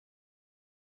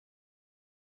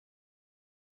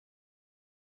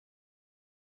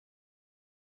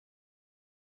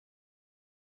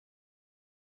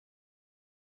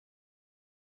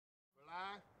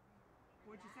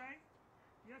What'd you say?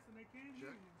 Yes, and they can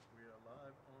hear you. We are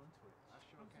live on Twitch. I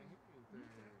sure can't hear you,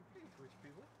 Twitch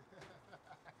people.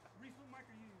 Reese, what mic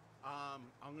are you using?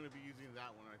 I'm gonna be using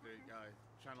that one right there, guys.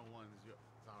 Channel 1 is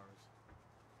ours.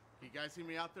 Can you guys see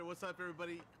me out there? What's up,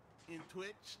 everybody in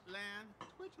Twitch land?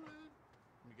 Twitch land.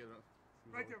 Let me get it.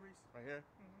 Right there, Reese. Right here.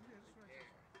 Yeah, just right there.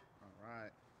 All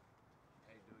right.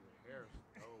 Hey, dude, your hair is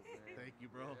dope, man. Thank you,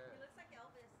 bro. Yeah. He looks like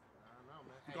Elvis. I know,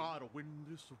 man. Hey, Gotta win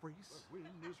this race. win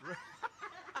this race.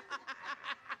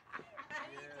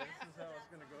 Yeah, this is how it's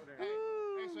gonna go there. Hey,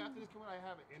 so after this, can I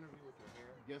have an interview with your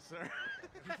hair? Yes, sir.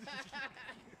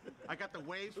 I got the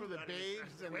waves for the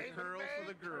babes and the curls for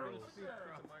the girls. Put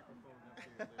the microphone up to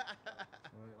your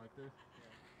lips. Like this?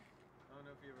 Yeah. I don't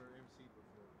know if you ever MC'd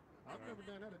before. I've never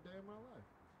done that a day in my life.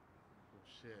 Oh,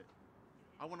 shit.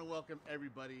 I want to welcome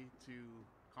everybody to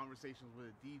Conversations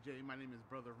with a DJ. My name is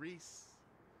Brother Reese.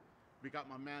 We got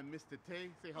my man, Mr. Tay.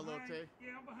 Say hello, Tay.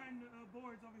 Yeah, I'm behind the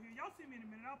boards over here. Y'all see me in a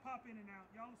minute. I'll pop in and out.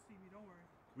 Y'all will see me. Don't worry.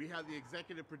 We have the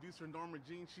executive producer, Norma.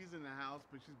 She's in the house,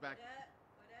 but she's back.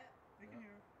 What up? They can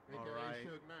hear. All AKA right.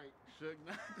 Suge Knight. Suge.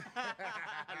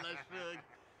 I love Suge.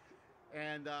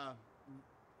 And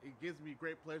it gives me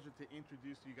great pleasure to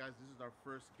introduce to you guys. This is our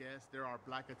first guest. They're our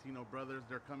Blackatino brothers.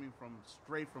 They're coming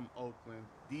straight from Oakland.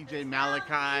 DJ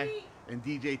Malachi and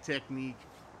DJ Tekneek.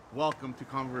 Welcome to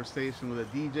Conversation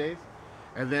with the DJs.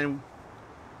 And then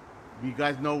you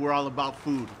guys know we're all about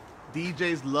food.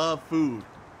 DJs love food,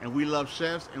 and we love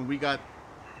chefs, and we got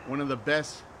one of the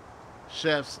best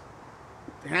chefs,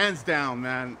 hands down,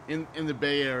 man, in the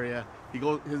Bay Area.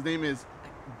 His name is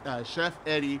Chef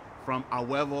Eddie from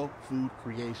Huevo Food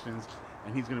Creations,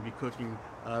 and he's going to be cooking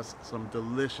us some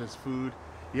delicious food.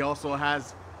 He also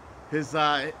has his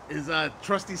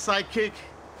trusty sidekick,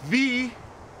 V.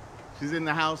 She's in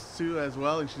the house too as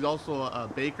well, and she's also a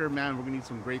baker. Man, we're gonna need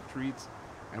some great treats,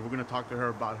 and we're gonna talk to her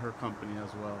about her company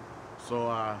as well. So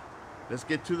let's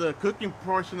get to the cooking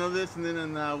portion of this, and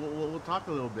then we'll talk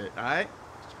a little bit. All right?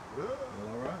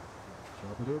 All right.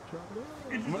 Chop it up, chop it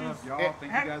up. Introduce Y'all,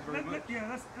 thank you guys very much.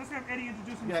 Yeah, let's have Eddie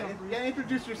introduce himself. Yeah,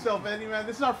 introduce yourself, Eddie, man.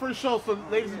 This is our first show, so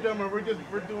ladies and gentlemen,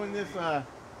 we're doing this.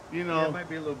 You know, Yeah, it might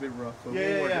be a little bit rough. So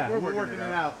we're working it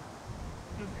out.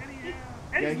 Does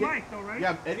Eddie's mic though, right?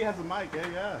 Yeah, Eddie has a mic.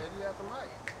 Yeah. Eddie got the mic.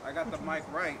 I got the mic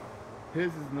right.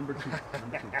 His is number 2. He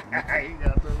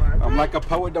got the mic. I'm like a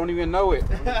poet, don't even know it.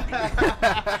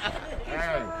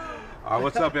 Hey.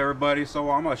 What's up, everybody? So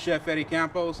I'm a Chef Eddie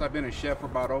Campos. I've been a chef for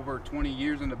about over 20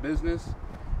 years in the business.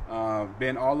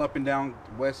 Been all up and down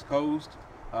the West Coast.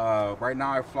 Right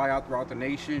now I fly out throughout the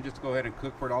nation just to go ahead and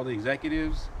cook for all the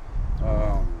executives.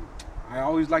 I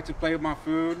always like to play with my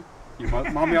food.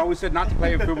 Mommy always said not to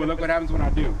play with food, but look what happens when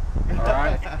I do. All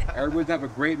right? Everybody's gonna have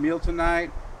a great meal tonight.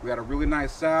 We got a really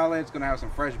nice salad. It's gonna have some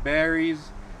fresh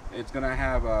berries. It's gonna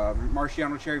have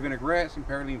Marciano cherry vinaigrette, some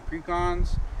Paroline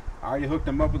pecans. I already hooked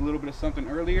them up with a little bit of something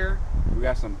earlier. We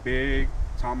got some big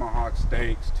tomahawk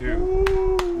steaks too.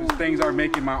 Ooh. These things are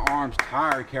making my arms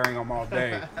tired carrying them all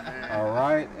day. All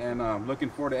right, and looking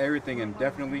forward to everything, and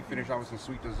definitely finish off with some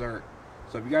sweet dessert.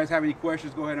 So if you guys have any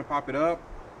questions, go ahead and pop it up.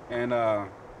 And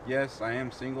yes, I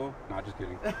am single. Not just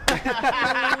kidding.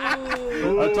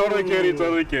 I'm totally kidding.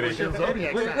 What's your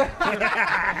zodiac sign?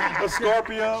 A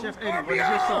Scorpio. Chef Eddie, what is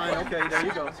your sign? Okay, there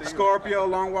you go. Scorpio,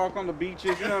 long walk on the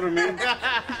beaches. You know what I mean?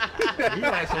 He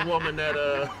likes a woman that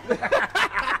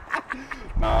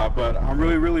Nah, but I'm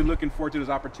really looking forward to this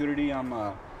opportunity.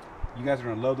 You guys are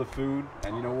gonna love the food,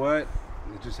 and you know what?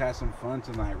 Let's just have some fun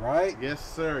tonight, right? Yes,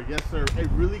 sir. Yes, sir. Hey,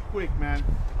 really quick, man.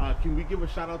 Can we give a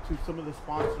shout out to some of the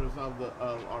sponsors of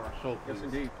our show, please? Yes,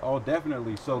 indeed. Oh,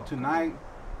 definitely. So tonight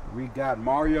we got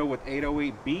Mario with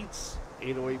 808 Beats.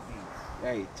 808 Beats.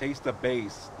 Hey, taste the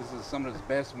bass. This is some of the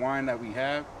best wine that we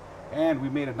have, and we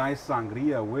made a nice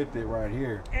sangria with it right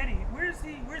here. Eddie, where's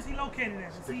he located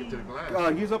at? stick it to the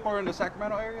glass. He's up over in the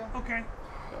Sacramento area. Okay.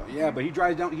 Yeah, but he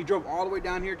drove all the way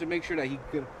down here to make sure that he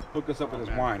could hook us up with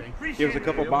his wine. Appreciate Give us a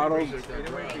couple bottles. Do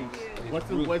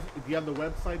you have the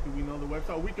website? Do we know the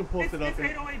website? We can post it up It's there.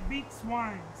 808 Beats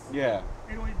Wines. Yeah.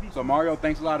 808 Beats. So Mario,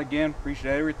 thanks a lot again.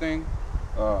 Appreciate everything.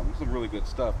 Some really good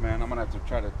stuff, man. I'm gonna have to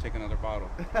try to take another bottle.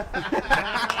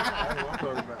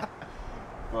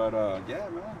 But yeah,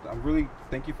 man, I'm really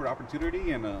thank you for the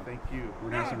opportunity, and thank you.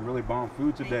 we're gonna have some really bomb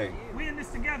food today. We in this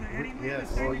together, Eddie. We in this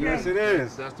Yes. thing Oh, together. yes, it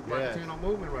is. That's the Blackatino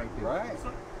movement right there. Right?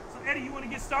 So Eddie, you want to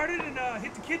get started and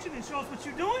hit the kitchen and show us what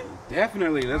you're doing?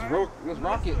 Definitely. Let's All right.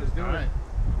 rock it. Let's do All it. right.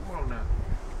 Come on now.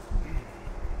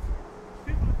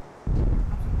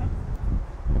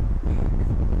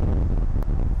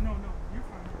 No, you're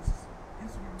fine.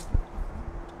 Instagram.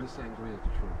 This sangria is the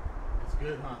truth. It's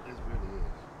good, huh? This really is.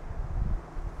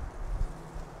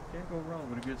 Can't go wrong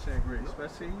with a good sangria,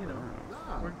 especially, you know,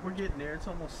 we're getting there. It's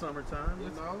almost summertime.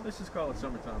 Let's just call it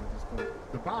summertime at this point.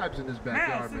 The vibes in this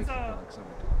backyard Now, makes it since, feel like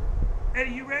summertime.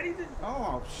 Eddie, you ready to?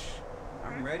 Oh,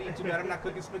 I'm ready. Too bad I'm not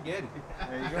cooking spaghetti.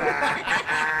 There you go.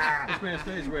 This man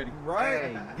stays ready.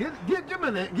 Right? Hey, give him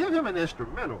an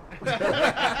instrumental.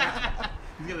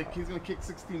 He's gonna kick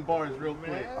 16 bars real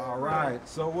quick. All right.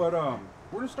 So what? We're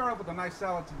gonna start off with a nice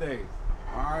salad today.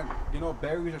 All right. You know,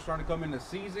 berries are starting to come into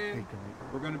season.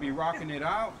 We're gonna be rocking it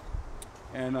out,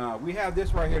 and we have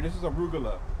this right here. This is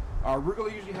arugula.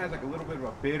 Arugula usually has like a little bit of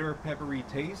a bitter, peppery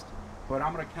taste, but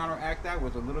I'm gonna counteract that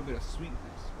with a little bit of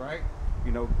sweetness, right?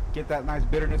 You know, get that nice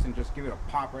bitterness and just give it a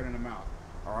pop right in the mouth.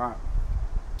 All right.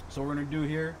 So what we're gonna do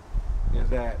here is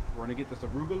that we're gonna get this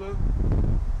arugula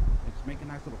and just make a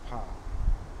nice little pop,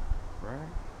 right?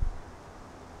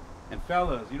 And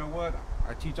fellas, you know what?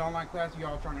 I teach online class.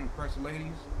 Y'all trying to impress the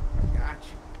ladies? I got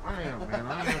you. I am, man.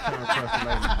 I am trying to impress the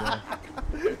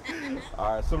ladies, bro.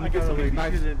 All right. So we get some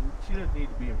nice. She doesn't need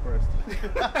to be impressed.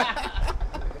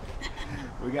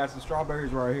 We got some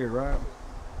strawberries right here, right?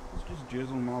 Let's just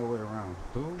drizzle them all the way around.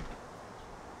 Ooh.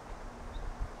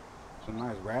 Some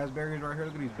nice raspberries right here.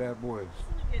 Look at these bad boys.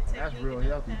 That's real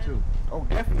healthy, too. Oh,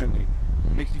 definitely.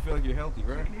 Makes you feel like you're healthy,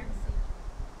 right?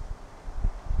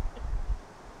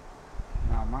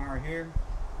 Now, mine right here,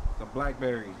 the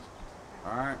blackberries.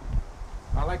 All right.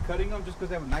 I like cutting them just because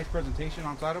they have a nice presentation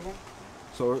on side of them.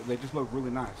 So they just look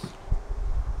really nice.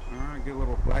 All right, get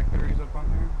little blackberries up on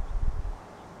there.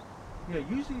 Yeah,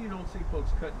 usually you don't see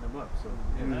folks cutting them up. So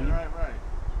Yeah, right.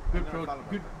 good pro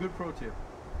tip.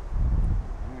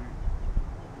 Alright.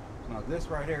 Now this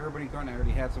right here, everybody kind of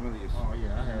already had some of these. Oh,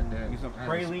 yeah, I had that. These some I had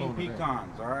a praline spoon of that.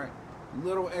 pecans, all right?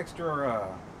 Little extra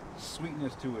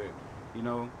sweetness to it, you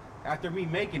know. After me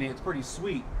making it, it's pretty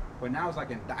sweet, but now it's like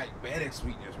in diabetic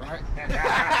sweetness, right?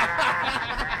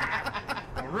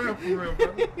 For real,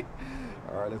 brother.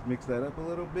 All right, let's mix that up a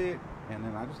little bit, and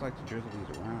then I just like to drizzle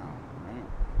these around, right?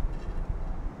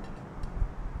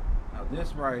 Now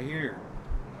this right here.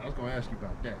 I was going to ask you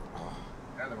about that.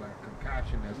 That look like a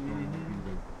concoction that's going to be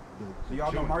the So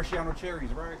y'all know joint. Marciano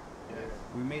cherries, right? Yeah.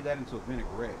 We made that into a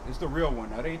vinaigrette. It's the real one.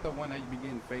 That ain't the one that you be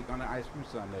getting fake on the ice cream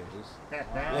sundaes.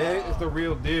 It's the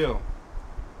real deal.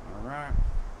 All right.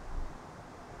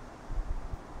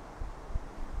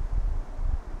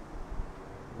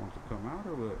 Want to come out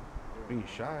or what? Being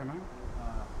shy, man.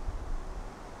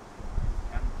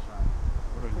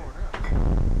 What is it?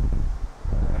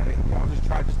 Y'all just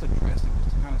try just to dress it,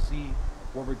 just to kind of see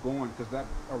where we're going, because that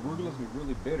arugula's gonna be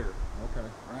really bitter. Okay.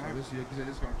 Right. So this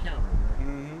is going to counter, right?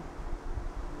 Mm-hmm.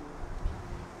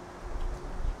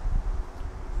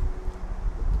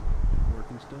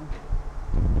 Working still.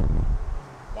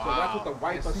 So that's with the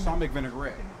white Yeah, see- balsamic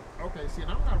vinaigrette. Okay, see,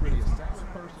 and I'm not really a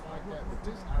salad person like that, but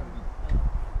this I would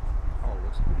Oh,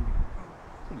 it's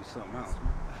gonna be something else.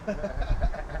 Alright,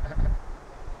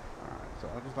 so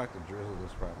I just like to drizzle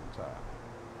this right on top.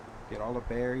 Get all the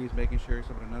berries, making sure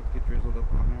some of the nuts get drizzled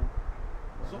up on there.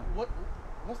 So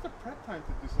what's the prep time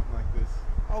to do something like this?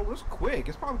 Oh, it's quick.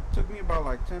 It's probably took me about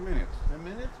like 10 minutes. 10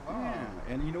 minutes? Wow. Yeah,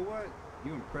 and you know what?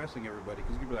 You're impressing everybody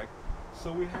because you'll be like,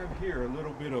 so we have here a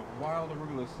little bit of wild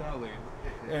arugula salad,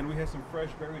 and we have some fresh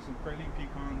berries, some praline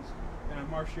pecans, and a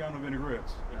Marciano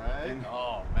vinaigrettes. Right? And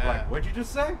Oh, man. like, what'd you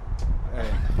just say? Hey.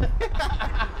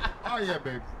 Oh, yeah,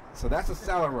 baby. So that's a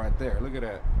salad right there. Look at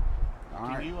that. All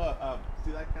Can right. you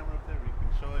see that camera up there? We can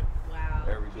show it. Wow.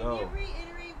 There we Can go. you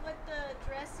reiterate what the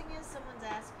dressing is? Someone's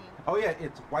asking. Oh yeah,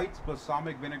 it's white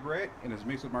balsamic vinaigrette, and it's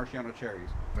mixed with Marciano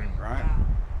cherries. Bam. Right? Wow.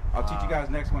 I'll teach you guys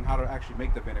next one how to actually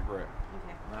make the vinaigrette.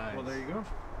 Okay. Nice. Well, there you go.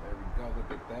 There we go. Look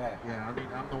at that. Yeah, I mean,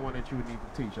 I'm the one that you would need to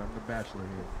teach. I'm the bachelor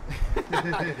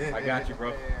here. I got you,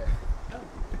 bro.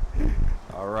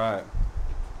 All right.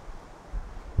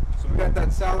 So we got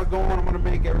that salad going. I'm gonna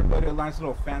make everybody a nice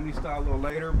little family style a little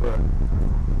later, but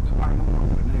just might move on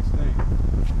to the next thing.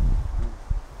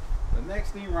 The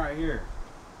next thing right here.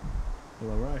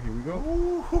 Well, all right, here we go.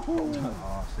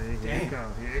 Oh, see, here Damn. it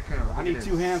comes. Here it comes. I need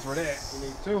 2 hands for that. You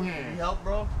need 2 Can hands. you help,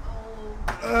 bro?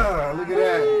 Look at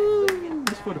that.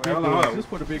 This for the big Hold on, boys. hold on. This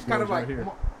for the big It's kind boys of like right here.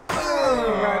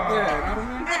 right there. You know what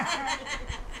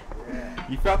I mean?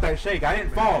 You felt that shake. I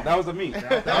didn't fall. That was a me. All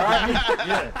right?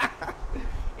 Yeah.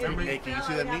 Hey, can you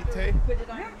see the meat, Put Tay? it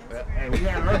on your Instagram. Hey, we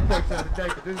had earthquakes the other day,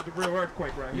 but this is the real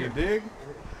earthquake right You here. dig?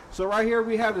 So right here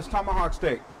we have this tomahawk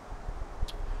steak.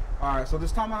 All right, so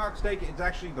this tomahawk steak is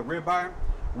actually the ribeye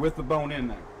with the bone in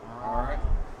there. All right.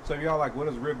 So y'all like, what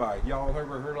is ribeye? Y'all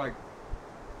ever heard like?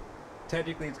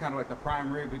 Technically, it's kind of like the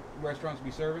prime rib restaurants be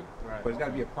serving, Right. but it's got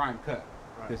to be a prime cut.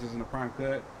 Right. This isn't a prime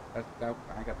cut. I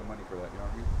ain't got the money for that, you know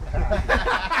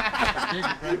what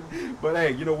I mean? But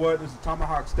hey, you know what? This is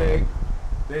tomahawk steak.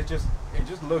 It just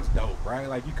looks dope, right?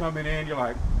 Like you coming in, you're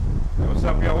like, hey, what's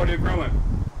up, y'all? What are you grilling?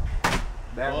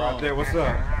 That right there, what's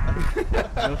up?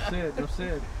 No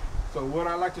said. So what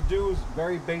I like to do is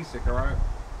very basic, all right?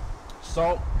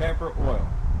 Salt, pepper, oil.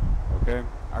 Okay,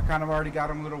 I kind of already got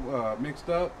them a little mixed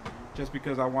up, just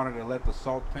because I wanted to let the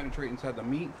salt penetrate inside the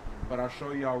meat. But I'll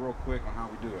show y'all real quick on how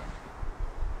we do it.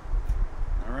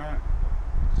 All right.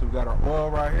 So we got our oil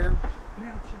right here.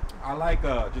 I like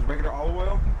just regular olive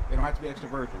oil. It don't have to be extra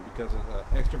virgin because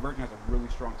extra virgin has a really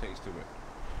strong taste to it.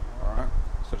 All right.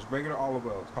 So just regular olive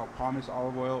oil. It's called pumice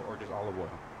olive oil or just olive oil.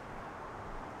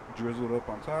 Drizzle it up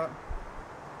on top.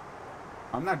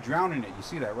 I'm not drowning it. You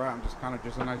see that, right? I'm just kind of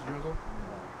just a nice drizzle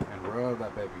and rub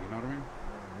that baby. You know what I mean?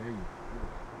 There you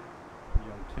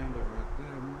Young tender right there.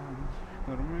 You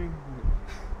know what I mean?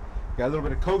 Got a little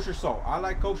bit of kosher salt. I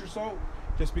like kosher salt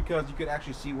just because you could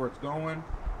actually see where it's going,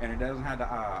 and it doesn't have the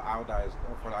iodized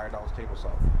for the iodized table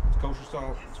salt. It's kosher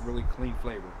salt. It's really clean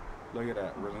flavor. Look at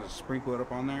that. We're gonna sprinkle it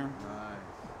up on there. Nice.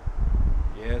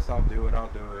 Yes, I'll do it. I'll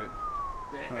do it.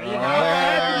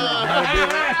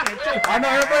 I know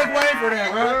everybody's waiting for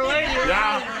that, bro.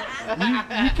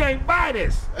 You can't buy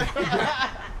this.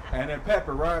 And then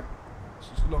pepper, right?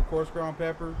 Just a little coarse ground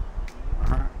pepper.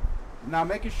 All right. Now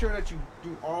making sure that you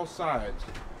do all sides.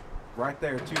 Right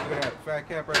there, too. Look at that fat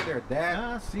cap right there.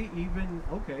 That. See,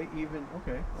 okay.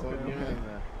 So Okay.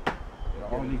 It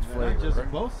all needs flavor. Not just right?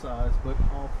 both sides, but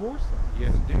all four sides.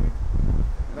 Yes, dude.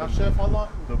 Now, Chef, how long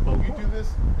The when you both. do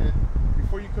this? And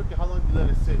before you cook it, how long do you let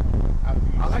it sit after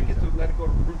you I like it season? to let it go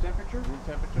to room temperature. Room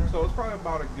temperature? So it's probably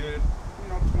about a good,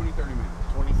 20, 30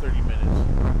 minutes. 20, 30 minutes.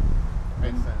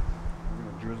 Makes sense. We're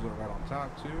gonna drizzle it right on top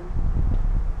too.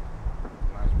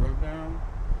 Nice rub down.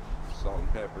 Salt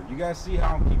and pepper. You guys see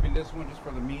how I'm keeping this one just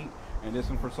for the meat and this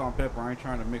one for salt and pepper? I ain't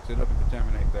trying to mix it up and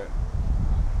contaminate that.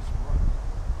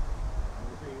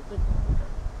 A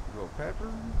little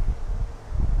pepper.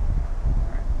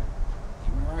 Alright.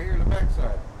 Right here in the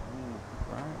backside.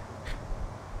 Right.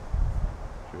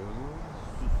 Drizzle.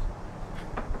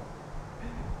 A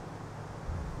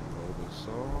little bit of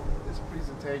salt. This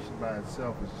presentation by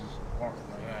itself is just art.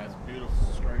 Yeah, it's beautiful.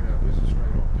 Straight up. This is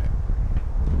straight up.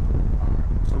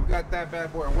 So we got that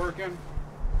bad boy working.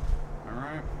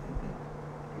 Alright.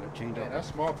 I'm gonna change Yeah, up. that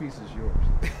small piece is yours.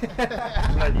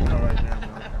 Just letting you know right now,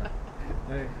 man.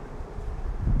 Hey,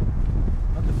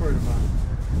 I defer to my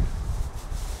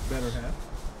better half.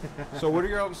 So what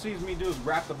y'all sees me do is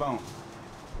wrap the bone.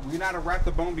 We're not to wrap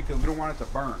the bone because we don't want it to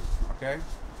burn, okay?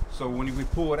 So when we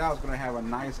pull it out, it's gonna have a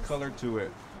nice color to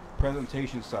it.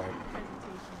 Presentation side.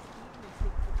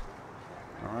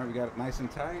 All right, we got it nice and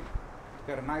tight.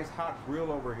 Got a nice hot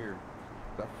grill over here.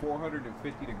 It's at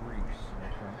 450 degrees.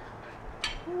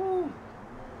 Woo. All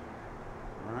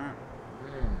right.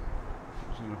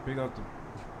 Just gonna pick up the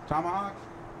tomahawk.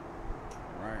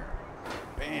 All right.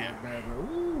 Bam.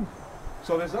 Ooh.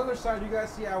 So this other side, you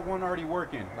guys see how one already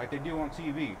working, like they do on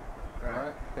TV,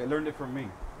 right? They learned it from me.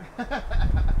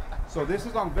 So this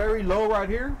is on very low right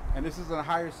here, and this is a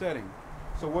higher setting.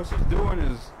 So what she's doing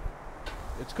is,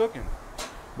 it's cooking,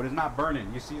 but it's not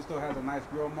burning. You see it still has a nice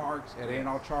grill marks. It ain't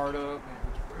all charred up,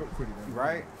 Pretty good.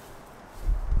 right?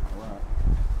 All right.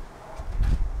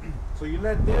 So you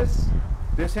let this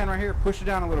hand right here, push it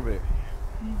down a little bit.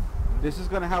 This is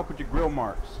gonna help with your grill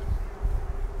marks.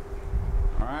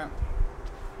 All right.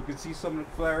 You can see something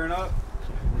flaring up.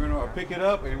 We're gonna pick it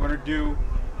up and we're gonna do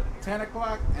 10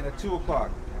 o'clock and a 2 o'clock.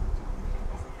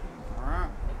 All right.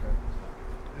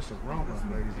 This aroma,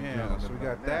 ladies and Yeah, gentlemen. so we got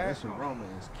right now, that. This aroma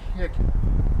is kicking.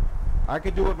 I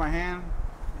could do it with my hand,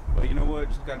 but you know what?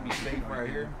 Just gotta be safe right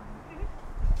here.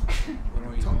 We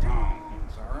don't use the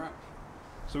tongs. All right.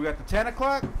 So we got the 10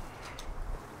 o'clock.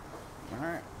 All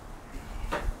right.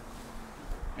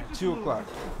 And 2 o'clock.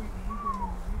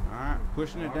 All right,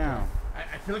 pushing it down.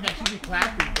 I feel like I should be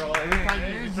clapping, bro. Every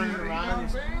time you just turn it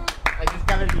around, I just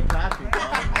gotta be clapping, bro.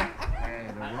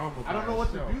 Man, the aroma I don't by know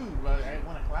what to itself. do, but I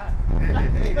want to clap.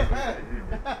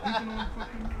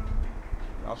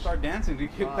 I'll start dancing. You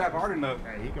can clap hard enough.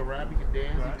 Hey, he can rap, he can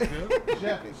dance, he can cook.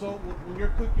 Chef, so when you're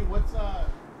cooking,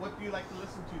 what do you like to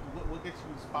listen to? What gets you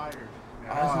inspired?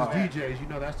 Now, this is DJs, you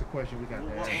know that's the question we got to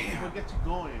What ask. gets you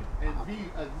going? And B,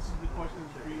 this is the question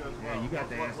for you as well. Yeah, you got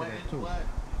to answer that too.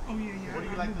 Oh yeah, yeah. What do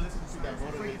you I like to knew listen to that this.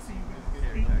 It's like motivates to see you? you Get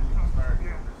speak you and start talk.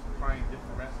 Yeah. trying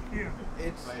different recipes, Yeah. different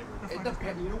It's flavors. it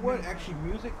depends. You know what? Actually,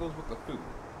 music goes with the food,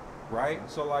 right?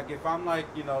 So like if I'm like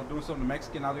doing something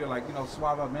Mexican, I'll do like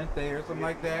suavemente or something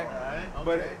like that.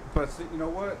 Alright, okay. But see, you know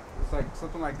what? It's like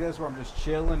something like this where I'm just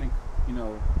chilling and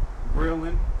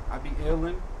grilling. I be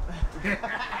illin'.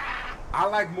 I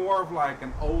like more of like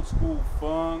an old school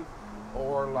funk,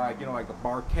 or like, you know, like the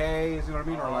barcades, you know what I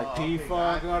mean, or like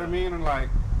P-funk, you know what I mean, and like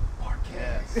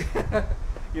Yes.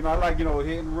 you know, I like, you know,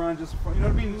 hit and run, just, you know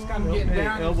what I mean, just kind of getting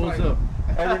down, elbows just like, up.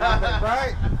 every now and then,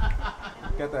 right?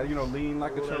 Got that, you know, lean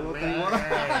like a cholo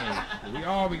thing. We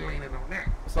all be leaning on that.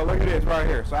 So look at this right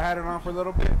here. So I had it on for a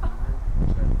little bit.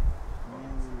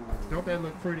 Don't that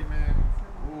look pretty, man?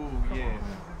 Ooh, yeah.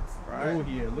 Right. Oh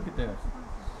yeah, look at that.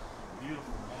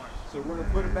 Beautiful. So we're gonna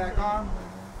put it back on.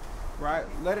 Right.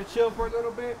 Let it chill for a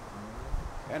little bit,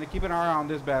 and to keep an eye on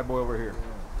this bad boy over here.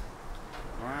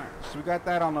 All right. So we got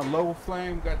that on a low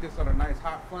flame. Got this on a nice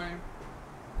hot flame.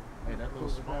 Hey, that little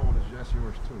small one is just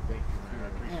yours too. Thank you, man. I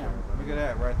appreciate Damn, it. look at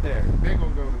that right there. They're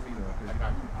gonna go to me though, 'cause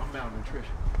I'm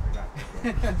malnutrition. I got you,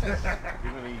 bro.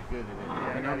 You're gonna eat good today.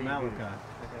 Yeah, And I'm Malachi.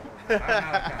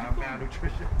 I'm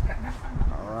malnutrition.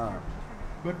 All right.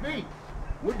 But me,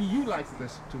 what do you like to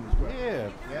listen to as well? Yeah.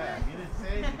 Yeah, you didn't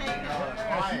say anything.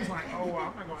 Oh, she's like, oh, well,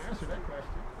 I'm not gonna answer that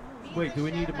question. Wait, do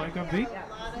we need a mic on beat? A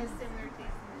lot of similar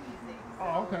tastes in music. So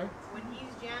Oh, okay. when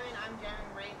he's jamming, I'm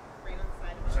jamming right on the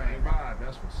side of Same him. vibe.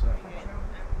 That's what's up. Okay,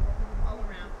 all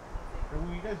around. And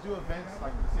when you guys do events,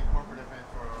 like let's say corporate events,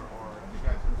 or you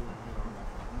guys are doing, you know,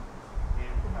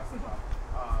 game stuff,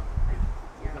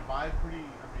 is the vibe pretty?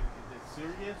 I mean, is it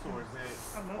serious, or is it,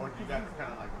 or do you guys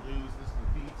kind of like lose, listen to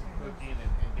beats and cooking and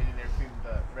getting everything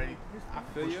ready I to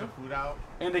feel push you. the food out?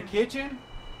 In the kitchen,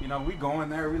 you know, we go in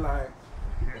there, we like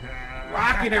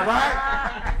rocking it,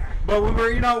 right? But when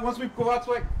we're, you know, once we go out, it's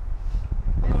like,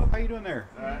 hello, how you doing there?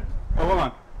 Right. Oh, hold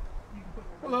on.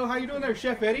 Hello, how you doing there,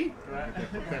 Chef Eddie? Right.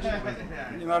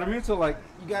 You know what I mean? So like,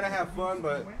 you gotta have fun,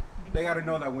 but they gotta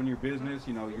know that when you're business,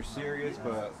 you know, you're serious.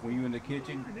 But when you're in the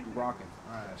kitchen, you're rocking.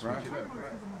 Right?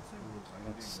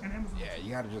 Yeah, you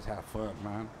gotta just have fun,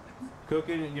 man.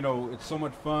 Cooking, you know, it's so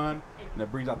much fun, and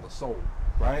it brings out the soul,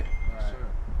 right?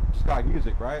 Just like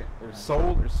music, right? There's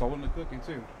soul in the cooking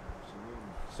too.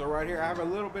 So right here, I have a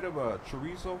little bit of a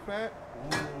chorizo fat.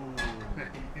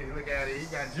 Look at it. He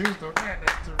got juice on that.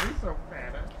 That's chorizo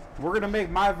fat. Huh? We're gonna make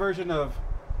my version of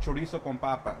chorizo con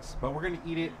papas, but we're gonna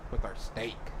eat it with our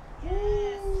steak.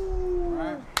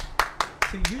 Right?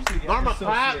 See, usually Norma,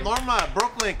 clap. Norma,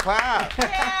 Brooklyn, clap.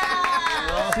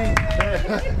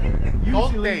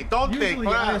 Usually Don't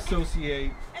I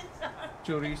associate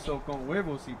chorizo con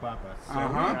huevos y papas. So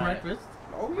Uh-huh. breakfast.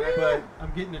 Oh yeah. But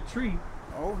I'm getting a treat.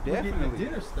 Oh We're getting a definitely.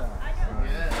 dinner style.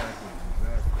 Yeah.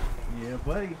 Yeah,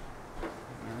 buddy.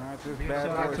 Alright, this Shout bad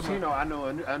out boy. to Casino, I know, I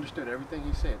understood everything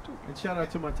he said too. And shout out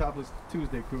to my Topless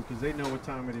Tuesday crew because they know what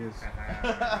time it is.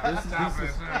 This is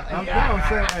topless. I'm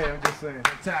I'm just saying.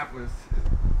 Topless.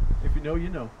 If you know, you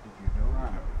know.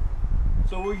 Alright.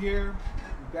 So we're here.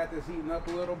 We got this heating up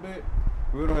a little bit.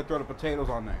 We're gonna throw the potatoes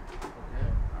on there.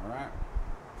 Alright.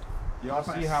 Y'all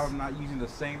see how I'm not using the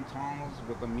same tongs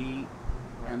with the meat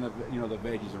and the the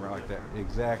veggies around like that.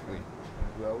 Exactly.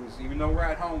 We always, even though we're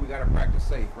at home, we gotta practice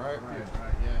safe, right? Right,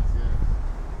 yes,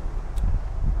 yes.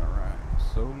 Alright.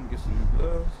 So we can get some new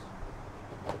gloves.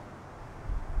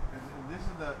 And this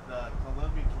is the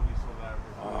Colombian chorizo that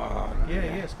I was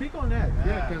Yeah. Speak on that.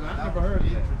 Yeah, because I never heard of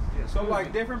that. So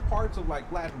like different parts of like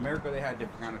Latin America, they had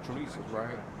different kind of chorizos,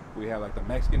 right? We have like the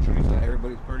Mexican chorizo that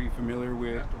everybody's pretty familiar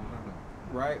with, That's the one I know.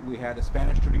 right? We had the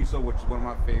Spanish chorizo, which is one of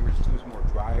my favorites too. It's more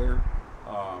drier.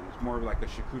 It's more like a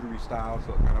charcuterie style,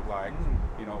 so kind of like,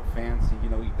 fancy, eat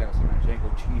that with some manchego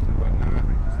cheese and whatnot.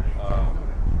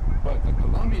 But the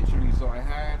Colombian chorizo I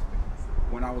had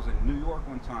when I was in New York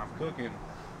one time cooking,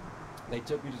 they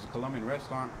took me to this Colombian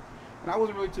restaurant, and I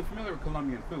wasn't really too familiar with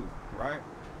Colombian food, right?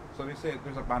 So they said,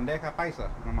 there's a bandeja paisa,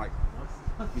 and I'm like,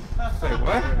 say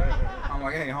what? I'm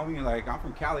like, hey homie, like I'm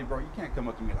from Cali, bro. You can't come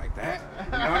up to me like that.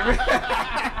 You know what I mean?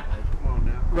 Come on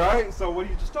now. Right? So what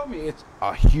you just told me, it's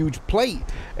a huge plate.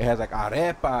 It has like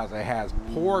arepas, it has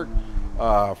pork,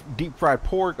 deep fried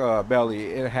pork belly.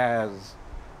 It has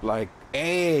like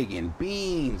egg and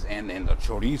beans, and then the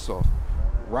chorizo,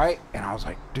 right? And I was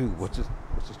like, dude, what's this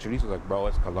chorizo? Like, bro,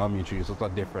 it's Colombian chorizo. It's a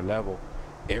different level.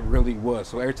 It really was.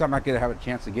 So every time I get to have a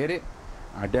chance to get it,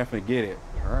 I definitely get it.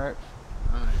 All right.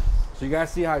 Nice. So you guys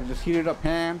see how I just heated up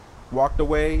pan, walked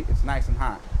away, it's nice and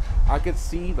hot. I could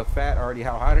see the fat already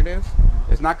how hot it is.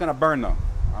 It's not gonna burn though.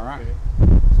 All right.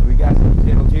 So we got some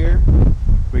potatoes here.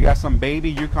 We got some baby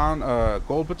Yukon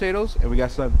gold potatoes, and we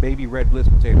got some baby red bliss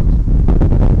potatoes.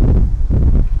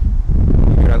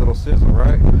 You hear that little sizzle,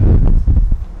 right?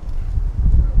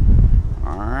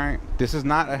 All right. This is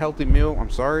not a healthy meal. I'm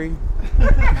sorry.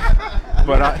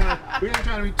 But We ain't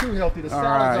trying to be too healthy. The All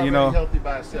salad's right, already healthy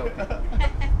by itself.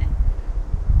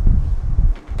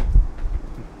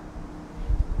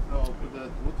 So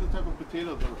with the the type of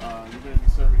potatoes you're going to be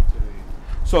serving today?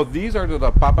 So these are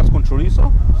the papas con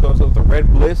chorizo. So the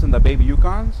red bliss and the baby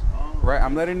Yukons. Right,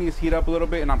 I'm letting these heat up a little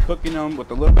bit, and I'm cooking them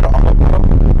with a little bit of olive oil,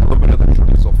 and a little bit of the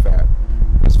chorizo fat.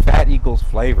 Because fat equals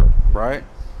flavor, right?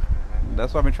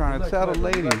 That's what I've been trying to tell the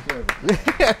ladies.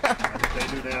 They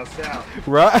do down south.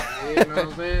 Right? You know what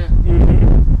I'm saying?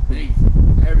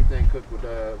 Everything cooked with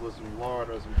some lard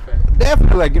or some fat.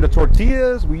 Definitely, like, you know,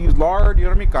 tortillas, we use lard, you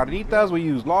know what I mean? Carnitas, we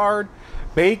use lard.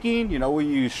 Baking, you know, we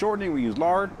use shortening, we use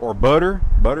lard. Or butter.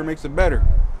 Butter makes it better.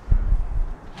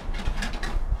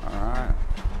 Alright.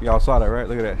 Y'all saw that, right?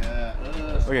 Look at that.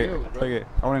 Yeah. Look at it.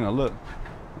 I wasn't gonna look.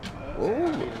 I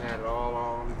had it all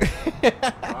on.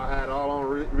 I had it all on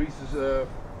Reese's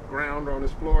ground on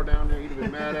his floor down there. He'd have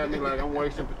been mad at me like I'm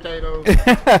wasting potatoes.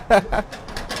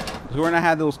 So we're gonna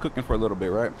have those cooking for a little bit,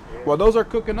 right? Yeah. While those are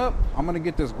cooking up, I'm gonna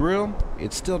get this grill.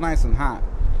 It's still nice and hot.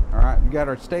 All right, we got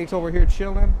our steaks over here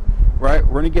chilling, right?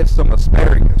 We're gonna get some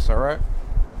asparagus, all right?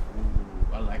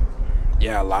 Ooh, I like asparagus.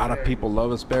 Yeah, a lot of people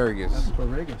love asparagus.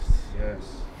 Asparagus.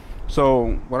 Yes.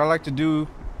 So what I like to do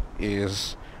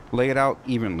is lay it out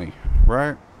evenly,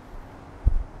 right?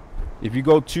 If you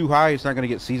go too high, it's not gonna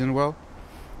get seasoned well.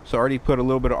 So I already put a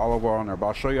little bit of olive oil on there, but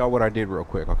I'll show y'all what I did real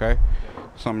quick, okay?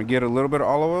 So I'm gonna get a little bit of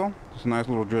olive oil. It's a nice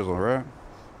little drizzle, right?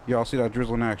 Y'all see that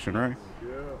drizzle in action, right?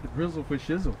 Yeah. The drizzle for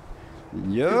shizzle.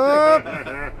 Yup.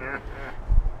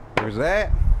 There's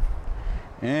that.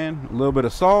 And a little bit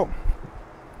of salt.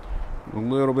 A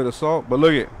little bit of salt. But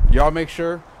look it, y'all make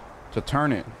sure to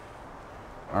turn it.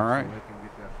 All right.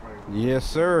 Yes,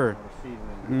 sir.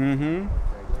 Mm-hmm.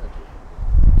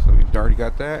 So we already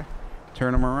got that.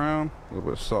 Turn them around. A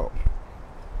little bit of salt.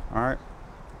 All right.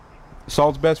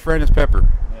 Salt's best friend is pepper.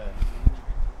 Yeah.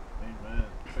 Amen.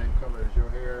 Same color as your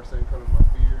hair, same color as my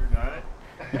beard. Right?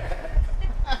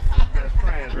 Best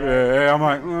friend, right? Yeah, I'm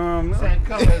like, Same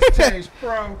color as Terry's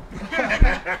Pro.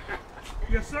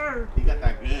 Yes, sir. He got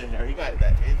that good hair. He got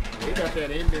that in. He got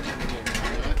that ending in there.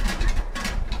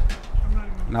 I'm not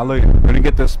even. now look, we're gonna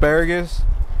get the asparagus.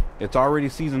 It's already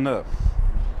seasoned up.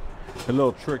 A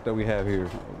little trick that we have here.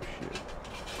 Oh shit.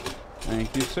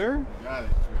 Thank you, sir. Got it.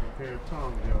 Pair of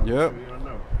tongues, y'all. Yep. So you don't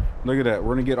know. Look at that.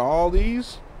 We're gonna get all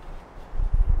these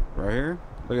right here.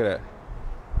 Look at that.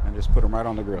 And just put them right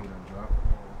on the grill.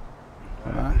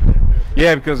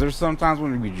 Yeah, because there's sometimes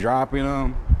when we be dropping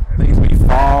them, things be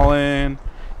falling,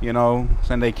 you know,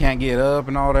 saying they can't get up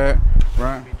and all that,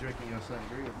 right? Be drinking your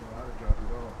sangria,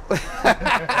 bro. I'd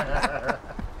have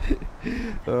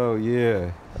dropped it all. Oh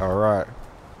yeah. All right.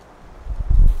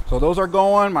 So those are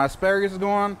going. My asparagus is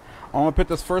going. I'm gonna put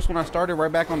this first one I started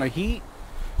right back on the heat,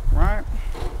 right?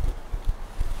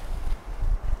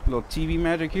 Little TV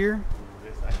magic here.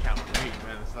 I can't wait,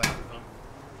 man. It's like,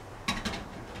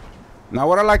 Now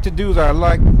what I like to do is I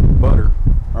like butter.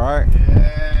 All right.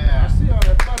 yeah. I see all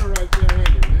that butter right there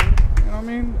hanging, man. You know what I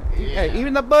mean? Yeah. Hey,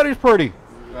 even the butter's pretty.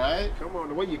 Right? Come on,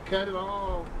 the way you cut it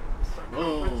all. Oh.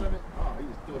 Oh, you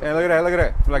just threw it. Hey, look at that, look at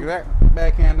that. Like that.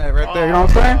 Backhand that right there. You know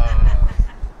what I'm saying?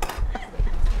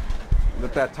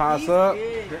 Let that toss up.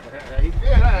 He's good,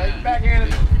 huh? He's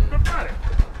backhanded. Good butter.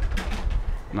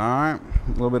 All right.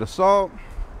 A little bit of salt.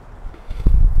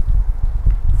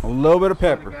 A little bit of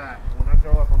pepper. When I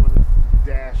grow up, I'm gonna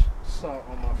dash salt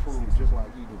on my food, just like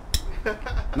you do.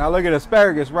 Now look at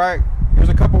asparagus, right? There's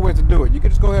a couple ways to do it. You can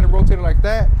just go ahead and rotate it like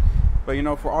that. But you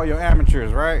know, for all your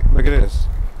amateurs, right? Look at this.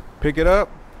 Pick it up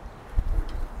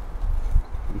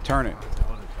and turn it.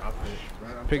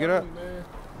 Pick it up.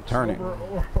 Turn it.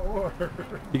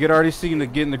 You can already see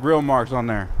getting the grill marks on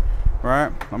there,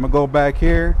 right? I'm gonna go back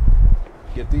here,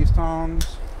 get these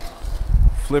tongs,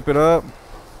 flip it up,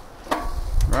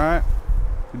 right?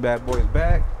 The bad boy's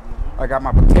back. I got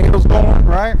my potatoes going,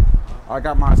 right? I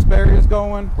got my asparagus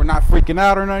going. We're not freaking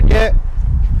out or nothing yet.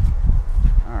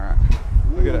 All right.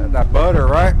 Look at that butter,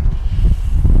 right?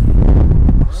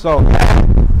 So that,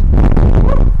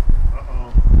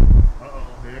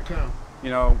 Here it comes. you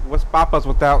know, what's papas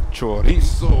without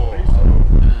chorizo?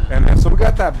 And then, so we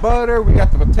got that butter, we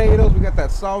got the potatoes, we got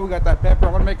that salt, we got that pepper.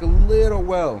 I'm gonna make a little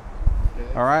well.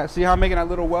 All right, see how I'm making that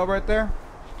little well right there?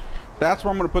 That's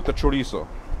where I'm gonna put the chorizo.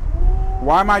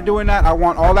 Why am I doing that? I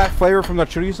want all that flavor from the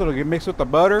chorizo to get mixed with the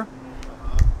butter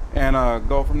and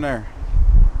go from there.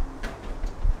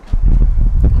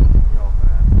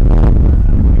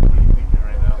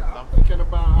 I'm thinking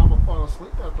about how I'm gonna fall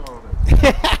asleep after all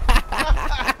this.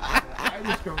 I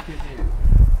just gonna kick in.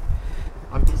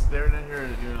 I'm just staring at her,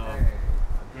 you know,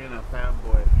 being a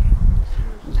fanboy.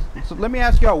 So let me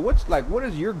ask y'all, what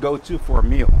is your go-to for a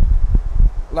meal?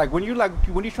 Like when you're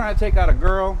trying to take out a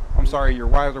girl, I'm sorry, your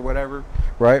wives or whatever,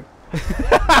 right?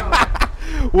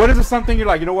 What is it something you're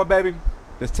like, you know what, baby?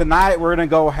 This tonight we're gonna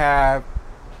go have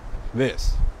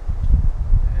this.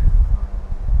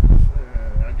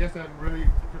 I guess that really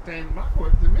pertains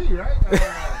to me, right?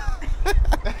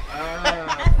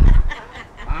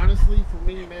 Honestly, for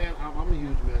me, man, I'm a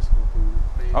huge Mexican food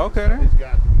fan. Okay. So it's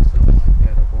got to be something like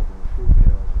that up over in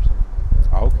Fruitvale or something like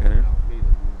that. Okay.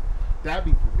 That'd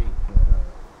be for me. But I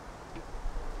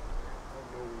don't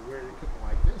know where they're cooking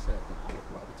like this at, but I would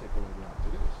probably take a look out to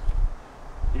this.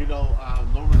 You know,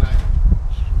 Norma and I,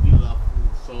 we love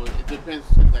food, so it depends.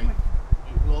 Like,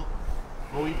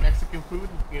 we'll eat Mexican food,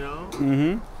 you know.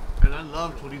 Mm-hmm. And I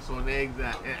love chorizo and eggs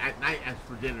at night as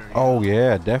for dinner. You Oh know?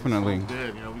 yeah, definitely. So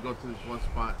good. You know, we go to this one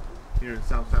spot here in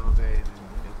South San Jose, and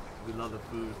we love the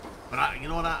food. But you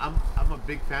know what? I'm a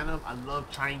big fan of. I love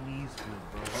Chinese food,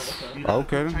 bro. You know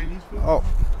Okay. Chinese food. Oh,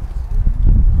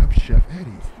 I'm Chef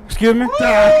Eddie. excuse me.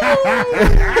 Chinese.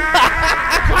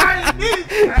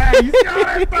 Hey, you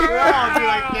got it, Oh, bro. dude,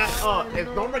 I can't. Oh, if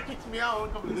Norma kicks me out, I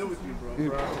won't come to live with you,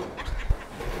 bro.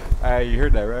 Hey, you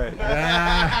heard that right?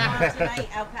 Tonight,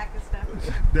 alpaca stuff.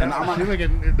 And I'm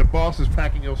looking. The boss is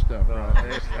packing your stuff, bro.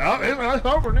 It's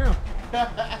over now.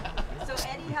 So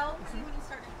Eddie helped you when you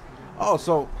started. Oh,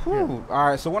 so all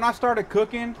right. So when I started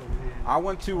cooking, I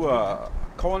went to a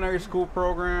culinary school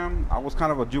program. I was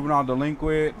kind of a juvenile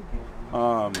delinquent.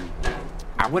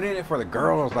 I went in it for the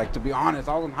girls. Like, to be honest,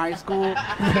 I was in high school.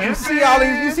 You see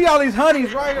all these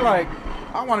honeys, right? You're like,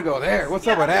 I want to go there. What's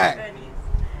up with that?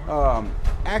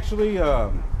 Actually,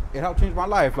 it helped change my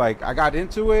life. Like, I got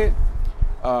into it.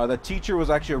 The teacher was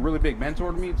actually a really big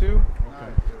mentor to me too.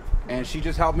 And she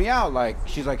just helped me out. Like,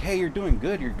 she's like, hey, you're doing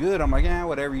good. You're good. I'm like, yeah,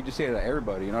 whatever. You just say it to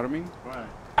everybody. You know what I mean? Right.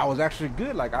 I was actually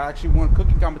good. Like, I actually won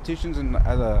cooking competitions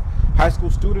as a high school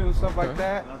student and stuff like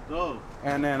that. That's dope.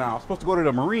 And then I was supposed to go to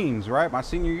the Marines, right, my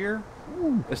senior year.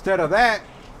 Instead of that,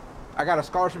 I got a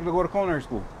scholarship to go to culinary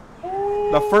school.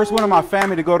 The first one in my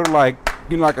family to go to, like,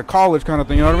 you know, like a college kind of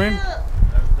thing. You know what I mean?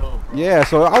 That's dope, bro. Yeah.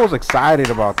 So I was excited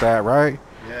about that, right?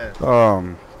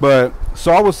 Yeah. But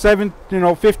so I was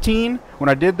 15 when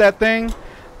I did that thing.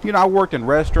 You know, I worked in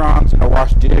restaurants, I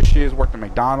washed dishes, worked at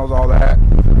McDonald's, all that.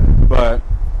 But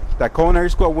that culinary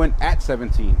school I went at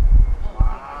 17.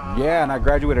 Wow. Yeah, and I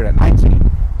graduated at 19. Wow.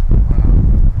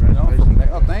 You know,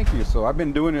 oh, thank you. So I've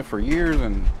been doing it for years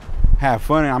and have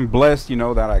fun. And I'm blessed, you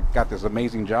know, that I got this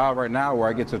amazing job right now where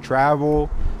I get to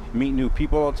travel, meet new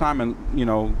people all the time, and, you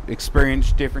know,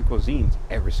 experience different cuisines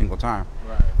every single time.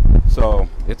 Right. So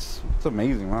it's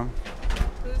amazing, man.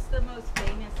 Who's the most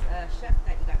famous chef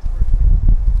that you got to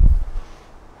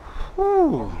work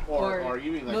Whew. Or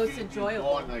even like most you enjoyable.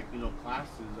 go on, like, you know,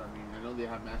 classes. I mean, I know they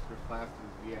have master classes.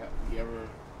 You ever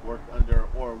worked under a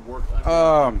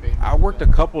famous I worked a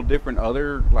chef? couple different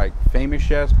other like famous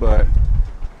chefs, but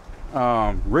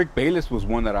Rick Bayless was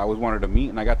one that I always wanted to meet,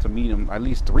 and I got to meet him at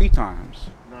least 3 times.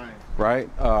 Nice. Right?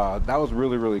 That was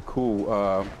really, really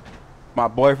cool. My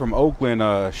boy from Oakland,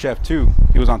 Chef 2,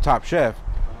 he was on Top Chef.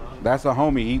 That's a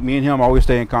homie. Me and him always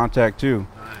stay in contact too.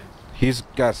 Nice. He's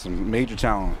got some major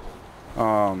talent.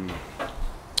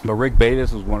 But Rick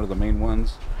Bayless was one of the main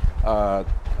ones. I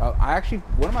actually,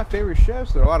 one of my favorite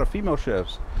chefs, there are a lot of female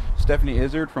chefs. Stephanie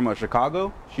Izzard from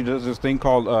Chicago. She does this thing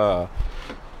called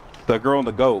The Girl and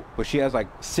the Goat, but she has like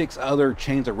 6 other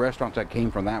chains of restaurants that came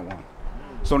from that one.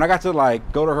 So when I got to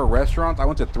like go to her restaurants, I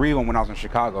went to 3 of them when I was in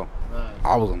Chicago. Nice.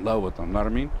 I was in love with them, know what I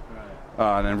mean?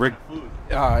 Right. And then Rick, Food.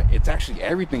 it's actually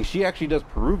everything. She actually does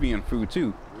Peruvian food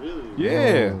too. Really?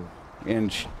 Yeah.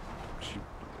 And she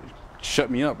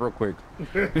shut me up real quick.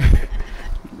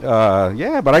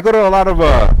 Yeah, but I go to a lot of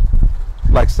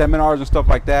like seminars and stuff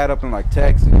like that up in like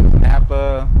Texas,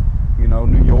 Napa, you know,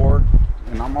 New York,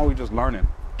 and I'm always just learning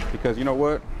because you know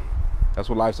what? That's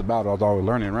what life's about. I was always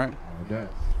learning, right? Yeah.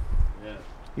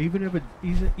 Even as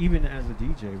a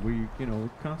DJ, we're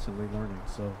constantly learning.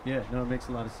 So yeah, no, it makes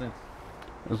a lot of sense.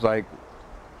 It's like,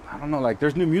 I don't know, like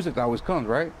there's new music that always comes,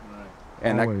 right? Right.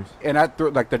 And Always. I throw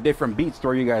like the different beats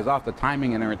throw you guys off, the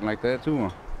timing and everything like that too.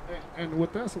 And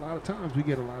with us, a lot of times we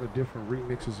get a lot of different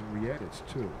remixes and re-edits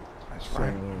too. That's So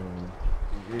right.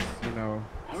 it's, you know,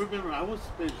 I remember I would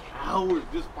spend hours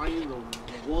just finding the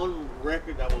one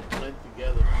record that would blend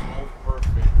together so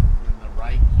perfect in the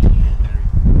right key and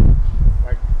everything.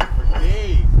 Like for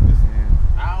days, just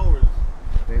hours.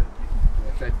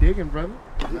 that's that digging, brother.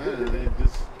 And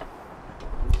it's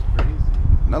crazy.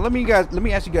 Now let me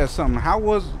ask you guys something. How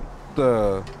was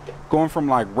the going from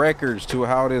like records to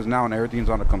how it is now and everything's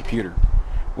on a computer?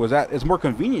 Was that it's more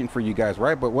convenient for you guys,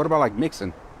 right? But what about like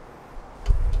mixing?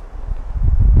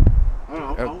 I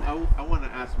don't know. I want to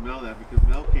ask Mel that because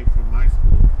Mel came from my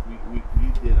school. We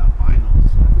did vinyls.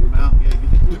 So Mel, yeah, you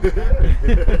did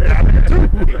too.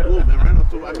 Okay, cool, man.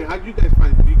 Right. So I I mean, how did you guys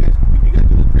find it? Did you guys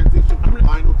do the transition from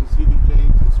vinyl to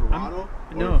CDJ to Serato?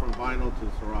 No. Or from vinyl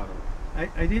to Serato?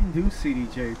 I didn't do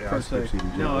CDJ Yeah, I per skipped se.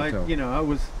 CDJ, No, I'll tell.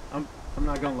 I'm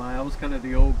not gonna lie. I was kind of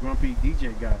the old grumpy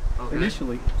DJ guy Okay.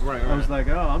 initially. Right, I was like,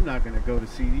 oh, I'm not gonna go to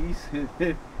CDs,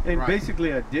 and Right.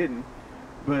 basically I didn't.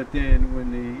 But then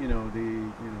when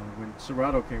when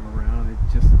Serato came around, it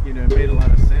just it made a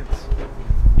lot of sense.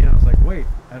 I was like, wait,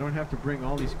 I don't have to bring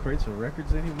all these crates of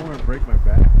records anymore and break my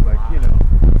back,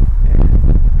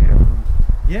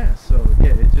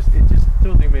 it just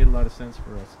totally made a lot of sense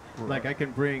for us. Right. Like I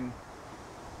can bring,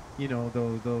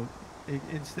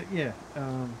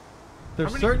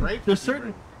 there's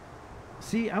certain.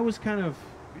 See, I was kind of.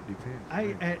 It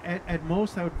depends. At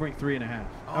most I would bring 3.5.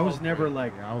 I was okay. never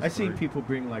like Yeah, I was I seen 3. people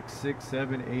bring like 6,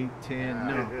 7, 8, 10.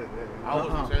 No, I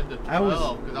was 10 to 12 I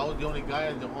was- because I was the only guy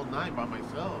in the whole night by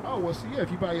myself. Oh, well, see, yeah,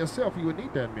 if you by yourself, you would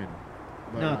need that many.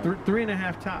 But, no,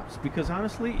 3.5 tops. Because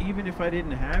honestly, even if I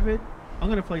didn't have it, I'm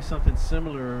gonna play something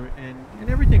similar, and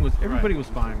everybody was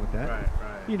fine with that.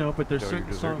 Right. But there's So you certain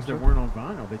deserve songs that it. weren't on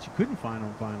vinyl that you couldn't find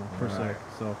on vinyl per se. Right.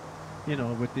 So,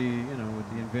 with the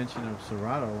invention of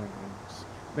Serato, and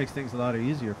makes things a lot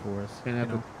easier for us.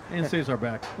 And And saves our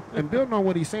backs. And building on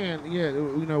what he's saying, yeah,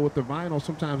 with the vinyl,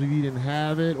 sometimes if you didn't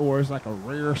have it, or it's like a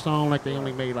rare song, like they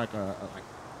only made like a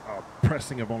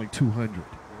pressing of only 200.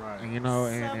 Right. And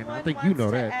I Someone think you know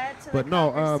wants to that. add to the But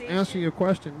no, conversation. answering your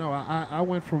question, no, I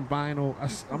went from vinyl.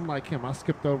 I'm like him. I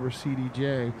skipped over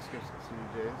CDJ. You skipped some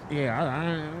CDJs? Yeah,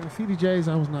 I CDJs.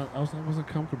 I wasn't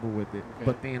comfortable with it. Okay.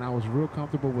 But then I was real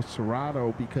comfortable with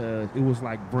Serato because it was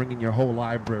like bringing your whole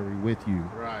library with you.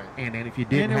 Right. And then if you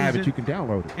didn't And it have was it, you can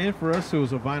download it. And for us, it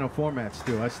was a vinyl format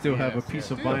still. I still have a Yes, piece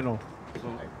yes. of Still. vinyl,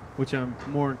 which I'm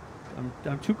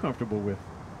too comfortable with.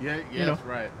 Yeah. You Yes. know.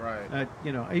 Right.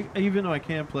 Even though I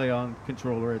can play on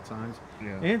controller at times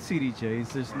Yeah. and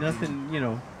CDJs, there's nothing,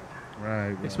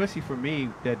 Right. especially for me,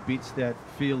 that beats that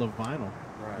feel of vinyl.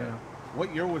 Right. You know.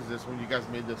 What year was this when you guys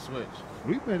made the switch?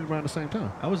 We made it around the same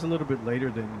time. I was a little bit later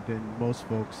than most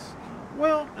folks.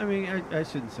 Well, I mean, I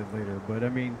shouldn't say later, but I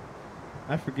mean,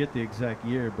 I forget the exact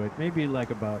year, but maybe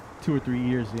like about 2 or 3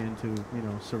 years into,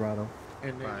 Serato.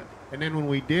 And then, Right. and then when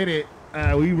we did it,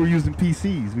 we were using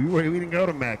PCs. We didn't go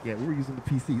to Mac yet. We were using the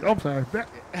PCs. Oh, I'm sorry.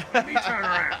 Let me turn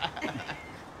around.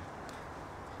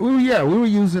 We were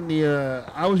using the.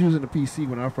 I was using the PC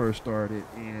when I first started,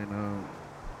 and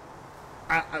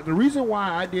the reason why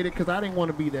I did it because I didn't want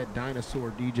to be that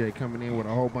dinosaur DJ coming in with a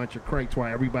whole bunch of crates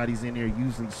while everybody's in there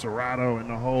using Serato and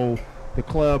the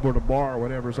club or the bar or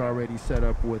whatever's already set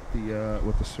up with the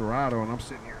Serato, and I'm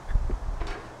sitting here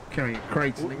carrying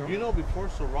crates. Well, And they go, before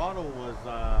Serato was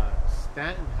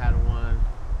Stanton had one.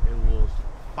 It was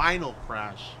Final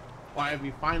Crash. Well, I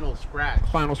mean Final Scratch.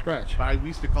 Final Scratch. But I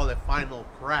used to call it Final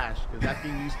Crash because that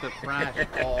thing used to crash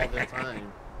all the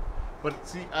time. But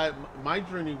see, my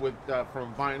journey with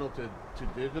from vinyl to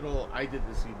digital, I did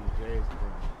the CDJs.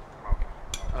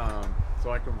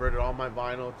 So I converted all my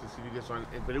vinyl to CDJs.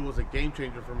 But it was a game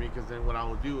changer for me because then what I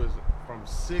would do is from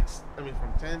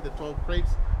 10 to 12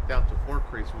 crates down to 4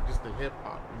 crates with just the hip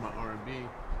hop and my R&B,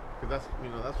 because that's what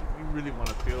you really want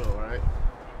to feel, right?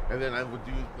 And then I would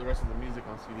do the rest of the music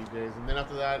on CDJs. And then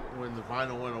after that, when the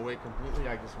vinyl went away completely,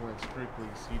 I just went strictly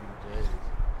CDJs.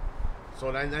 So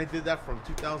I did that from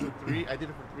 2003. I did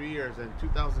it for 3 years. And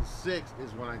 2006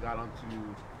 is when I got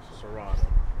onto Serato.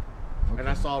 And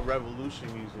I saw Revolution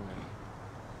using it.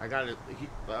 I got it.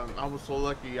 I was so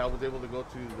lucky. I was able to go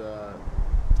to the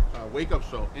Wake Up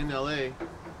Show in LA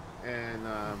and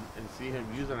see him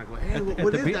use it. I go, hey,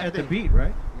 what is that At the thing? beat,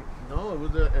 right? No, it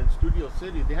was in Studio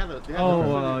City. They had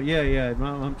Yeah.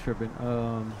 I'm tripping.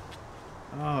 Power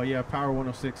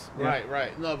 106. Yeah.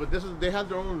 Right. No, but they had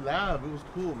their own lab. It was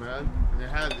cool, man. And they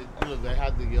had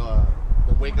the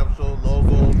Wake Up Show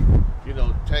logo.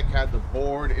 Tech had the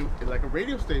board. It like a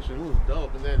radio station. It was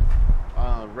dope. And then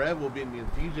Rev will be in the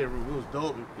DJ room. It was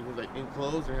dope. It was like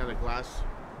enclosed. It had a glass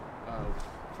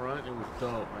front. It was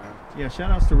dope, man. Yeah,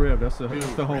 shout outs to Rev. That's the Dude,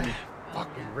 homie.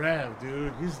 Fucking Rev,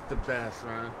 dude. He's the best,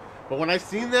 man. But when I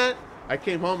seen that, I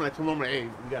came home and I told Norma, hey,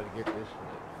 we gotta get this shit.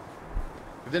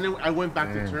 But then I went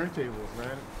back to turntables,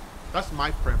 man. That's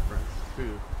my preference,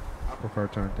 too. I prefer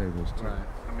turntables too. Right.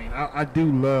 I mean, I do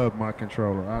love my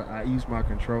controller. I use my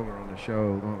controller on the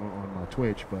show on my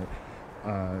Twitch, but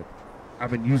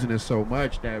I've been using it so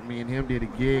much that me and him did a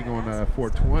gig on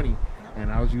 420,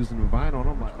 and I was using the vinyl, and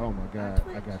I'm like, oh my God,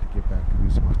 I got to get back to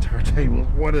using my turntables.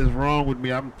 What is wrong with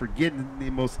me? I'm forgetting the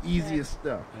most easiest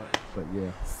stuff. But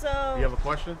yeah. So You have a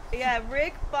question? yeah,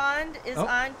 Rick Bond is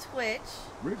on Twitch.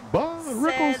 Rick Bond, Says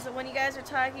Rickles. when you guys were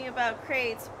talking about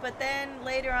crates, but then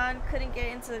later on couldn't get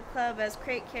into the club as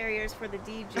crate carriers for the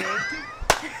DJ.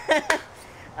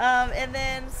 And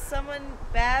then someone,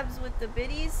 Babs with the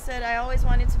biddies, said I always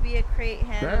wanted to be a crate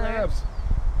handler. Babs.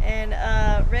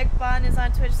 And Rick Bond is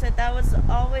on Twitch, said that was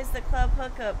always the club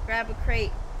hookup. Grab a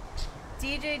crate.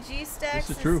 DJ G Stacks.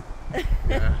 This is true.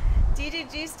 Yeah.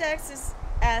 DJ G Stacks is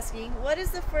asking, what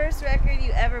is the first record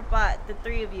you ever bought? The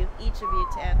three of you, each of you,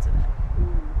 to answer that.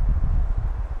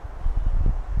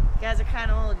 You guys are kind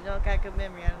of old. You don't got good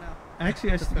memory. I don't know.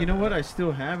 Actually, you know what? I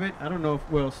still have it. I don't know if,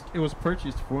 well, it was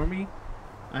purchased for me.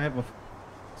 I have a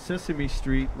Sesame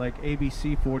Street, like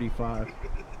ABC 45.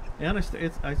 And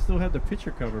I still have the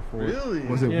picture cover for it. Really?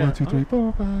 Was it Yeah. 1, 2, 3,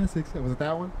 4, 5, 6, 7? Was it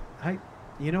that one?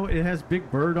 You know, it has Big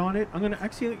Bird on it. I'm gonna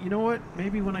actually, you know what?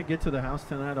 Maybe when I get to the house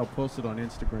tonight, I'll post it on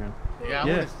Instagram. Yeah, I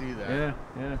want to see that.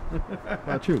 Yeah. How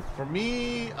about you? For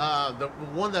me, the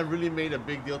one that really made a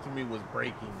big deal to me was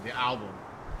Breaking, the album.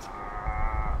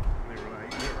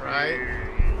 Right?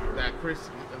 That Chris,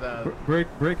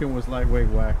 Breaking was lightweight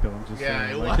whack, though. I'm just Yeah,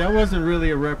 saying. it Like, was. that wasn't really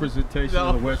a representation No.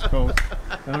 of the West Coast.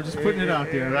 And I'm just putting it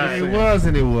out there. I'm just Right. It saying. was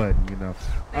and it wasn't, you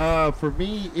know. For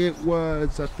me, it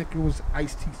was, I think it was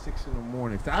Ice-T 6 in the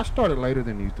morning. I started later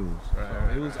than these dudes. Right, So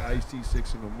right, it was Ice-T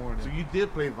 6 in the morning. So you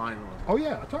did play vinyl. Oh,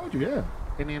 yeah, I told you, yeah.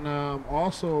 And then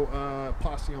also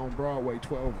Posse on Broadway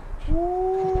 12 inch.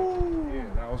 Yeah,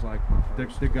 that was like my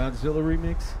first. The Godzilla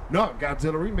remix? No,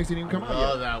 Godzilla remix didn't even come out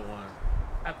love yet. that one.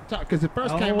 At the time, because it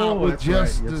first came Oh, out with that's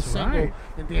just right, the that's single, right.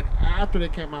 and then after they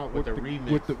came out With with the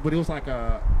remix. but it was like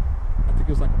I think it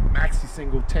was like a maxi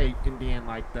single tape, and then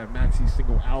like the maxi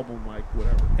single album, like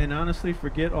whatever. And honestly,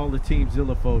 forget all the Team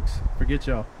Zilla folks. Forget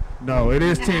y'all. No, it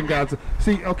is Team Godzilla.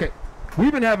 See, okay,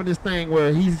 we've been having this thing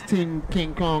where he's Team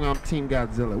King Kong, I'm Team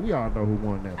Godzilla. We all know who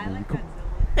won that I movie. like Come Godzilla.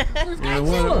 Yeah,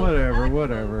 Godzilla.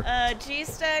 whatever. G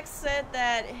Stacks said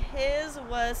that his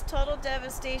was Total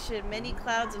Devastation, Many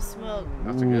Clouds of Smoke.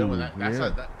 That's a good one. Ooh, That's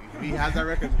yeah. if he has that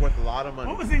record, it's worth a lot of money.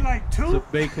 What was he like, It's a 2?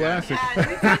 big classic.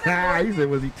 He said,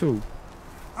 was he too?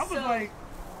 I was So, like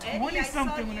Eddie, 20 I saw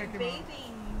something when you that came out.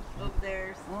 bathing over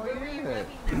there. Oh, Where were you yeah.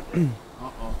 rubbing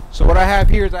that with? So what I have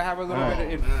here is I have a little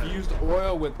bit of Oh, infused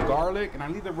oil with garlic, and I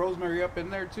leave the rosemary up in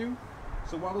there too.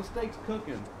 So while the steak's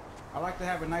cooking, I like to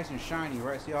have it nice and shiny,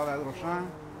 right? See all that little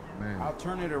shine? Man. I'll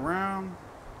turn it around,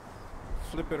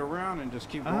 flip it around, and just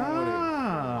keep going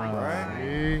Ah, Right.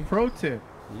 Hey, Pro tip.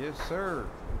 with it. Yes, sir.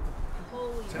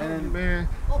 Holy telling you, man.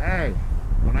 Hey,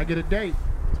 when I get a date,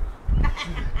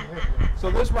 So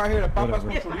this right here, the papas con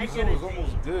Whatever. chorizo is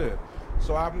almost good.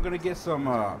 So I'm gonna get some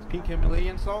pink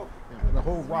Himalayan salt, the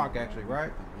whole rock actually,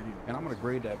 right? And I'm gonna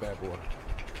grade that bad boy.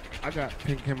 I got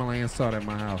pink Himalayan salt at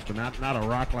my house, but not a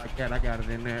rock like that. I got it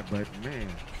in there, but man.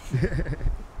 So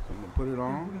I'm gonna put it We're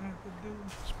on. gonna have to do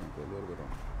Sprinkle a little bit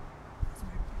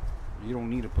on. You don't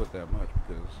need to put that much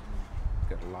because it's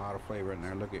got a lot of flavor in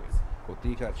there. Look at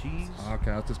cotija cheese.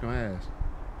 Okay, I was just gonna ask.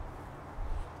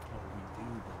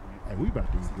 Hey, we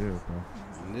about to eat good, bro.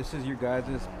 And this is your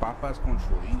guys' papas con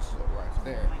chorizo right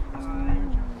there.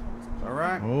 All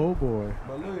right. Oh boy.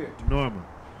 But look at Norma,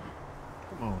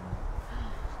 come on,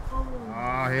 man.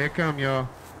 Ah, here it come, y'all.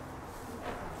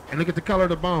 And look at the color of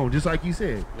the bone, just like you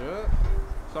said. yeah.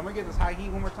 So I'm gonna get this high heat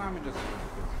one more time and just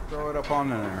throw it up on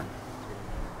there.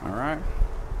 All right.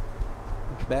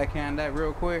 Backhand that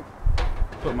real quick.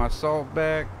 Put my salt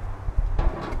back.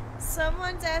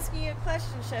 Someone's asking you a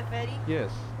question, Chef Eddie.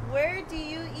 Yes. Where do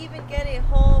you even get a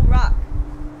whole rock?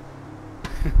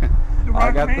 The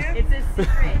Rock got Man? It's a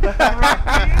secret. What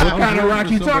kind of rock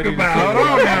you talking about? Hold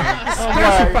on now.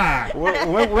 Specify.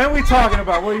 When we talking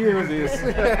about? What year is this?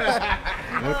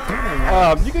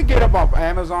 You can get them off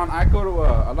Amazon. I go to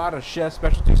a lot of chef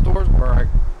specialty stores where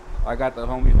I got the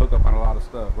homie hook up on a lot of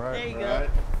stuff, right? There you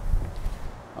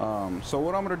go. So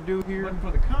what I'm gonna do here But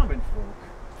for the common folk.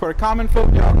 for the common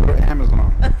folk, y'all go to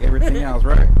Amazon. Like everything else,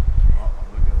 right?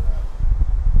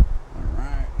 All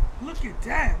right. Look at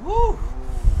that. Woo!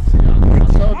 See, I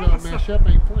told y'all, man, Chef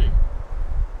ain't playing.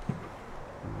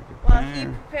 While he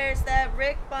prepares that,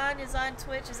 Rick Bond is on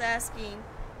Twitch is asking,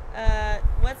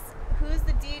 who's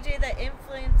the DJ that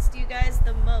influenced you guys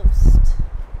the most?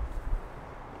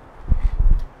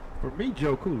 For me,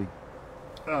 Joe Cooley.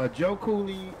 Joe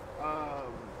Cooley,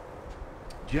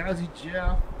 Jazzy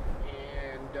Jeff,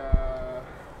 and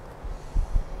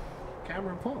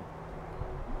Cameron Paul.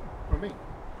 For me.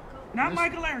 Not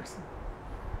Michael Erickson.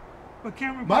 But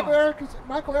Cameron Michael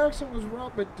Paul. Erickson was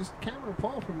rough, but just Cameron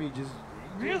Paul for me just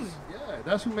Really? Yeah,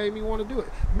 that's who made me want to do it.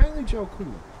 Mainly Joe Cool.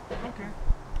 Okay.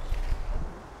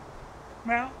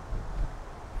 Mal?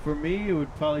 For me, it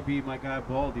would probably be my guy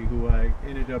Baldy, who I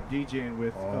ended up DJing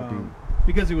with Baldy.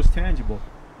 because it was tangible.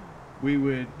 We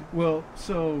would, well,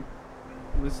 so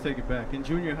let's take it back. In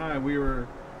junior high, we were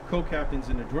co-captains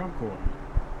in the drum corps,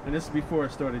 and this is before I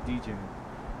started DJing.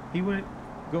 He went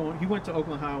to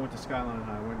Oakland High, went to Skyline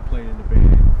High, went and played in the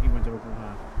band. He went to Oakland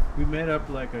High. We met up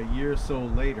like a year or so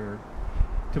later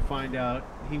to find out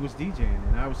he was DJing,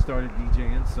 and I was started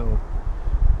DJing, so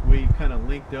we kind of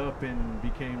linked up and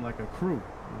became like a crew.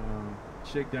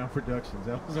 Shakedown Productions.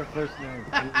 That was our first name.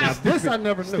 Now this I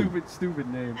never knew.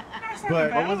 Stupid name. That's not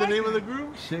But bad. What was the I like name of the that.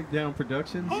 group? Shakedown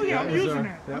Productions. Oh, yeah, I'm was using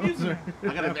our- that. I'm was using our-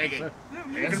 I gotta make it. Yeah,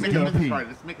 Let's me make too. a business DP. card.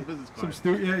 Let's make a business Some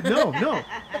card.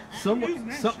 no. Using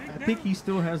that Some, shake I think down. he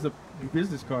still has the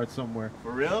business card somewhere.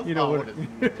 For real? You know Oh, what?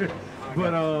 what is-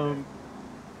 But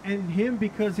and him,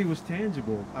 because he was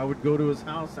tangible, I would go to his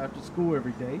house after school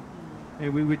every day,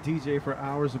 and we would DJ for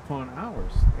hours upon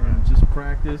hours and just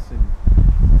practice. And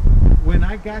when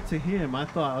I got to him, I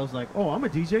was like, oh, I'm a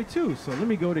DJ too, so let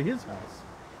me go to his house.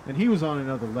 And he was on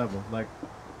another level. Like,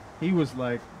 he was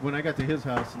like, when I got to his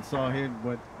house and saw him,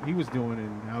 what he was doing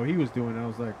and how he was doing, I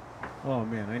was like, oh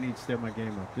man, I need to step my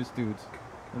game up. This dude's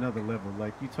another level.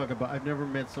 Like, you talk about, I've never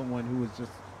met someone who was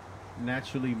just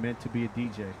naturally meant to be a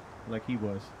DJ like he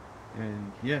was.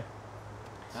 And yeah.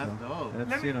 That's dope. That's,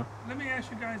 Let me, you know. let me ask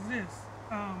you guys this,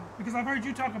 because I've heard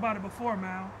you talk about it before,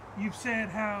 Mal. You've said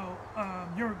how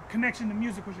your connection to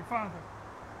music was your father,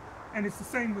 and it's the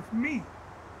same with me.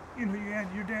 You know, you had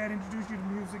your dad introduced you to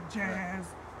music, jazz.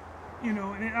 You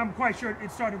know, and I'm quite sure it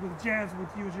started with jazz with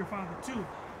you as your father too.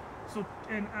 So,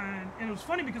 and it was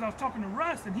funny because I was talking to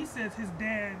Russ, and he says his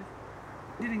dad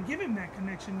didn't give him that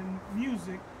connection to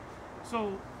music.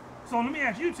 So let me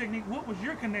ask you, Tekneek, what was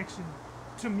your connection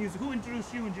to music? Who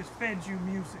introduced you and just fed you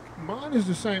music? Mine is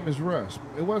the same as Russ.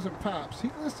 It wasn't Pops. He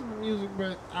listened to music,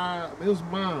 but it was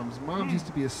Mom's. Mom's used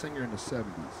to be a singer in the 70s.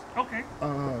 Okay.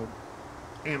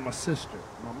 And my sister.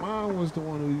 My mom was the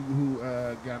one who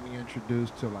got me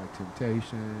introduced to like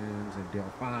Temptations and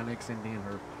Delphonics, and then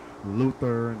her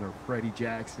Luther and her Freddie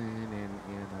Jackson and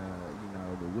you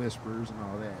know, the Whispers and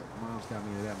all that. Mom's got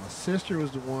me into that. My sister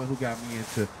was the one who got me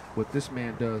into what this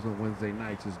man does on Wednesday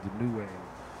nights is the new wave.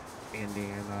 And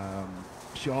then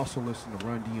she also listened to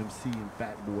Run DMC and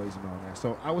Fat Boys and all that.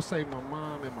 So I would say my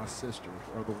mom and my sister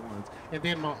are the ones. And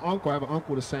then my uncle, I have an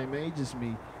uncle the same age as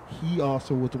me. He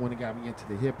also was the one that got me into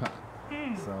the hip hop.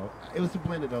 So it was a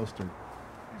blend of those three.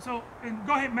 So, and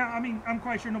go ahead, Mal. I mean, I'm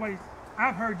quite sure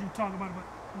I've heard you talk about it,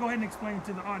 but go ahead and explain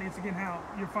to the audience again how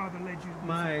your father led you to music.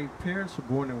 My parents were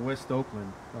born in West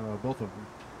Oakland, both of them.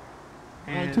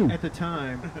 Mine And too. at the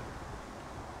time,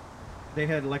 they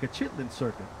had like a chitlin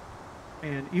circuit.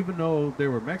 And even though they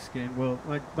were Mexican, well,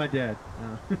 my dad,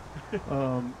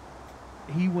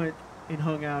 he went and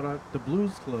hung out at the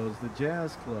blues clubs, the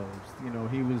jazz clubs. You know,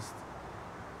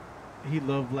 he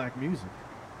loved black music.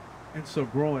 And so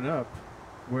growing up,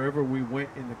 wherever we went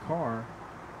in the car,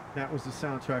 that was the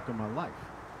soundtrack of my life,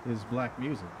 is black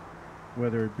music.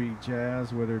 Whether it be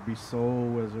jazz, whether it be soul,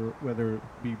 whether it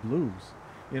be blues.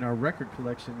 In our record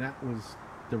collection, that was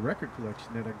the record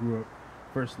collection that I grew up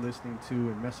first listening to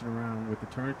and messing around with the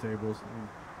turntables, and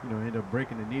you know, end up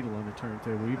breaking the needle on the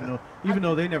turntable, even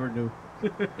though they never knew.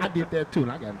 I did that too,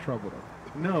 and I got in trouble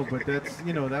though. No, but that's,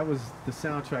 you know, that was the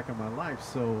soundtrack of my life.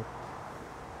 So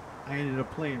I ended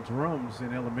up playing drums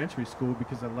in elementary school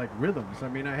because I liked rhythms. I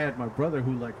mean, I had my brother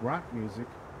who liked rock music,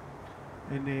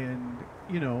 and then,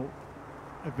 you know,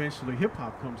 eventually hip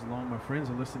hop comes along. My friends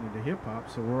are listening to hip hop,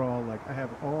 so we're all like, I have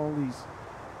all these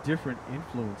different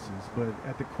influences, but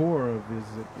at the core of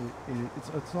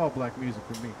it's all black music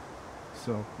for me.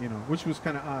 So, you know, which was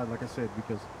kind of odd, like I said,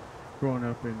 because growing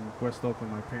up in West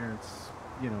Oakland, my parents,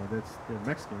 you know, they're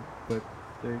Mexican, but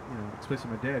they, you know, especially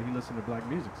my dad, he listened to black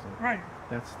music, so Right.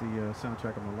 that's the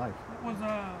soundtrack of my life.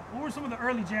 What were some of the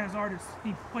early jazz artists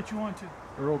he put you onto?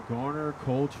 Earl Garner,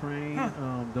 Coltrane,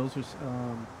 Huh. those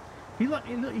are. He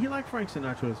liked Frank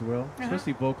Sinatra as well,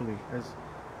 especially vocally,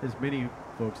 as many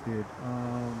folks did.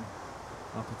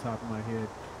 Off the top of my head,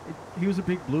 he was a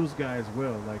big blues guy as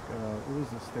well. Like, what was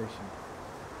the station?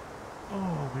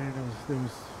 Oh man, there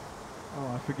was.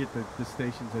 Oh, I forget the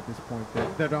stations at this point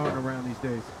that aren't around these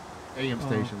days. AM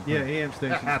stations. Yeah, AM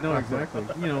stations. No, exactly.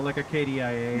 You know, like a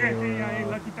KDIA. Yeah, or, KIA,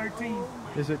 Lucky 13.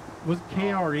 was it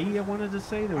KRE? I wanted to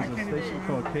say there was I a can't even station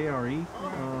called remember.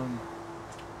 KRE.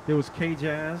 There was K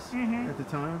Jazz Mhm. at the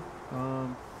time.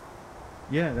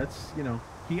 Yeah, that's, you know,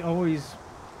 he always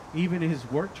even his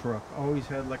work truck always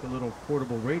had like a little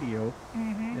portable radio,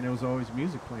 Mm-hmm. and there was always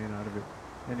music playing out of it.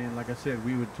 And then, like I said,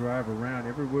 we would drive around.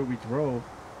 Everywhere we drove,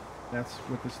 that's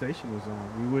what the station was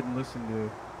on. We wouldn't listen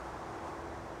to,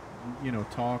 you know,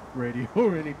 talk radio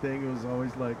or anything. It was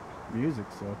always like music.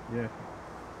 So yeah.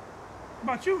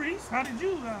 What about you, Reese? How did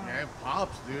you? Man,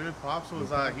 Pops, dude. Pops was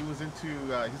he was into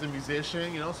he's a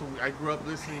musician, you know. So I grew up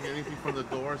listening to anything from the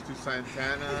Doors to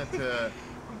Santana to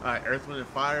Earth, Wind and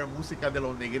Fire, música de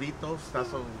los negritos.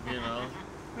 That's what, you know.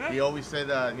 He always said,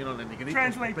 you know, the negritos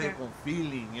Translate play that. con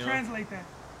feeling, you know. Translate that.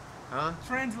 Huh?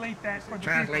 Translate that for the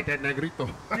Translate people. that negrito.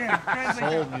 Yeah, translate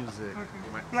Soul that. music.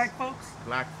 Okay. Black folks,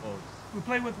 Black folks. we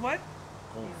play with what?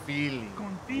 Con feeling. Con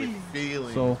With feeling.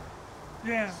 feeling. So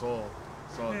Yeah. Soul.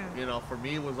 So, Yeah. you know, for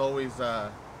me, it was always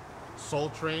Soul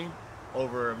Train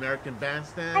over American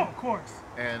Bandstand. Oh, of course.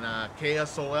 And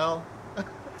KSOL.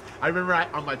 I remember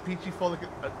on my peachy phone,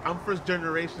 I'm first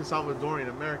generation Salvadorian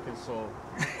American, so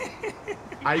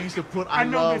I used to put, I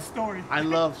know this story. I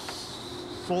love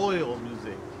soil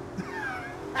music.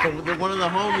 So one of the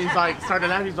homies like started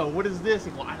laughing. He's like, "What is this?"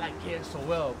 He goes, "I like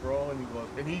KSOL, bro." And he goes,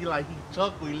 and he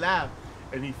chuckled, he laughed,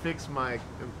 and he fixed my,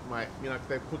 you know,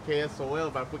 'cause I put KSOL,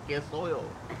 but I put KSOL.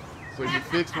 So he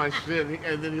fixed my shit,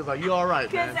 and then he was like, "You all right,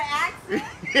 Because man?" the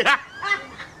accent? Yeah.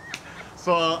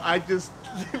 So I just,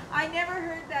 I never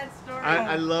heard that story.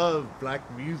 I love black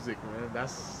music, man.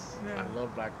 That's, Yeah. I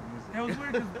love black music. It was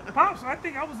weird because Pops, I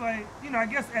think I was like, you know, I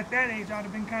guess at that age I'd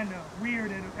have been kind of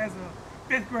weird as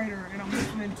a 5th grader, and I'm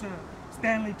listening to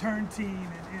Stanley Turntine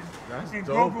That's and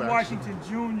dope, Grover actually. Washington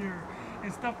Jr.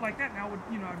 and stuff like that. And I would,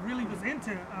 you know, I really was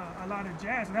into a lot of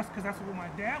jazz, and that's because that's what my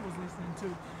dad was listening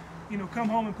to. You know, come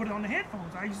home and put it on the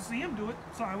headphones. I used to see him do it,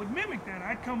 so I would mimic that.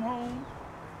 I'd come home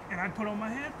and I'd put on my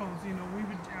headphones. You know,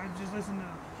 I'd just listen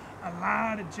to a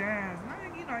lot of jazz.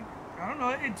 And I don't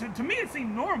know. To me, it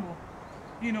seemed normal.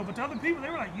 You know, but to other people, they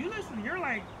were like, you're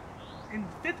like in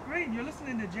 5th grade and you're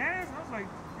listening to jazz? And I was like,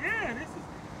 yeah,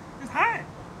 it's hot.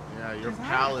 Yeah, your It's hot,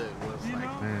 palate was you like,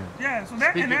 know? man. Yeah, so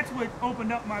that's what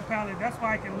opened up my palate. That's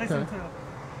why I can listen Okay. to,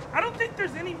 I don't think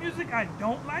there's any music I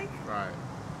don't like. right.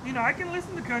 You know, I can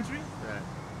listen to country. Yeah. You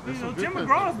There's know, some good Tim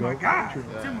country. McGraw's my Go guy. country.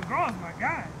 Yeah. Tim McGraw's my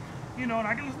guy. You know, and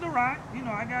I can listen to rock. You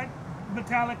know, I got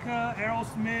Metallica,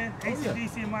 Aerosmith,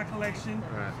 AC/DC in my collection.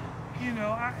 Right. You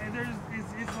know,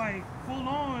 it's like full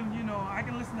on. You know, I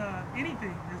can listen to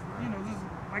anything. You know,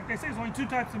 like they say, there's only 2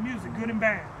 types of music: good and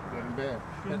bad. Good and bad.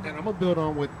 And I'm gonna build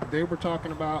on what they were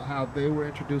talking about, how they were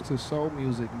introduced to soul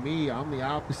music. Me, I'm the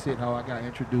opposite. How I got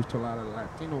introduced to a lot of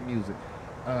Latino music.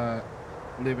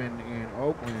 Living in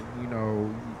Oakland, you know,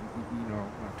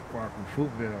 not too far from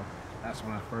Fruitville. That's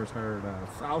when I first heard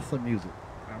salsa music.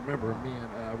 I remember me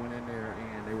and I went in there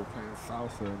and they were playing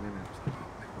salsa, and then it was,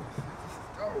 this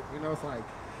is dope. You know, it's like,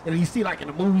 and you see like in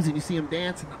the movies and you see them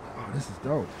dancing. I'm like, oh, this is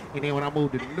dope. And then when I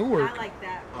moved to Newark, I like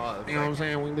that. you know what I'm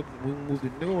saying? When we moved to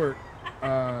Newark, you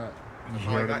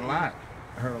heard a lot.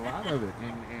 I heard a lot of it,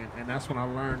 and that's when I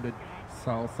learned that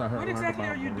salsa. What exactly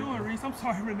are you doing, Reese? I'm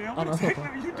sorry, Ronnell. What no, exactly no.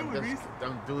 are you doing, Reese?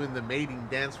 I'm doing the mating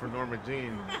dance for Norma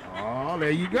Jean. Oh,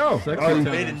 there you go. sexy Oh, time.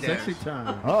 dance. Sexy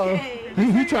time. oh, Okay.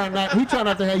 he trying not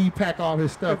to have you pack all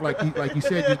his stuff like you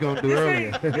said you was gonna do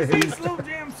earlier. This ain't Slow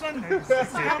Jam Sundays.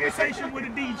 It's a conversation with a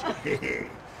DJ.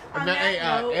 On Man, that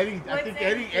hey, note, Eddie, I what's think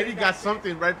Eddie Eddie got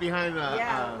something right behind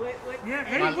Yeah, Yeah,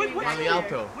 Eddie, on, what on the you,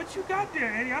 alto. what you got there,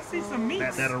 Eddie? I see some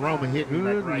meats. That aroma hit me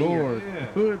Good like right Lord. here.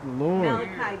 Good Lord.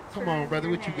 Malachi, Come turn on, brother,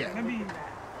 your what you head. got? Let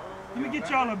me get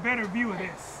y'all a better view of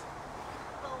this.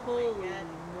 Holy moly.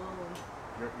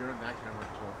 You're in that camera,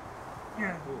 so.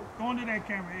 Yeah, go into that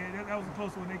camera. Yeah, that was the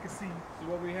closest one they could see. So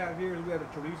what we have here is we have a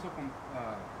chorizo con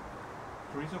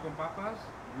papas,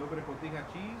 a little bit of cotija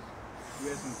cheese. We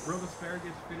had some grilled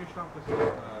asparagus finished off with some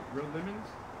grilled lemons.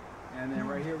 And then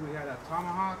right here we had a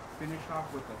tomahawk finished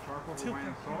off with a charcoal Tilt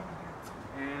Hawaiian that salt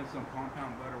camera. and some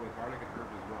compound butter with garlic and herbs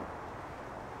as well.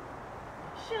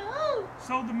 Shoot!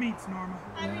 Sold the meats, Norma.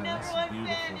 I'm your number that's one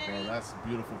beautiful, fan, bro. Eddie. That's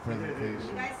beautiful You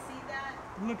presentation. guys see that?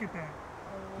 Look at that.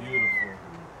 Beautiful.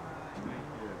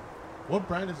 What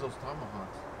brand is those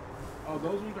tomahawks? Oh,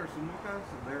 those ones are sumucas.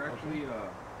 They're actually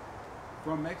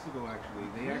from Mexico. Actually,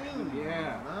 they actually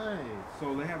Nice.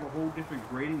 So they have a whole different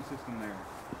grading system there.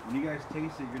 When you guys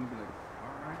taste it, you're gonna be like,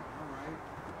 all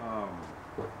right.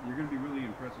 You're gonna be really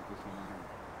impressed with this one right here.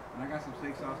 And I got some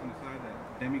steak sauce on the side that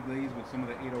demi-glazed with some of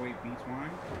the 808 Beats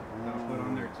wine that I'll put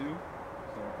on there too.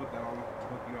 So I'll put that all up,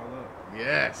 hook you all up.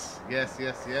 Yes. Oh,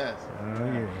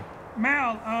 yeah.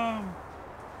 Mal,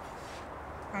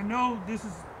 I know this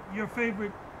is your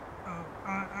favorite.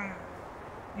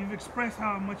 You've expressed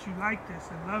how much you like this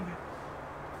and love it.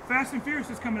 Fast and Furious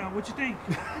is coming out. What you think?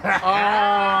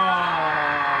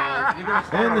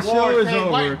 And the show is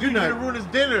over. Dude, you're gonna ruin his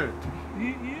dinner.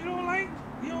 You don't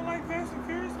like Fast and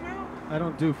Furious, Mel? I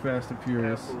don't do Fast and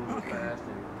Furious. Absolutely fast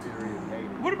and furious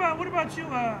hated. What about you,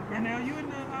 Ronnell? You in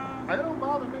the It don't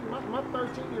bother me. My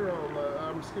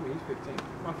 13-year-old, excuse me, he's 15.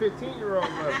 My 15-year-old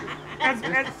loves it.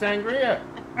 as Sangria.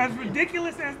 as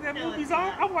ridiculous as that movies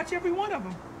are, I watch every one of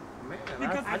them. Man,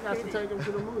 Because I got to take him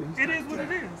to the movies. It is what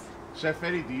it is. Chef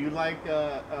Eddie, do you like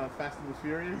Fast and the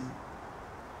Furious?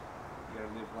 You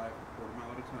gotta live life a quarter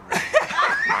mile at a time.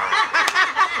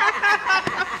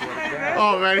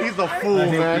 Oh man, he's a fool, I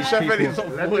hate man. these Chef people. Eddie's a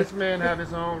Let fool. this man have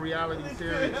his own reality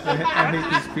series. I hate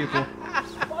these people.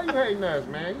 Why you hating us,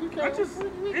 man? You can't.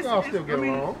 We can all still get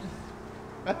along.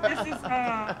 It's just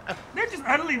they're just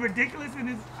utterly ridiculous,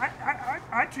 and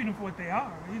I treat them for what they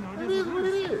are. You know, It is what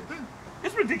it is.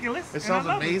 It's ridiculous. It and sounds I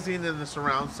love amazing in the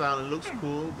surround sound. It looks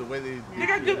cool the way they. They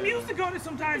got good music on it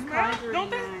sometimes, man. Don't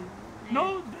they?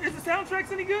 No, is the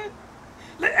soundtracks any good?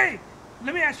 Hey,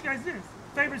 let me ask you guys this: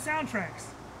 favorite soundtracks?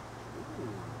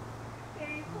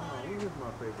 He is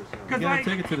my favorite song. You Because gotta like,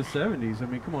 take it to the 70s. I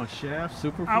mean, come on, Shaft,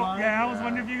 Superfly. I was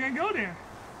wondering if you're gonna go there.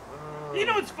 You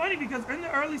know, it's funny because in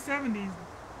the early '70s,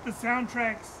 the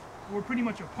soundtracks were pretty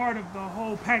much a part of the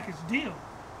whole package deal.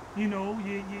 You know,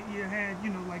 you had, you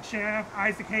know, like Shaft,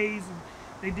 Isaac Hayes, and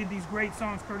they did these great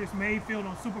songs, Curtis Mayfield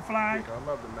on Superfly. I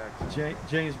love the Max.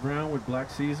 James Brown with Black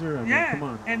Caesar. I mean, Yeah, come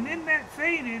on. and then that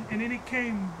faded, and then it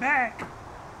came back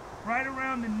right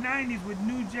around the '90s with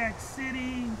New Jack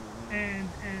City, and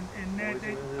that Boys they,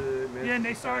 in the Hood, yeah, and Memphis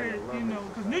they started, Society, I you love know, it.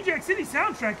 because New Jack City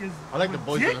soundtrack is I like the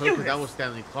Boys in the Hood because that was ridiculous.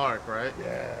 Stanley Clark, right?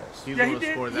 Yes. He's Yeah, the he one that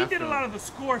did. scored He that did a film. lot of the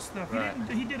score stuff. Right.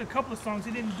 He did a couple of songs.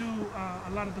 He didn't do a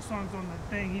lot of the songs on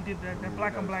the thing. He did that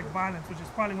Black on Black Violence, which is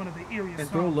probably one of the eeriest And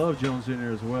throw songs. Love Jones in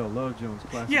there as well. Love Jones,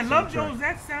 classic. Yeah, Love soundtrack. Jones.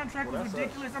 That soundtrack Well, was that's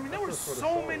ridiculous. I mean, there were that's for the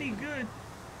so soul. many good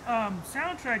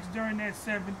soundtracks during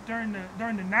during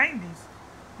the '90s.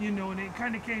 You know, and it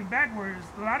kind of came back. Whereas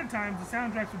a lot of times the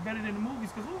soundtracks were better than the movies.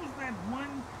 Because what was that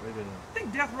one? I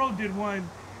think Death Row did one,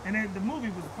 and then the movie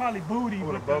was probably Booty.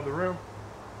 What, with above the rim?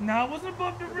 No, it wasn't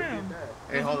Above the Rim. that. Hey,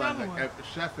 There's hold another on. one.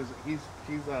 Chef is he's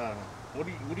what are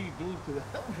you doing to the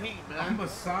meat, I'm man?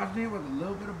 massaging it with a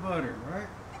little bit of butter, right?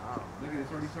 Oh, Look at it,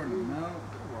 it's already starting to melt.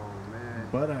 come on, man.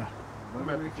 But I'm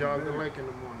at the jog the lake in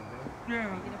the morning, bro.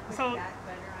 Yeah. So,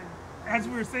 as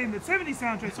we were saying, the '70s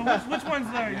soundtrack. So, which ones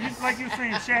are you, like you were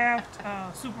saying? Shaft,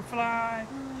 Superfly,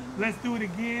 Let's Do It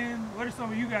Again. What are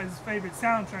some of you guys' favorite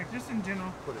soundtracks, just in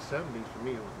general? For the 70s, for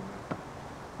me, it was the Mac.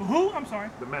 Who? I'm sorry.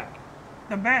 The Mac.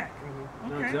 The Mac.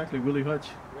 no, Okay. exactly, Willie Hutch.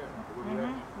 Yeah, Willie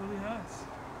Hutch. Willie Hutch.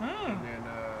 Huh. And then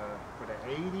for the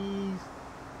 80s,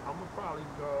 I'm gonna probably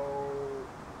go.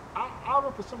 I don't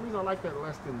know, for some reason I like that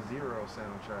Less Than Zero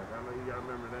soundtrack. I know you guys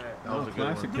remember that. That was a good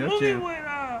classic. one. The Def movie Jam. with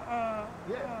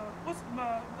what's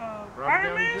Robert Iron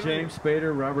Downey Man? Jr. James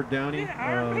Spader, Robert Downey, Yeah,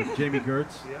 Iron Man. Jamie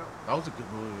Gertz. Yeah, That was a good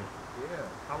movie. yeah.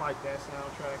 I like that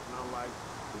soundtrack, and I like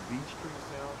the Beach Street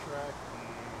soundtrack.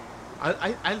 And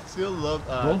I still love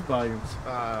Both volumes.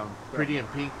 Pretty in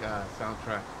Pink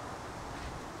soundtrack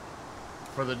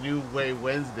for the New Way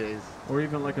Wednesdays. Or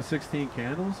even like a 16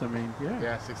 Candles. I mean, yeah.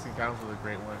 Yeah, 16 Candles was a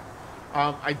great one.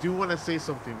 I do want to say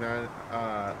something, man.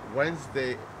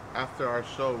 Wednesday after our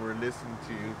show, we're listening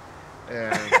to you,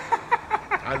 and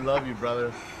I love you,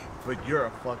 brother, but you're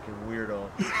a fucking weirdo.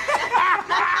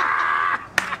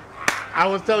 I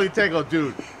was telling Tego,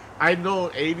 dude, I know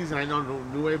 80s and I know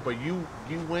New Wave, but you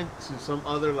went to some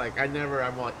other, like, I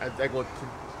go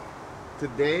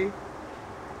today.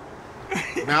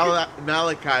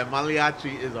 Malachi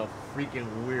is a freaking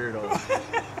weirdo.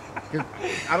 'Cause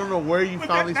I don't know where you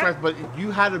found these tracks, but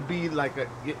you had to be like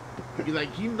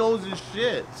he knows his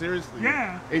shit. Seriously,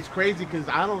 Yeah. It's crazy because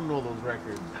I don't know those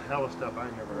records. that was stuff I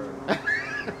never heard of.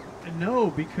 No,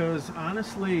 because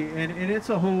honestly, and it's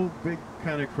a whole big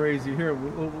kind of crazy. Here,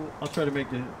 I'll try to make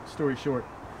the story short.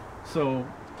 So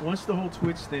once the whole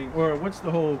Twitch thing, or once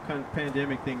the whole kind of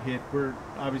pandemic thing hit, we're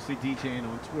obviously DJing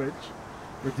on Twitch,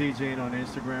 we're DJing on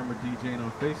Instagram, we're DJing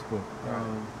on Facebook.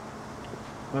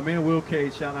 My man Will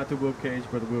Cage, shout out to Will Cage,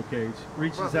 brother Will Cage,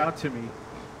 reaches out to me.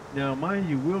 Now, mind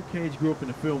you, Will Cage grew up in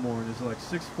the Fillmore and is like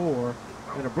 6'4"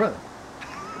 and a brother.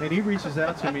 And he reaches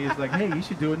out to me, he's like, hey, you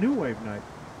should do a New Wave night.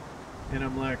 And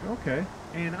I'm like, okay.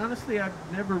 And honestly, I've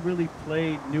never really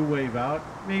played New Wave out,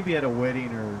 maybe at a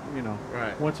wedding or,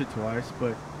 Right. once or twice.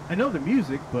 But I know the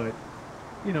music, but,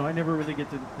 I never really get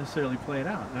to necessarily play it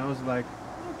out. And I was like,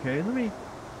 okay, let me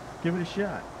give it a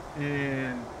shot.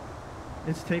 And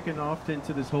it's taken off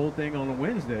into this whole thing on the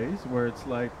Wednesdays where it's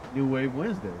like New Wave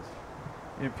Wednesdays.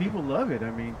 And people love it. I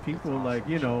mean, people like,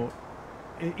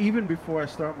 even before I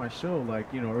start my show,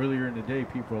 like, you know, earlier in the day,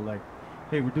 people are like,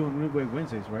 hey, we're doing Midway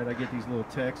Wednesdays, right? I get these little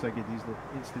texts, I get these little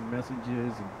instant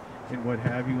messages and what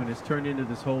have you, and it's turned into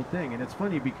this whole thing. And it's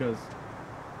funny because,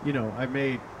 you know, I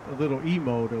made a little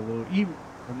emote, a little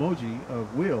emoji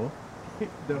of Will.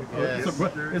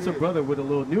 It's a brother with a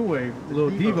little New Wave,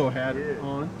 little Devo hat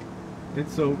on. And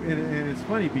so, and it's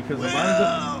funny because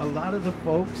a lot of the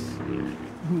folks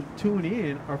who tune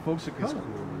in are folks of color.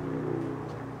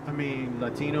 I mean,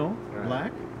 Latino,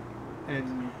 Black,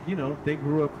 and you know, they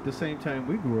grew up at the same time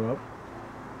we grew up.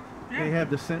 They have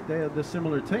the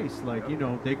similar tastes. Like, you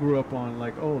know, they grew up on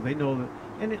like, oh, they know that,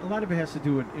 and a lot of it has to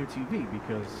do with MTV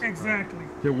because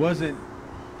there wasn't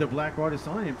the black artists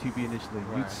on MTV initially.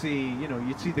 You'd see, you know,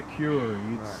 you'd see The Cure,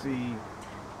 you'd see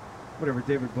whatever,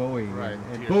 David Bowie,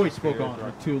 and Bowie spoke on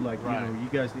it too, like, you know, you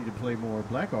guys need to play more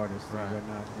black artists and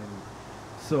whatnot. And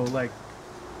so, like,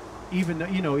 even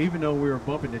though we were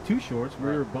bumping the Too Shorts, we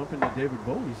were bumping the David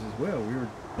Bowies as well. We were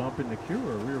bumping the Cure,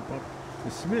 we were bumping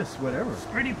the Smiths, whatever.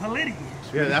 Pretty political.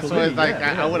 Yeah, that's why it's like,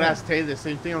 I would ask Tay the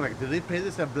same thing. I'm like, did they play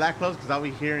this at Black Clubs? Because I'll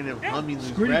be hearing them humming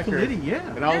these records.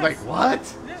 And I was like,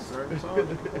 what?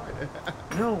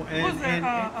 No, and what was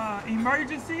that?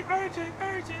 Emergency, urgent.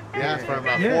 Yeah, from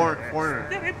Foreigner.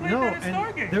 Yeah, they played that at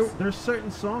Stargates. There's certain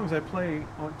songs I play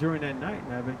during that night,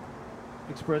 and I've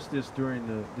expressed this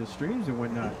during the streams and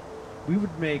whatnot. We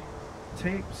would make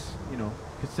tapes, you know,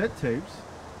 cassette tapes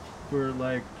for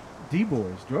like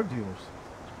D-boys, drug dealers,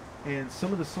 and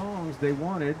some of the songs they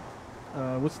wanted.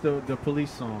 What's the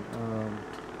Police song?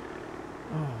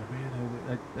 Oh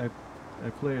man, I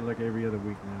play it like every other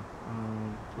week now.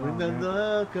 When the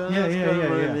love comes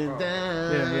running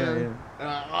down.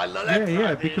 I love that song.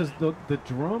 Yeah, because the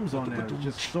drums on that are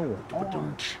just so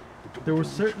hard. There were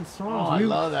certain songs. I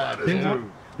love that.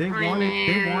 They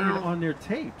wanted on their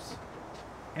tapes,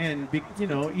 and you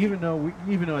know, even though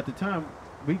at the time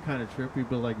we kind of tripped, we'd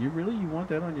be like, you want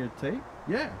that on your tape?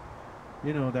 Yeah,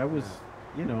 you know, that was.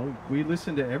 You know, we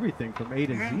listened to everything from A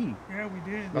to Z. Yeah, we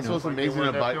did. That's what's amazing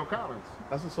about your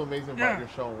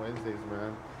show on Wednesdays,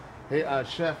 man. Hey,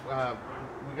 Chef,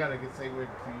 we gotta get say with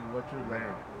you what you're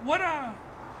learning. What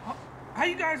how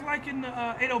you guys liking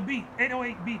the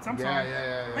 808 beats? I'm sorry.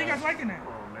 Yeah. How you guys liking that?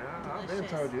 Oh man, I've been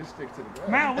told you to stick to the gut.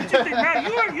 Mal, what you think?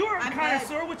 Mal, you are a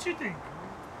connoisseur. What you think?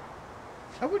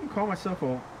 I wouldn't call myself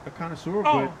a connoisseur,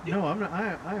 Oh, but no, I'm not.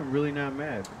 I am really not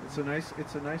mad. It's a nice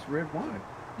red wine.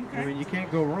 I mean, you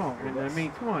can't go wrong. And I mean,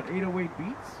 come on, 808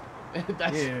 beats.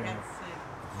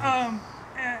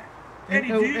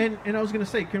 Eddie, and I was gonna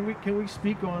say, can we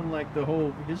speak on like the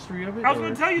whole history of it? I was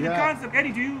gonna tell you the concept.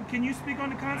 Eddie, can you speak on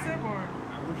the concept, or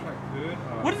I wish I could.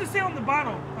 What does it say on the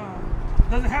bottle?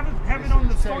 Does it have it on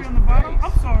the story on the bottom?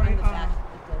 I'm sorry.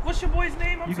 What's your boy's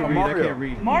name? I'm sorry. Mario. I can't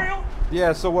read. Mario?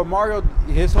 Yeah. So what Mario,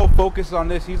 his whole focus on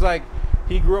this, he's like.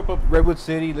 He grew up Redwood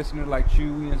City, listening to like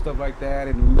Chewy and stuff like that,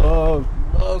 and loves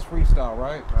freestyle,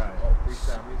 right? Right. Oh,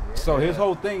 freestyle music. So his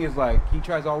whole thing is like he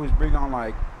tries to always bring on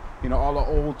like, you know, all the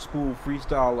old school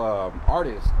freestyle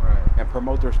artists and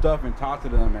promote their stuff and talk to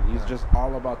them, and he's just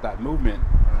all about that movement.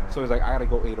 So he's like, I gotta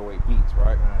go 808 beats,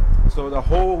 right? So the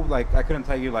whole like I couldn't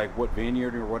tell you like what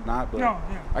vineyard or whatnot, but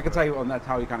I can tell you, and that's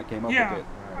how he kind of came up with it.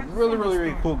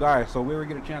 Really cool guy. So we ever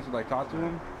get a chance to like talk to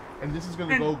him. And this is going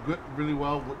to go good, really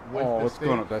well with the steak.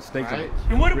 Going up that steak. Right?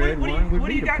 And what do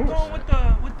you got going with the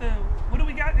what do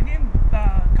we got again?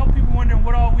 A couple people wondering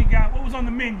what all we got. What was on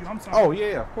the menu? I'm sorry. Oh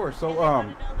yeah, of course. So They want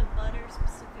to know the butter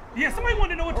specifically. Yeah, somebody wanted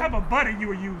to know what type of butter you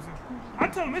were using. I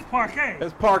told them it's Parquet.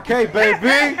 It's Parquet,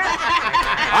 baby.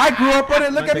 I grew up on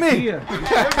it. Look at me. You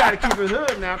gotta keep it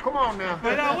hood now. Come on now.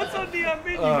 But what's on the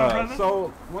menu, my brother?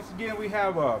 So once again, we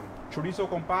have chorizo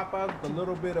con papas, a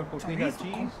little bit of cotija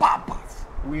cheese. Papas.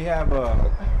 We have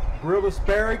grilled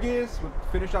asparagus,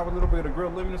 finished off with a little bit of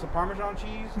grilled lemon and some Parmesan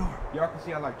cheese. Y'all can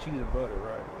see I like cheese and butter,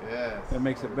 right? Yes. That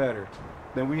makes it better.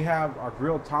 Then we have our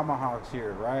grilled tomahawks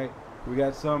here, right? We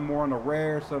got some more on the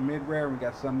rare, some mid-rare, and we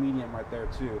got some medium right there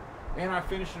too. And I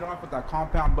finished it off with that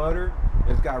compound butter.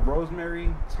 It's got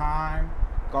rosemary, thyme,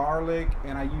 garlic,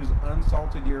 and I use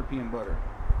unsalted European butter.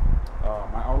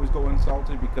 I always go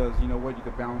unsalted because you know what? You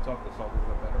can balance off the salt a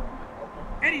little bit better.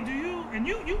 Eddie, do you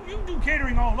do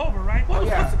catering all over, right?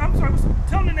 I'm sorry.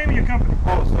 Tell them the name of your company.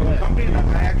 Oh, so the company that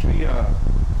I actually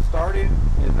started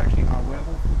is actually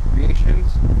Ahuevo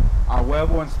Creations.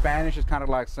 Ahuevo in Spanish is kind of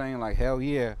like saying like hell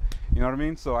yeah, you know what I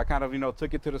mean? So I kind of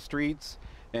took it to the streets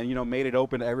and made it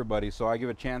open to everybody. So I give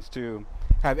a chance to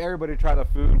have everybody try the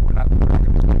food. We're not going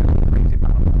to spend a crazy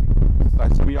amount of money.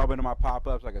 Like some of y'all been to my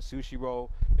pop-ups, like a sushi roll.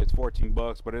 It's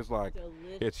 $14, but it's like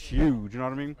it's huge. You know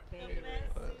what I mean?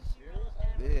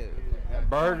 Yeah, that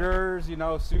burgers, you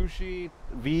know, sushi,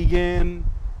 vegan,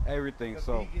 everything. The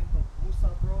So vegan pupusa,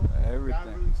 bro. That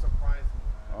everything. really surprised me,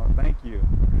 man. Oh, thank you.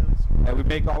 Really surprised And we me.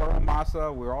 make all our own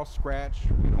masa. We're all scratch.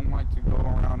 We don't like to go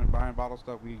around and buying bottle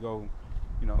stuff. We go,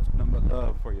 you know, it's nothing but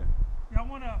love for you. I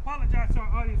want to apologize to our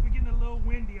audience. We're getting a little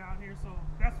windy out here, so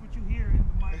that's what you hear in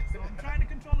the mic. So I'm trying to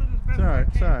control it as best It's all right. as I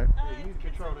It's can. all right. you need to Can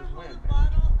control someone this hold wind, a man.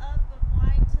 bottle of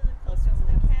wine to the closer to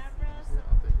the camera?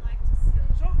 Someone would like to see.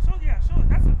 Yeah, sure.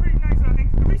 That's a pretty nice thing.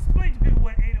 Reese, explain to people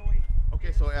what 808.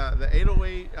 Okay, so the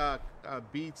 808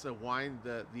 beats of wine,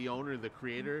 the owner, the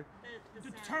creator.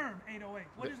 The term 808.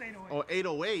 What is 808? Oh,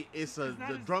 808 is It's not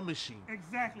the as- drum machine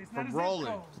Exactly. It's not from a zip Roland.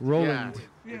 code. Roland.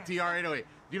 Yeah, Yeah. the TR-808.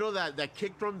 Do you know that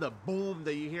kick drum, the boom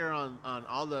that you hear on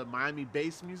all the Miami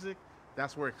bass music?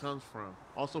 That's where it comes from.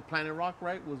 Also, Planet Rock,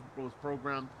 right, was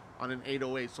programmed on an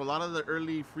 808. So a lot of the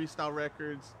early freestyle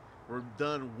records were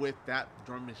done with that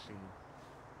drum machine.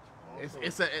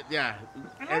 Yeah,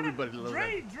 And everybody loves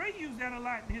Dre used that a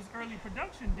lot in his early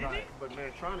production, didn't Right, but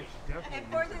Mantronics definitely And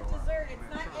for used the it a lot. dessert, it's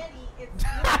not Eddie. It's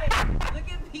look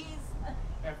at these.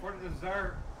 And for the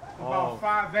dessert, Oh. about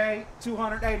 5'8",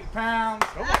 280 pounds.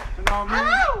 You know what I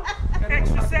mean?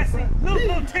 Extra sassy.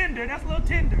 Little tender. That's a little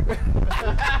tender.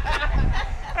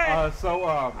 Hey,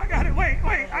 I got it. Wait.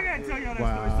 I got to tell y'all that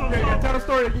Wow. story. Yeah, tell the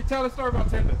story. Tell the story about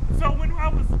Tinder. So when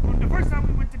the first time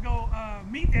we went to go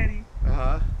meet Eddie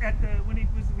at when he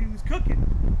was cooking,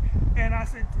 and I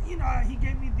said, you know, he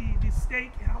gave me the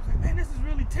steak, and I was like, man, this is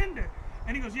really tender.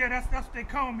 And he goes, yeah, that's what they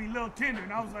call me, Little Tender.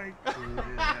 And I was like, and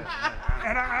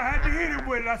I had to hit him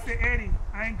with it. I said, Eddie,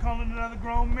 I ain't calling another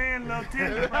grown man Little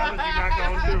Tender. That's what you're not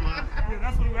gonna do, man. Yeah,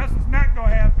 that's what's not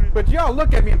gonna happen. But y'all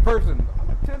look at me in person. I'm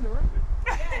a Tinder, right?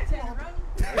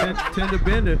 Tend to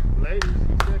bend it. Ladies, you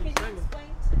said Can you you single. explain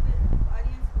to the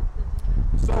audience what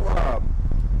the So,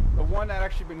 the one that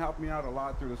actually been helping me out a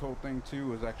lot through this whole thing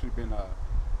too has actually been,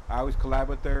 I always collab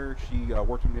with her. She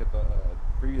worked with me at the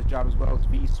previous job as well. It's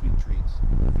V Sweet Treats.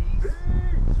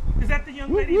 Is that the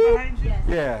young lady behind you? Yes.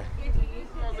 Yeah,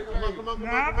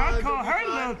 Nah, I call her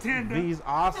Little Tender. V's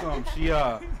awesome. She's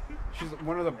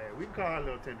one of the. Hey, we can call her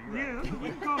Little Tender. You right. Yeah, we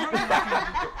can call her Little Tender.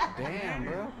 Damn,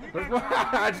 We're bro.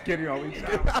 not I'm just kidding, y'all.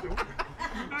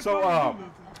 So,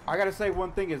 I gotta say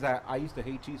one thing is that I used to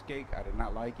hate cheesecake. I did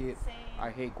not like it. Same. I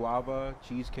hate guava,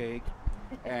 cheesecake,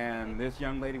 and this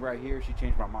young lady right here, she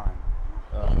changed my mind.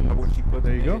 What she put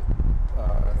There you in go. it. I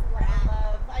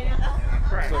know.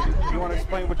 So you want to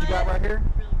explain what you got right here?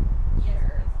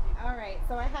 All right,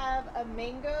 so I have a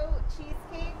mango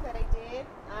cheesecake that I did,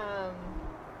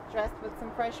 dressed with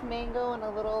some fresh mango and a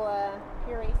little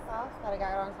puree sauce that I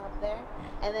got on top there.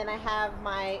 And then I have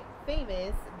my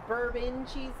famous bourbon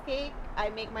cheesecake. I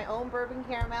make my own bourbon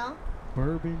caramel.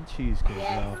 Bourbon cheesecake.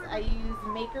 Yes, Wow. I use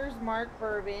Maker's Mark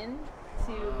bourbon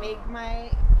to make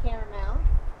my caramel.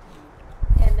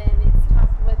 And then it's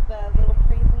topped with a little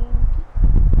praline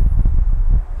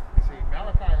See,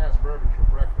 Malachi has bourbon for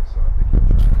breakfast, so I think you'll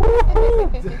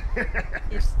try.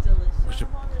 It's delicious.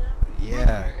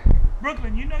 Yeah.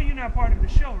 Brooklyn, you know you're not part of the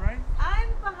show, right? I'm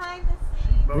behind the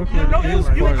scenes. Brooklyn No, is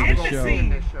you part in of the the show. scene.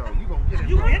 This show, you gonna get it.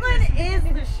 You right. in Brooklyn this?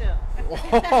 is the show.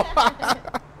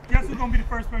 Guess who's gonna be the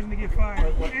first person to get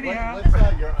fired? Anyhow, What's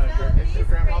your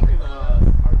Instagram? How can our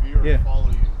viewers Yeah. follow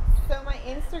you? So my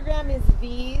Instagram is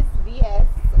VS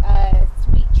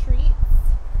Sweet Treats.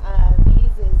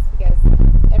 V's is because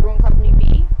everyone calls me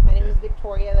V. My name is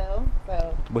Victoria though,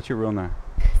 so. What's your real name?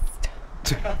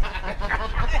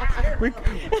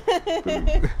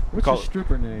 What's Call- your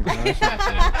stripper name? No, I shouldn't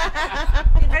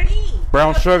say.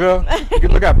 Brown Sugar. You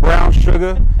can look at Brown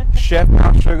Sugar. Chef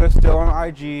Brown Sugar, still on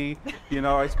IG. You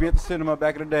know, I used to be at the cinema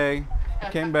back in the day.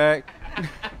 Came back. I'm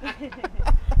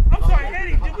sorry,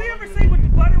 Eddie. Did we ever say what the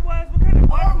butter was? What kind of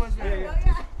butter was that?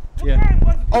 What Yeah. kind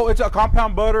was it? Oh, it's a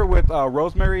compound butter with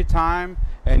rosemary, thyme,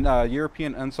 and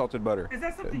European unsalted butter. Is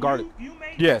that something garlic. you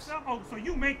made? Yes. yourself? Oh, so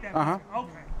you make that Uh-huh. butter.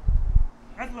 Okay.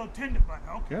 That's a little tender butter.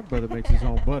 Okay. That brother makes his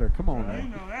own butter. Come on, You man.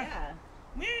 know that.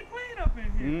 We ain't playing up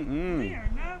in here. Mm-mm. We are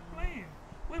not playing.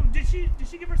 Wait, did she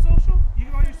give her social? You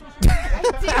give all your social media? I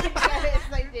did, yes,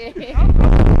 I did. I'm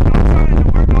trying to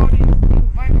work all these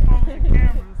microphones and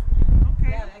cameras.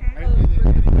 Okay, Yeah, okay.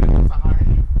 Anybody wants to hire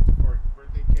you for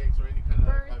birthday cakes or any kind of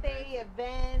Birthday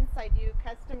events, I do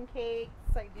custom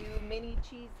cakes, I do mini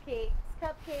cheesecakes,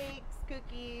 cupcakes,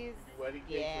 cookies. wedding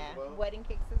cakes Yeah, as well? wedding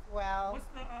cakes as well.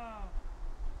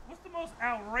 What's the most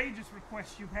outrageous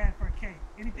request you've had for a cake?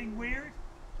 Anything weird?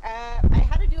 I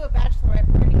had to do a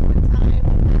bachelorette party one time.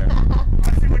 I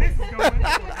see where this is going.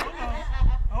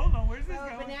 Hold on, where's this So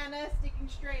going? banana sticking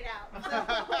straight out. So,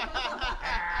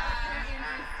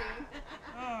 interesting.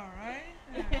 All right.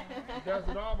 She does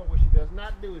it all, but what she doesn't does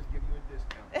not do is give you a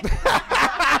discount.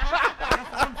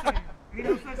 That's what I'm saying. You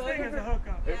know, such thing as a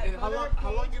hookup. Yeah, And go to her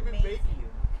how long page, you been amazing. baking?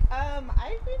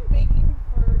 I've been baking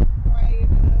for quite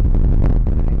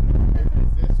Is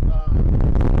this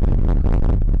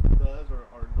does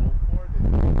or known for?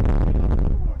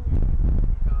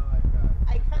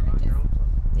 I kind of just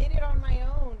did it on my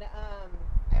own.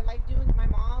 I like doing. My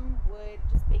mom would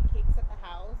just bake cakes at the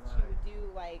house. She Right. would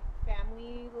do like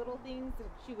family little things.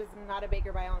 She was not a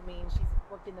baker by all means. She's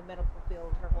worked in the medical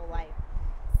field her whole life.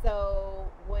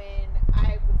 So when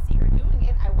I would see her doing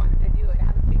it, I wanted to do it. I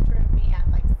have a picture of me at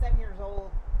like 7 years old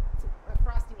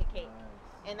frosting a cake,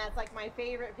 and that's like my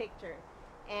favorite picture.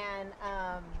 And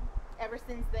ever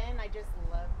since then, I just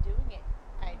love doing it.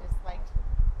 I just like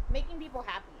making people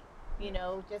happy. You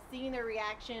know, just seeing their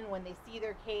reaction when they see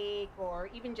their cake, or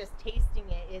even just tasting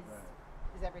it is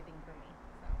everything for me.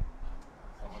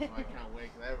 So. I can't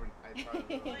wait. I tried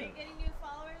to Well, you're getting new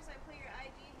followers. I put your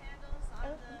IG handles on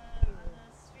Oh, the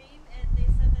stream, and they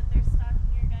said that they're stocking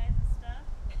your guys' stuff.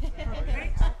 Her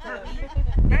cakes,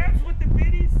 Babs with the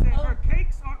biddies said her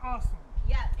cakes are awesome.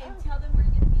 Yeah, and tell them we're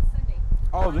gonna be Sunday.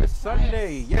 Oh, this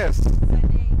Sunday, yes.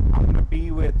 Sunday. I'm gonna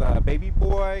be with Baby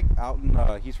Boy out in.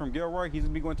 He's from Gilroy. He's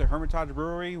gonna be going to Hermitage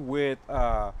Brewery with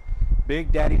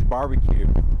Big Daddy's Barbecue.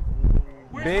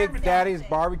 Where's Big Hermitage? Daddy's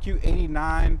Barbecue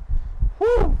 89.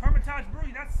 Woo! Hermitage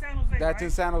Brewery, that's San Jose, That's right? in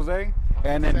San Jose.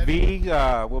 And then V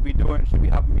will be doing. She'll be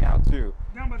helping me out too.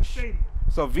 Down by the stadium.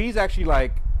 So V's actually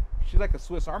like, she's like a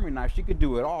Swiss Army knife. She could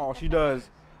do it all. She does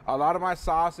a lot of my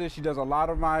sauces. She does a lot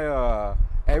of my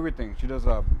everything. She does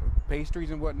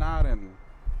pastries and whatnot, and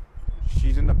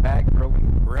she's in the back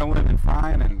grilling and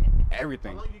frying and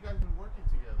everything. How long you guys been working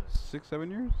together? 6, 7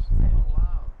 years. Oh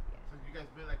wow! So you guys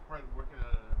been like part working at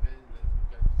an event, and you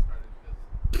guys started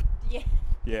just. Yeah.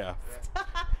 Yeah.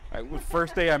 Like, the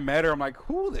first day I met her, I'm like,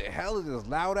 who the hell is this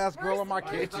loud ass girl in my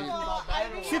kitchen?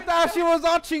 She thought she was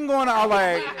all chingon. I was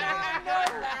like,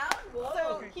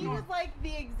 So he was like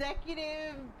the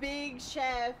executive big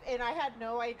chef, and I had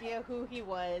no idea who he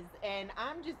was. And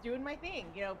I'm just doing my thing,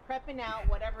 you know, prepping out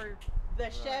whatever the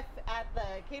chef at the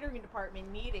catering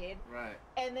department needed. Right.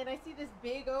 And then I see this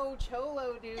big old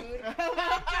cholo dude come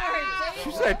up to her she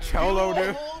table. said cholo,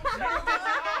 dude.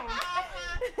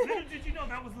 Little did you know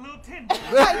that was Lil Tender.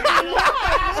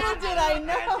 Little did I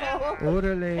know.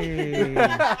 Orderly.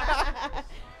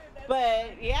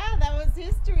 But yeah, that was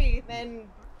history. Then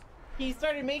he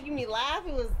started making me laugh.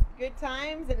 It was good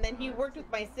times. And then he worked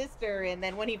with my sister. And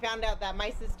then when he found out that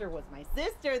my sister was my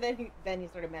sister, then he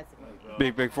started messing with me.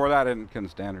 Before that, I couldn't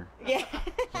stand her. Yeah.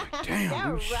 Damn,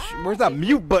 Yeah, dude, right. where's that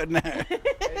mute button at?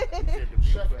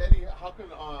 Chef Eddie, how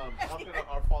can our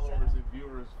followers and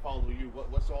viewers follow you?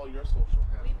 What's all your social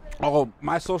handles? Oh,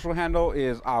 my social handle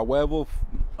is @huevo_food_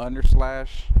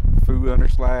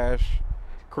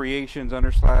 creations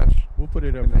 _ We'll put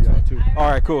it up for y'all too. All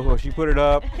right, cool. She put it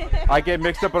up. I get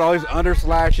mixed up with all these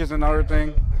 _ and other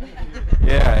thing.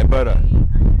 Yeah, but That's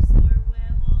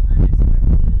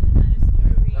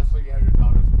why you have your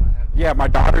daughters in my hand. yeah, my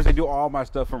daughters, they do all my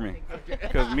stuff for me.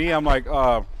 Because me, I'm like,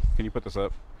 can you put this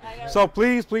up? So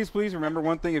please remember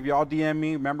one thing. If y'all DM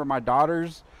me, remember my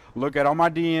daughters. Look at all my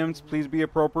DMs. Please be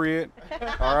appropriate.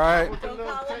 All right. Don't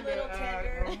call him little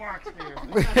tender.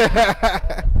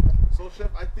 So, Chef,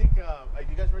 I think, are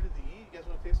you guys ready to eat? You guys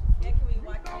want to taste some food? Yeah, can we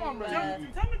walk Come on, through? bro.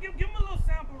 Tell me, give them a little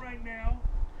sample right now,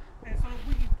 and so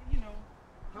we can, you know,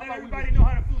 How let about we everybody just- know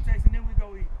how the food tastes, and then we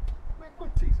go eat. Man,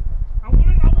 quit teasing. I want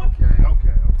Okay.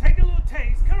 take a little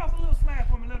taste, cut off a little slab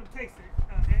for me, let them taste it.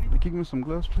 Eddie. Can you give me some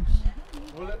gloves, please?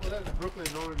 We'll let Brooklyn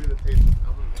and Norma do the tasting.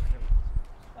 I'm gonna let him.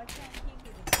 Why can't he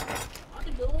do this? I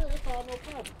can do it. It's all no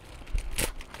problem.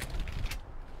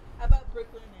 How about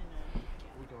Brooklyn and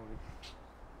We gonna.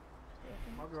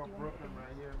 My girl Brooklyn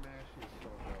right here, man. She's so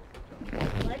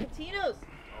dope. Blackatinos?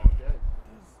 All day.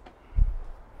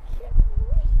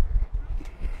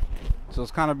 So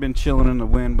it's kind of been chilling in the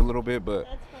wind a little bit, but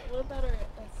That's fine. What about a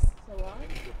salon?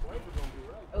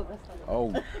 Oh, that's fine.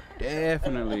 oh,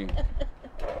 definitely.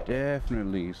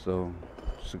 Definitely. So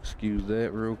just excuse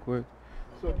that real quick.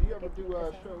 So, do you ever do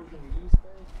shows in the East Bay?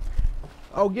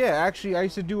 Oh yeah, actually I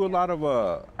used to do a lot of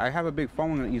I have a big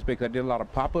phone in the East Bay 'cause I did a lot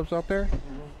of pop-ups out there.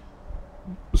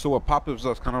 So what pop-ups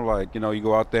is kind of like, you know, you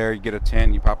go out there, you get a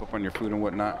tent, you pop up on your food and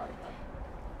whatnot.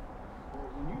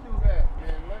 When you do that,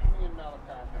 man, let me and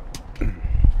Malachi know.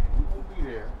 We will be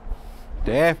there. Well,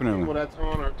 Definitely. that's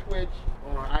on our Twitch,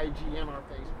 on our IG, and our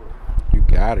Facebook. You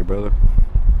got it, brother.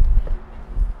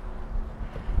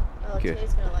 Oh, Okay.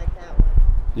 Jay's gonna like that one.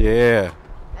 Yeah.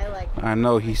 I like it. I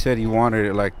know he said he wanted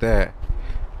it like that.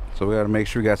 So we got to make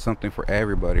sure we got something for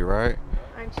everybody, right?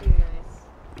 Aren't you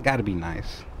nice? Got to be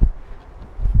nice.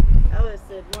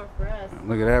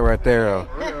 Look at that right there.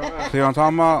 See what I'm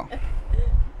talking about?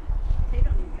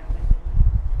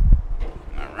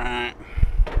 All right.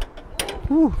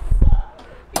 Whew.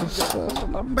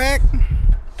 I'm back.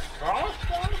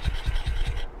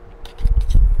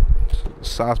 The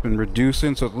sauce been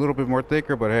reducing, so it's a little bit more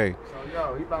thicker, but hey. So,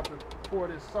 yo, he about to pour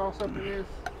this sauce up in this.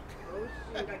 Oh,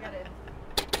 shit. I got it.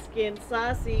 Skin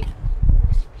saucy.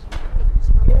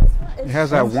 It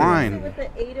has that wine. With the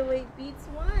 808 Beats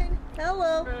wine.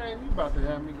 Hello. Man, you about to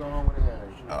have me go home with a headache.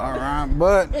 All right,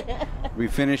 but we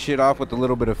finish it off with a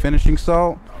little bit of finishing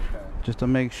salt, just to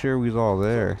make sure we's all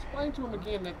there. Explain to him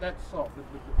again that salt, the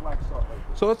black salt.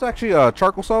 Right, So it's actually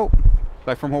charcoal salt,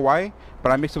 like from Hawaii,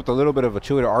 but I mixed it with a little bit of a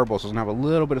chili de arbol, so it's gonna have a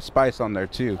little bit of spice on there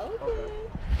too. Okay.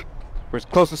 We're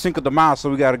close to Cinco de Mayo, so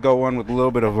we got to go on with a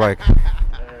little bit of like. Can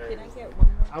I get one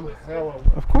more? I'm hella.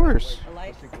 Of course.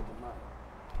 Elias.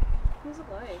 Who's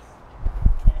Elias?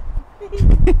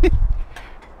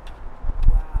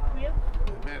 Wow.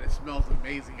 Man, it smells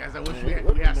amazing, guys. I wish we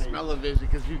had smell-o-vision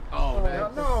because you. Oh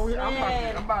man, No,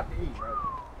 I'm about to eat,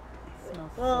 right?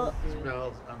 Well, it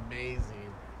smells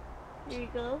amazing. here you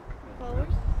go.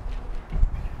 Followers.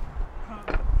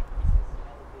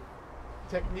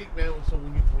 Tekneek, man. So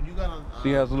when you got on,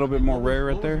 See, it has a little bit more rare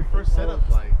right there. What was your first setup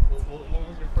like? What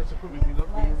was your first equipment? You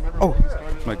remember Oh, when you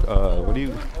started? like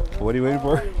what are you waiting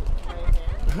for?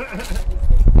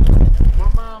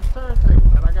 My mom's turntable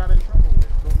that I got in trouble with.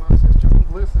 So my sister was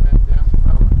listening to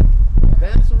Dancerella.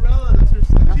 Dancerella, that's your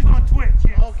sister. She's on Twitch,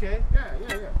 yes. Okay.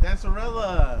 Yeah.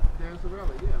 Dancerella.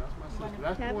 Dancerella, yeah, that's my sister.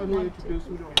 That's the one who introduced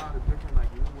me to a lot of different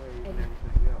like new wave and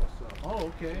everything else. So. Oh,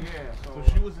 okay. Yeah, So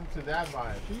she was into that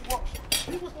vibe.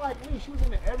 She was like me. She was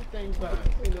into everything, but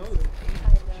you know.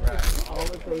 Right. All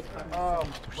of those.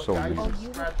 So I used many.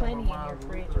 to scratch on my mom's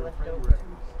refrigerator.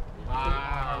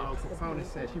 Wow. Capone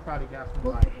said she probably got some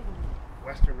like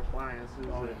Western appliances.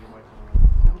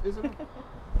 Is it?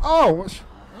 Oh,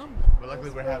 But luckily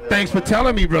we're having. thanks for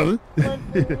telling me, brother.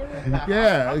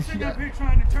 Yeah. I'm sitting up here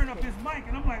trying to turn up this mic,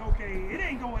 and I'm like, okay, it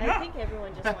ain't going I up. think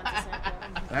everyone just wants to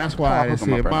sample. That's why I didn't Oh,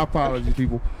 see it. my My apologies,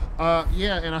 people.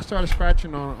 Yeah, and I started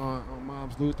scratching on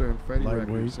Mom's Luther and Freddie Lightweight.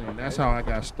 records, and that's how I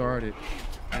got started.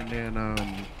 And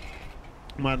then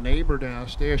my neighbor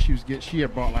downstairs, she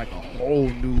had bought like a whole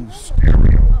new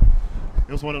stereo.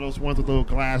 It was one of those ones with a little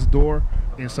glass door,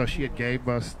 and so she had gave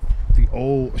us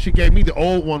she gave me the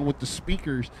old one with the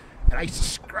speakers, and I used to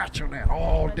scratch on that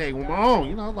all day with my own.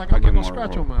 You know, like I'm not gonna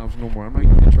scratch on Mom's no more. I'm not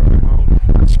gonna try at home.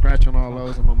 I'd scratch on all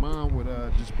those, and my mom would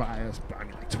just buy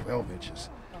me like 12 inches.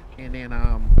 And then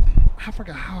I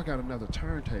forgot how I got another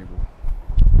turntable,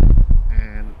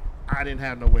 and I didn't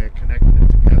have no way of connecting it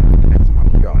together.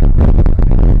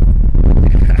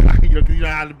 You know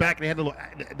how the back they had the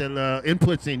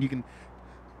inputs in. You can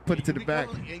put it to the back.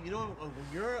 You know, when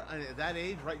you're at that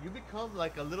age, right, you become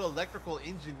like a little electrical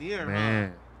engineer,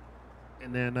 Man.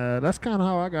 And then that's kind of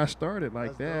how I got started,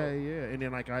 like That's that, dope. yeah. And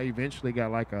then like I eventually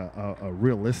got like a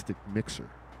realistic mixer.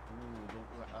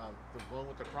 The one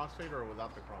with the crossfader or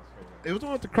without the crossfader? It was the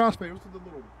one with the crossfade. It was the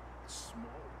little small.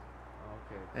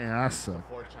 Okay. And I suck.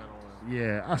 The 4-channel one.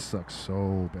 Yeah, I suck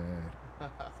so bad.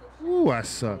 Ooh, I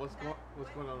suck. What's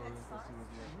going on with this?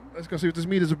 Let's go see what this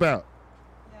meat is about.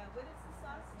 Yeah, what is the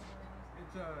sauce?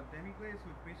 It's a demi-glace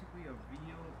with basically a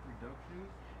veal reduction.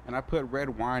 And I put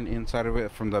red wine inside of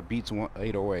it from the Beats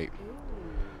 808.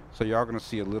 So y'all gonna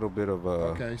see a little bit of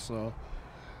Okay, so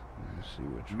let's see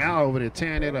which Mal over there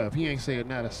tearing it up. He ain't saying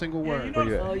not a single Yeah, word. you know,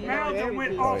 yeah. Oh, you know Mal that went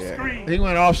everything. off yeah. screen. He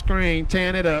went off screen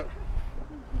tearing it up.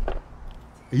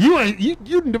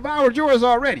 You devoured yours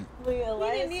already. Look at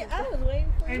Elias. I was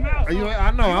waiting for Hey, you. Mal, Are you? so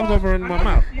I know. I was over in I my know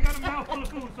mouth. You got a mouthful of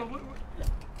food, so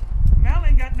Mal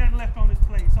ain't got nothing left on his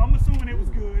plate, so I'm assuming it was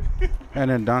good. And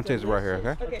then Dante's right here,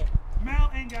 okay? Okay. Mal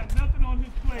ain't got nothing on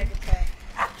his plate.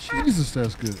 Jesus,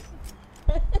 that's good.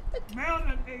 Mal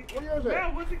done ate.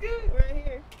 Mal, was it good? Right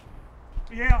here.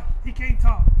 Yeah, he can't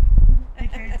talk. He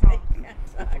can't talk.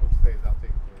 I'll take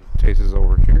it. Taste is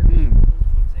over here.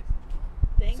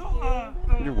 Thank So,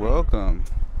 you. You're welcome.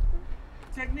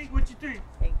 Tekneek, what you think?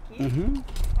 Thank you.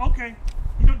 Mm-hmm. Okay.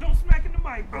 You know, don't smack in the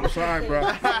mic, bro. I'm sorry, bro.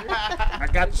 I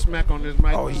got the smack on this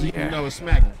mic. Oh, so yeah. You know it's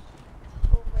smacking.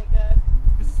 Oh my God.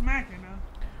 It's smacking, huh?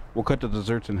 We'll cut the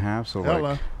desserts in half, so Hello.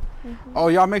 like. Oh,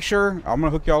 y'all make sure. I'm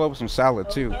gonna hook y'all up with some salad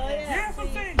too. Oh yeah. Yes,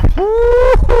 I'm saying.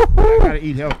 I gotta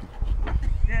eat healthy.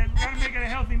 Yeah, we gotta make it a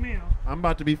healthy meal. I'm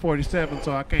about to be 47,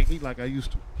 so I can't eat like I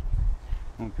used to.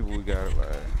 How many people we got? Like,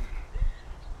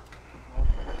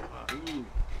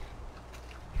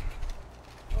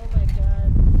 Oh my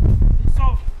God.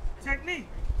 So, Tekneek,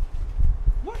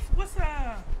 what's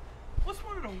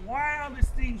one of the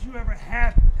wildest things you ever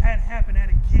had happen at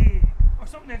a gig, or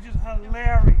something that's just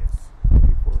hilarious,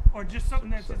 or just something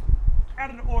that's just out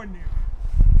of the ordinary?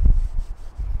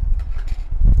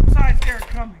 Besides Eric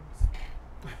Cummings.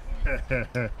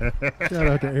 Shout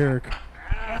out to Eric.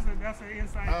 That's an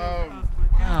inside joke for us.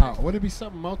 But Wow, would it be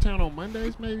something Motown on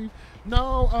Mondays maybe?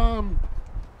 No,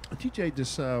 TJ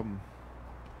this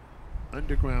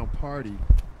underground party,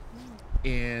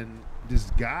 and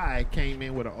this guy came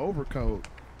in with an overcoat.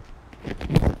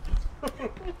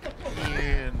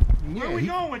 And where are we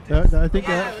going with this? I think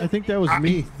that was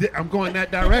me. I'm going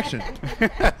that direction.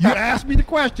 You asked me the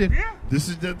question. Yeah. This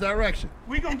is the direction.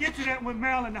 We're going to get to that with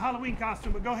Mal in the Halloween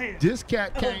costume, but go ahead. This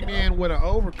cat came in with an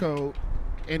overcoat,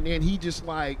 and then he just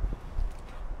like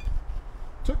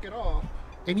took it off,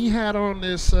 and he had on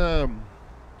this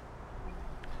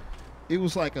it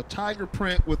was like a tiger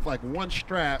print with like one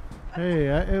strap. Hey,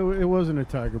 it wasn't a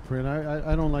tiger print.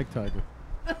 I don't like tiger.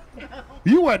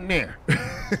 You wasn't there.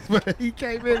 But he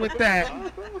came in with that,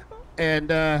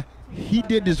 and he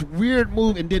did this weird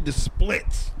move and did the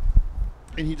splits,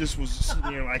 and he just was sitting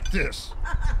there like this.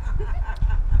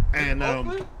 And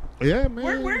yeah,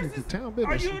 man, Where is it's this? a town Are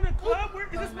business. you in a club? Where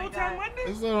is this Motown Monday?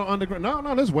 It's a little underground.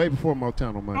 No, this is way before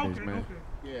Motown on Mondays, Okay, man.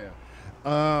 okay.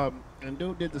 Yeah. And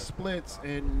dude did the splits,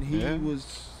 and he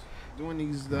was doing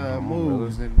these on,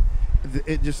 moves, and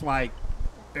it just like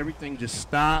everything just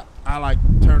stopped. I like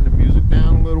turned the music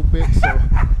down a little bit, so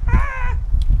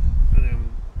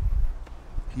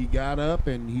he got up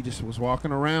and he just was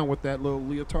walking around with that little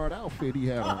leotard outfit he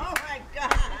had on. Oh my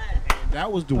God. And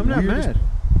that was the I'm not weirdest. mad.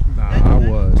 Nah, I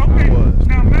was. Okay, I was.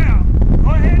 now Mal, go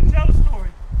ahead and tell the story.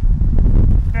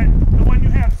 That the one you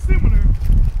have similar to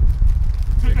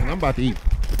Yeah, 'cause that. I'm about to eat.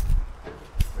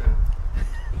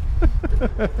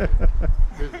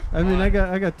 I mean, I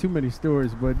got too many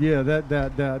stories, but yeah,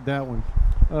 that one.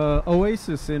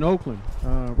 Oasis in Oakland,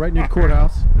 right near the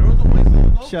courthouse. There was a Oasis in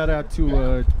Oakland? Shout out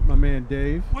to my man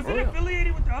Dave. Was it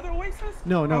affiliated with the other Oasis?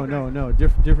 No, Okay.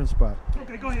 different spot.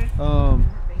 Okay, go ahead.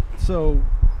 So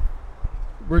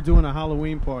we're doing a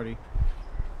Halloween party,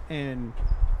 and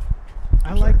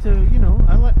I like to,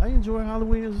 I enjoy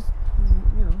Halloween as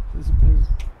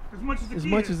As much as the as kids.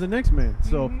 much as the next man.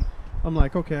 So Mhm. I'm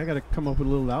like, okay, I got to come up with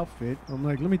a little outfit. I'm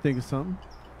like, let me think of something.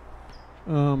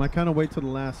 I kind of wait till the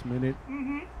last minute,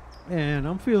 and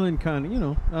I'm feeling kind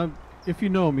of, if you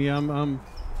know me, I'm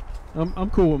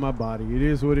cool with my body. It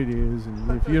is what it is,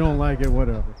 and if you don't like it,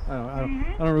 whatever.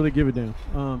 I don't really give a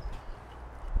damn.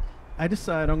 I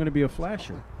decide I'm going to be a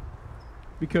flasher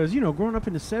because growing up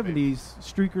in the '70s,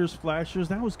 streakers, flashers,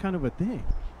 that was kind of a thing.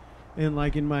 And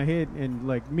like in my head, and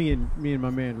like me and my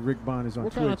man Rick Bond is on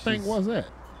What Twitch. kind of thing was that?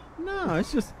 No,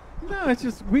 it's just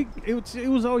it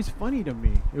was always funny to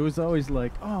me. It was always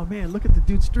like, oh man, look at the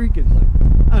dude streaking. Like,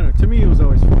 I don't know. To me, it was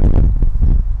always funny.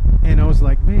 And I was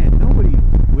like, man, nobody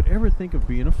would ever think of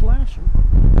being a flasher.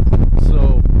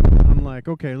 So I'm like,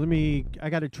 okay, I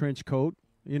got a trench coat.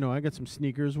 I got some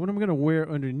sneakers. What am I gonna wear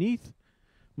underneath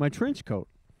my trench coat?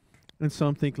 And so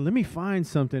I'm thinking, let me find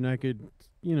something I could,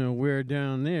 wear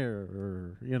down there,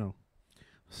 or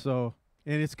So.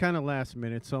 And it's kind of last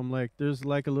minute, so I'm like, there's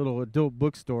like a little adult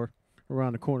bookstore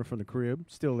around the corner from the crib,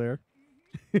 still there.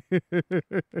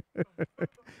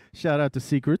 Shout out to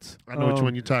Secrets. I know which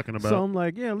one you're talking about. So I'm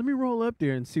like, yeah, let me roll up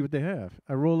there and see what they have.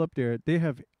 I roll up there. They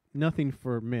have nothing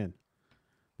for men.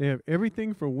 They have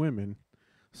everything for women.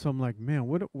 So I'm like, man,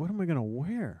 what am I going to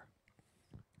wear?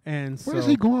 And so, Where's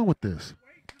he going with this?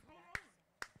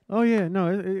 oh, yeah, no,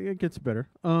 it gets better.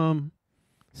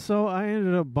 So I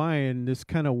ended up buying this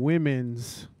kind of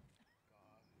women's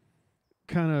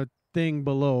kind of thing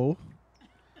below.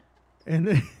 And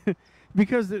then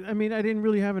because, I didn't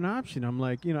really have an option. I'm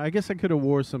like, I guess I could have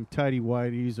wore some tighty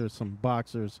whities or some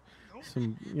boxers,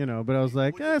 but I was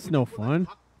like, that's no fun.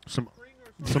 Some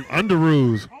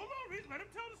underoos. Hold on, Reese, let him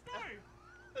tell the story.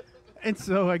 And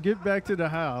so I get back to the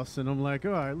house and I'm like,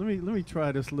 all right, let me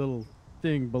try this little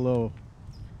thing below.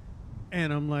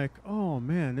 And I'm like, oh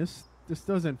man, this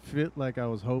doesn't fit like I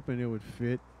was hoping it would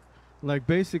fit. Like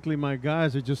basically my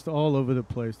guys are just all over the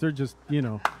place. They're just,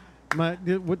 the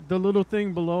little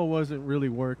thing below wasn't really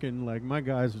working. Like my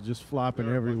guys are just flopping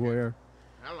everywhere.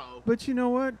 Hello. But you know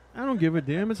what? I don't give a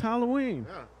damn. It's Halloween.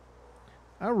 Yeah.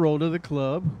 I roll to the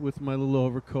club with my little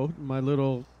overcoat, my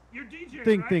little You're DJing,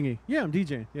 right? thingy. Yeah, I'm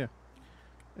DJing. Yeah.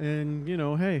 And,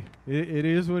 hey, it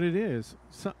is what it is.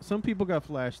 Some people got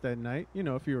flashed that night,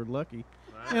 if you were lucky.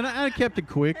 And I kept it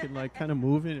quick and like kind of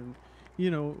moving and,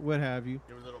 what have you.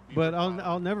 But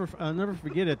I'll never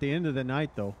forget at the end of the night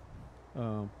though,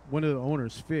 one of the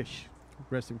owners, Fish,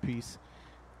 rest in peace,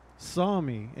 saw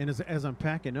me and as I'm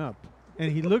packing up,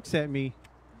 and he looks at me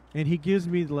And he gives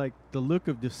me like the look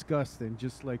of disgust and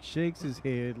just like shakes his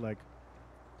head like,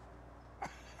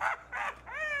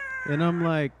 and I'm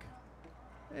like,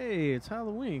 hey, it's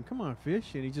Halloween. Come on,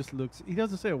 fish. And he just looks, he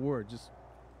doesn't say a word, just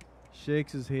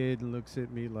shakes his head and looks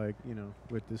at me like, you know,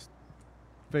 with this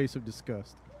face of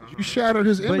disgust. You shattered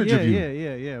his But image yeah, of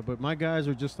you. yeah. But my guys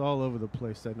are just all over the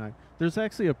place that night. There's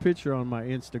actually a picture on my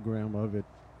Instagram of it,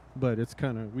 but it's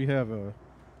kind of,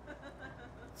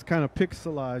 it's kind of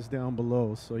pixelized down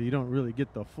below, so you don't really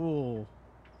get the full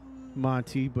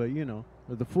Monty, but you know,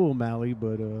 or the full Mally,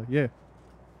 but yeah.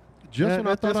 Just when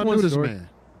I thought that's I one knew this story. man.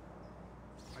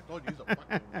 I told you he's a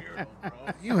fucking weirdo, bro.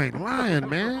 You ain't lying,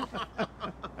 man.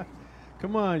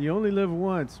 Come on, you only live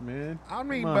once, man. I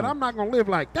mean, Come but on. I'm not gonna live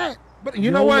like that. But you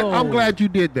know what? YOLO. I'm glad you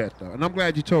did that though, and I'm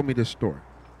glad you told me this story.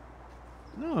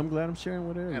 No, I'm glad I'm sharing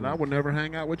with everyone. And I would never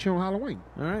hang out with you on Halloween.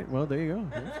 All right, well there you go.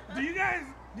 Yeah. Do you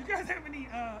guys have any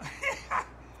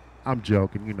I'm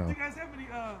joking, you do know. you guys have any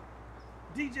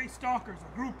DJ stalkers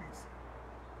or groupies?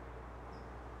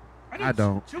 know I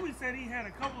don't. Chewy said he had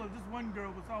a couple of this one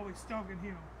girl was always stalking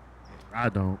him. I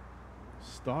don't.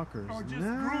 Stalkers. Or just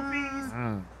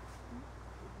groupies.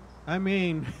 I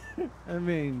mean,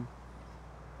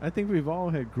 I think we've all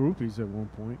had groupies at one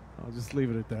point. I'll just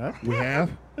leave it at that. We have?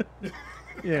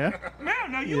 Yeah. Man,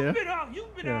 now you've Yeah. been out.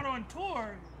 You've been Yeah. out on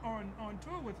tour, on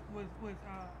tour with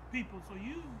people. So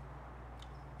you.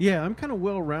 Yeah, I'm kind of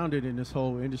well-rounded in this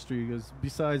whole industry because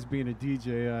besides being a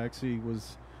DJ, I actually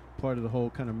was part of the whole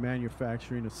kind of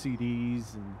manufacturing of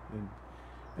CDs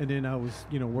and then I was,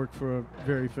 worked for a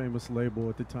very famous label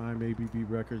at the time, ABB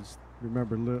Records.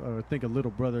 Remember, I think a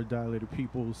Little Brother, Dilated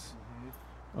Peoples,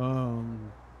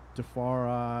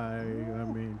 Jafari. I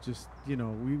mean, just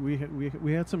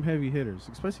we had some heavy hitters,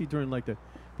 especially during like the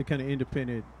kind of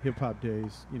independent hip hop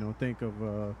days. Think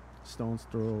of Stone's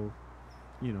Throw,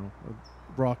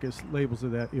 raucous labels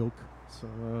of that ilk.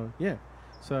 So yeah.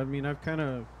 So I mean, I've kind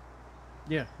of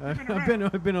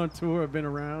I've been on tour. I've been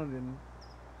around, and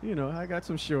I got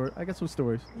some stories.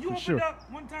 You for opened sure.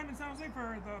 up one time in San Jose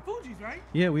for the Fugees, right?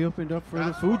 Yeah, we opened up for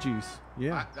the Fugees.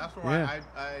 Yeah, That's where I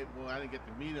didn't get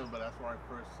to meet him, but that's where I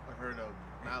first heard of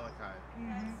Malachi.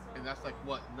 Mm-hmm. And that's like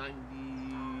what, 90?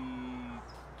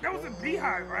 That was a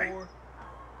Beehive, right?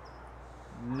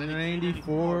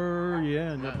 94,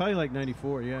 yeah, no, probably like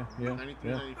 94, yeah. 93,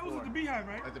 yeah. 94. That was at the Beehive,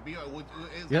 right? At the Beehive.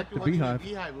 Yep, the Beehive. The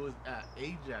Beehive, it was at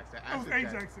Ajax. At That was Acid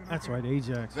Jazz. Ajax. That's right,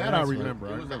 Ajax. That I That's remember. It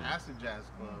I was an remember. Acid Jazz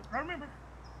club. I remember.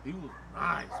 He was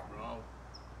nice, bro.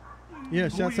 Yeah, Who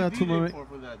shouts were you out to DJing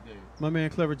for that day? my man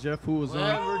Clever Jeff, who was on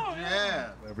Clever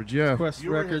Jeff. Clever Jeff. Quest You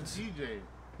were Records. his DJ.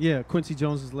 Yeah, Quincy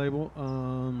Jones's label.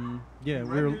 Yeah,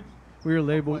 Records? we were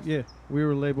labeled. Quest? Yeah, we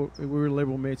were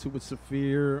label mates with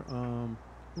Saphir.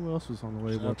 Who else was on the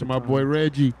label? Shout out at to the my time? boy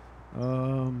Reggie.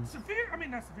 Saphir, I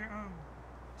mean not Saphir.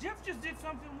 Jeff just did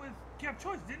something with Kev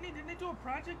Choice, didn't he? Didn't they do a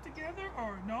project together?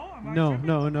 Or no? Am I tripping?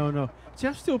 No.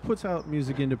 Jeff still puts out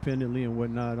music independently and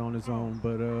whatnot on his own,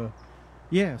 but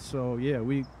yeah. So yeah,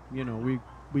 we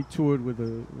toured with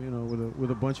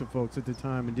a bunch of folks at the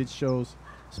time and did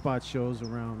spot shows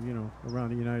around around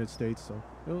the United States. So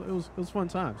it was fun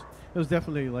times. It was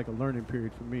definitely like a learning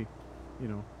period for me,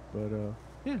 but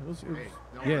yeah, it was Hey,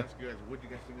 no, yeah. that's good. What do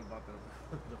you guys think about the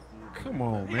food? Come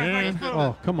on, Yeah, man. like-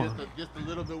 Oh, come on. Just the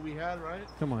little bit we had, right?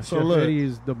 Come on, So Chef look, Eddie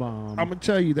is the bomb. I'm gonna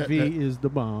tell you that V that is the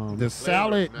bomb. the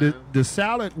salad, man. the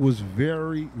salad was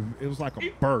it was like a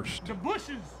burst. The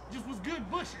bushes just was good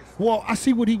bushes. Well, I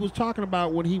see what he was talking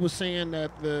about when he was saying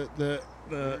that the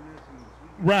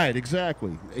right,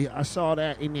 exactly. I saw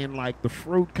that, and then like the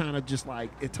fruit kind of just like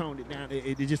it toned it down.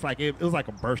 It just like it was like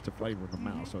a burst of flavor in the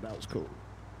mouth, so that was cool.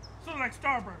 So like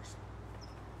Starburst.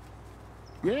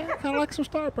 Yeah, kind of like some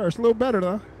Starburst, a little better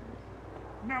though.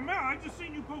 Now, Mel, I just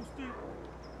seen you posted,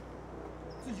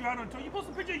 since you're out on tour, you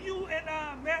posted a picture of you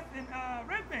and Meth and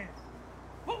Red Band.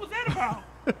 What was that about?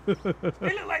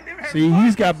 They look like they were having See, fun.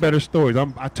 he's got better stories.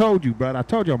 I told you, bro. I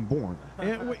told you I'm born.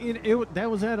 That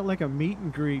was at like a meet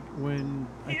and greet when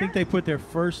I Here? think they put their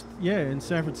first in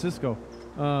San Francisco.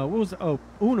 What was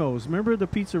Uno's? Remember the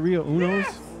pizzeria Uno's?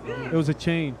 Yes. It was a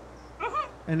chain, Uh-huh.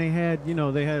 and they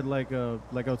had like a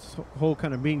whole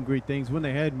kind of meet and greet things. When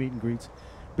they had meet and greets,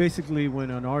 basically when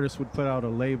an artist would put out a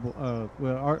label,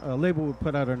 a label would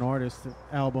put out an artist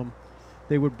album,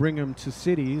 they would bring them to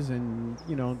cities, and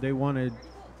they wanted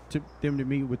them to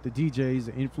meet with the DJs,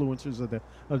 the influencers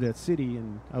of that city,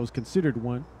 and I was considered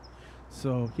one.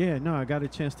 So yeah, no, I got a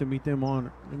chance to meet them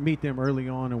early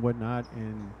on and whatnot,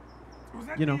 and Was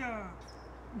that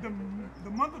the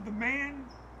month of the man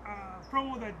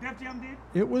promo that Def Jam did?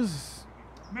 it was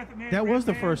Method Man. that Red was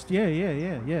the Band? first. Yeah,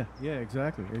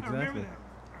 exactly. I remember that.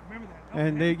 I remember that.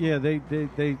 And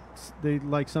they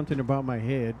like something about my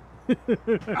head. I see. They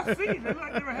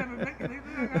like they were having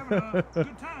a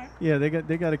good time. Yeah, they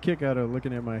got a kick out of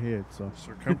looking at my head. So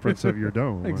Circumference of your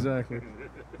dome. exactly.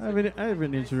 I have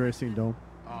an interesting dome.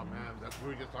 Oh man, we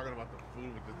were just talking about the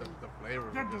food, the flavor.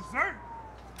 That dessert.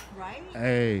 Right?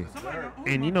 Hey, Somebody go, "Oh,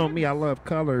 and my you know me, I goodness." love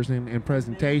colors and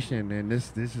presentation, and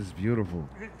this is beautiful.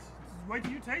 Wait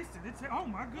till you taste it. It's oh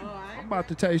my goodness. I'm about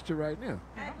to taste it right now.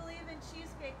 I believe in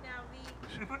cheesecake now,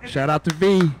 V. Shout out to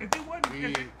V. If it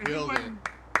wasn't,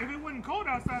 if it wasn't cold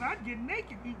outside, I'd get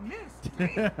naked eating this.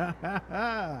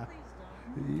 Damn.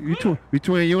 Please don't.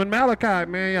 Between you and Malachi,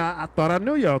 man, I thought I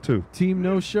knew y'all too. Team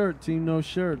no shirt. Team no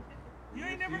shirt. You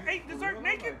ain't never ate dessert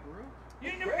naked? You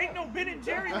ain't never ate no Ben and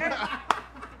Jerry's?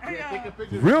 Hey,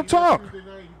 Real talk.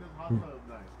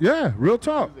 Yeah, real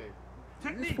talk.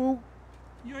 Tekneek, Fool.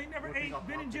 you ain't never ate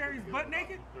Ben and Jerry's butt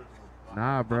naked?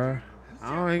 Nah, bro.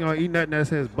 I ain't gonna eat nothing that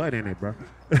says butt in it, bro.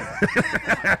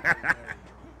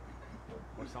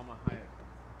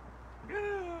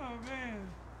 Oh, man.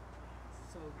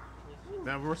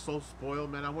 Man, we're so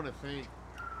spoiled, man. I want to thank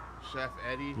Chef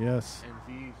Eddie Yes. and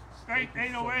V. Hey, Thank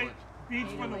you so 808 much.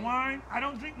 beats for the wine. I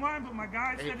don't drink wine, but my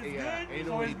guy said it's good, so it's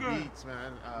 808 good. Beats,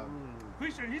 man.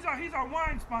 Appreciate it. He's our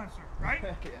wine sponsor, right?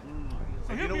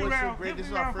 So You he'll know be what's so around. great? He'll This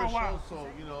be is our around for a first show, while. so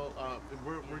you know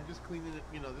we're just cleaning it.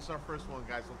 You know, this is our first one,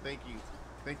 guys. So thank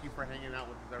you for hanging out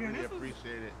with us. I Yeah, really this is-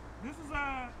 appreciate it. This is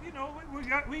you know, we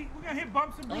got hit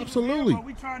bumps and bruises Absolutely. here, but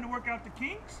we trying to work out the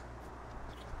kinks.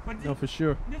 But No, for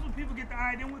sure. this is when people get the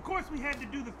idea. And of course, we had to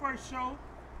do the first show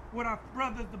with our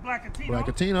brothers, the Blackatino.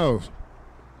 Blackatinos.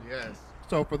 Yes.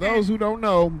 So for those who don't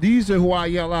know, these are who I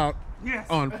yell out Yes.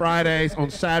 on Fridays,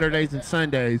 on Saturdays, and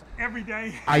Sundays. Every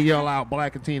day. I yell out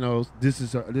Blackatinos. This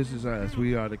is us.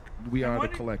 We are the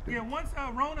collective. Yeah, once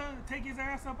Rona take his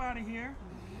ass up out of here,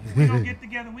 we're gonna get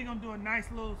together and we're gonna do a nice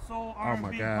little soul Oh, my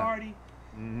R&B God. party.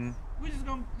 Mm-hmm. We're just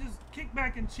gonna kick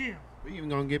back and chill. We even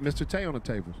gonna get Mr. Tay on the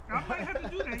table. I might have to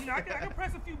do that. You know, I can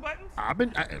press a few buttons. I've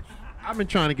been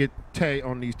trying to get Tay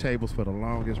on these tables for the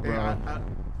longest, bro.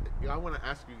 I want to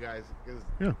ask you guys because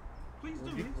Yeah. Please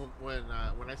do.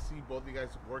 when I see both you guys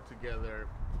work together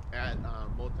at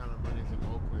Motown on Mondays in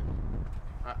Oakland,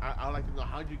 I like to know,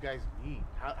 how did you guys meet?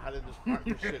 How did this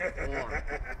partnership form?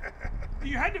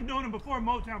 You had to have known him before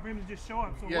Motown for him to just show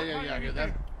up. So Yeah.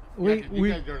 That's, We- you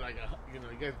guys are like you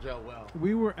guys gel well.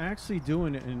 We were actually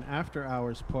doing an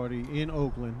after-hours party in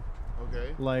Oakland,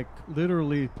 Okay. like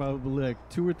literally probably like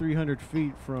 200 or 300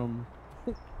 feet from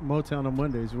Motown on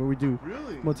Mondays, where we do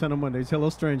Really? Motown on Mondays. Hello,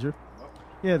 stranger.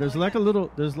 Yeah, there's like a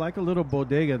little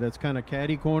bodega that's kind of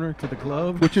catty corner to the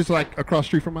club. Which is like across the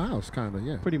street from my house, kind of,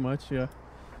 yeah. Pretty much, yeah.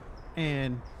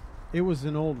 And it was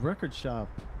an old record shop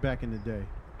back in the day,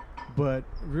 but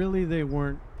really they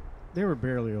were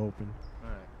barely open. All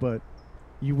right. But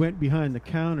you went behind the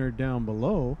counter down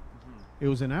below. It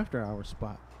was an after-hour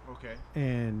spot, Okay.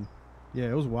 and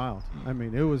yeah, it was wild. I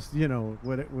mean, it was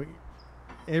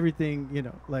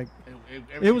everything, like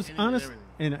it was honest.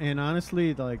 And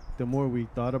honestly, like the more we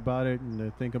thought about it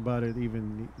and think about it,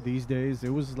 even these days, it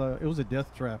was a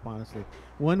death trap. Honestly,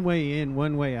 one way in,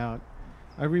 one way out.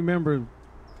 I remember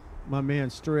my man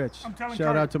Stretch. I'm telling Shout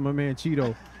Kurt. out to my man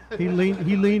Cheeto. He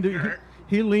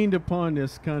leaned upon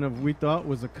this kind of, we thought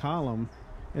was a column,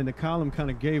 and the column kind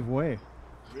of gave way.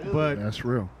 Really? But That's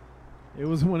real. it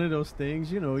was one of those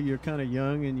things, you're kind of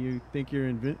young and you think you're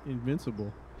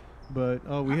invincible. But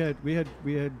we had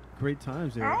great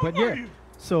times there. How But old were yeah, you?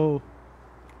 so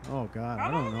God, How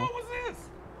I long don't ago know. was this?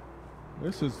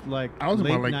 This was like I was in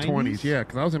my late 90s. 20s, yeah,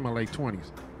 because I was in my late 20s.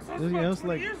 So it's Yeah, about it was 20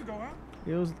 like- years ago, huh?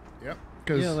 It was Yep.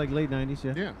 like late 90s,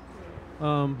 yeah.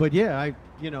 Yeah. But yeah,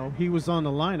 he was on the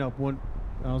lineup when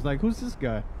I was like, who's this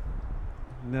guy?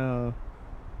 No.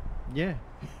 Yeah.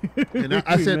 And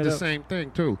I We said met the up. same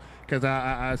thing too, because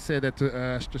I said that to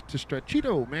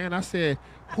Stretchito, man. I said,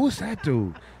 "Who's that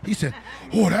dude?" He said,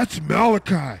 "Oh, that's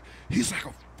Malachi. He's like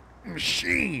a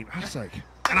machine." I was like,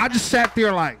 and I just sat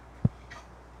there like,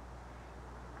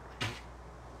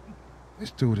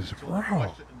 "This dude is So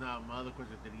raw." my other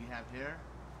question: did he have hair?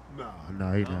 No,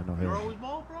 he didn't know You're hair. always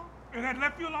bald, bro. It had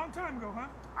left you a long time ago, huh?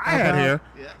 I had hair.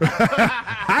 Yeah.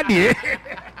 I did.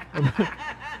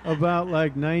 About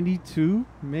like 92,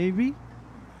 maybe.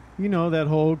 That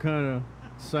whole kind of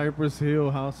Cypress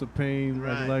Hill House of Pain.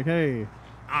 Right. Like, hey,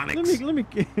 Onyx. let me.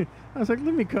 I was like,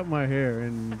 let me cut my hair,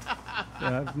 and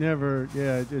I never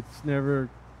had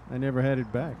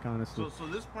it back, honestly. So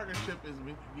this partnership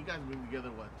you guys been together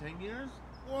what, 10 years?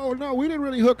 Well, no, we didn't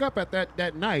really hook up at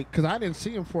that night because I didn't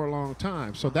see him for a long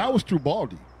time. So that was through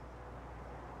Baldy.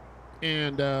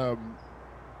 And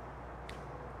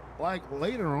like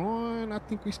later on, I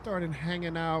think we started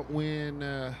hanging out when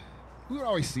we would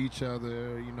always see each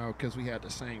other, you know, because we had the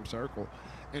same circle.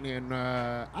 And then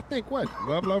I think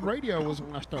Love Radio was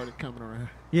when I started coming around.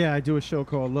 Yeah, I do a show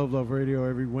called Love Radio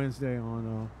every Wednesday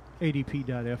on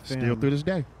ADP.FM. Still through this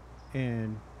day.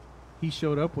 And he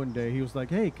showed up one day. He was like,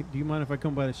 "Hey, do you mind if I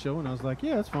come by the show?" And I was like,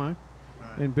 "Yeah, that's fine."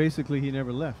 Right. And basically, he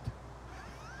never left.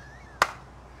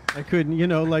 I couldn't, you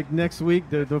know, like next week,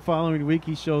 the following week,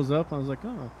 he shows up. I was like,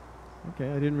 "Oh, okay."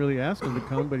 I didn't really ask him to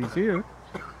come, but he's here.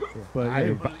 But I hey,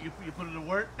 You put it to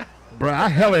work? Bro, I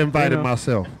hella invited You know.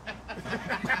 myself.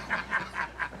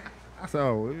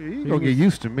 So he gonna get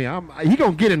used to me. He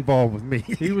gonna get involved with me.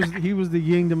 he was the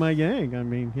yin to my yang. I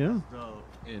mean, yeah. So,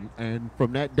 and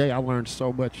from that day, I learned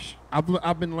so much.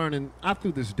 I've been learning. I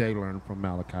through this day learning from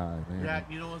Malachi, man. yeah,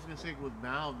 you know what I was going to say with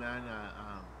Mal, man,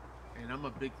 and I'm a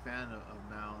big fan of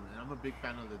Mal, and I'm a big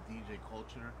fan of the DJ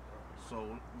culture. So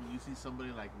when you see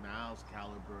somebody like Mal's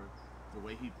caliber, the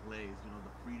way he plays, you know,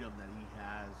 the freedom that he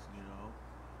has, you know,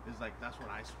 it's like that's what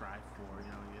I strive for. You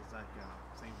know, it's like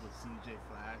same with CJ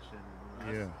Flash and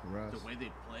Russ. the way they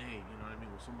play. You know what I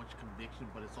mean, with so much conviction,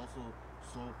 but it's also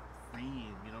so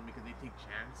freeing. You know, because they take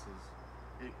chances.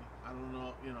 I don't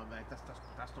know. You know, like that's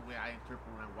the way I interpret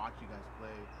when I watch you guys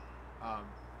play.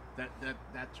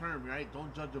 That term, right?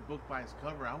 Don't judge a book by its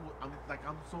cover. I'm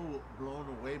so blown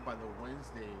away by the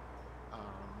Wednesday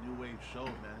New Wave show,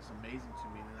 man. It's amazing to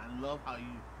me, and I love how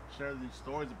you share these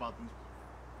stories about these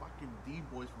fucking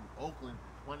D-boys from Oakland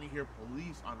wanting to hear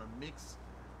Police on a mix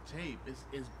tape.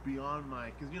 It's beyond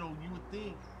my, because you know you would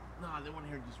think, nah, they want to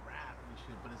hear just rap and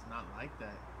shit, but it's not like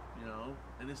that, you know.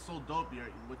 And it's so dope here,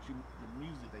 the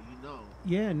music that you know.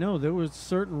 Yeah, no, there was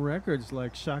certain records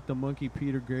like Shock the Monkey,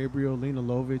 Peter Gabriel, Lena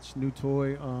Lovitch, New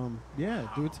Toy. Yeah,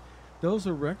 dude, those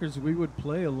are records we would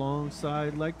play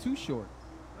alongside like Too Short.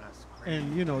 That's crazy.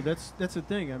 And you know, that's the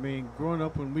thing. I mean, growing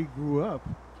up when we grew up,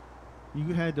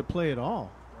 you had to play it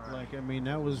all. Right. Like, I mean,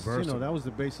 that was Versatile. that was the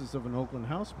basis of an Oakland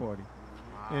house party.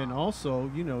 Wow. And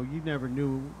also, you know, you never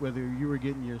knew whether you were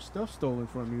getting your stuff stolen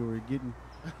from you or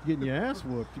getting your ass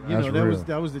whooped. You That's know, real.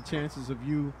 that was the chances of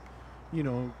you, you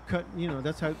know,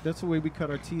 that's the way we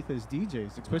cut our teeth as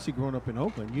DJs, especially growing up in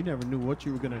Oakland. You never knew what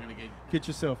you were gonna get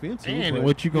yourself into, And but,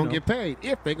 what you gonna know, get paid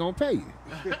if they gonna pay you.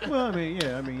 Well, I mean,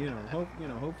 yeah, I mean, you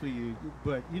know, hopefully you,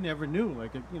 but you never knew,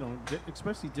 like, you know,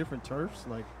 especially different turfs,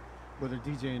 like whether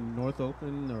DJ in North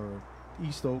Oakland or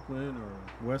East Oakland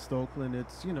or West Oakland,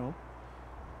 it's, you know,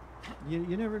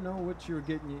 you never know what you're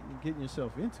getting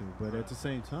yourself into. But at the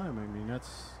same time, I mean,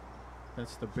 that's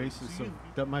the basis of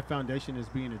that. My foundation is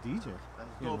being a DJ. That's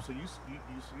you know. dope. So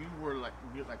you were like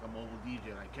you're like a mobile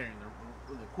DJ, like carrying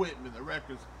the equipment, the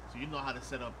records, so you know how to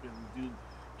set up and do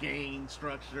gain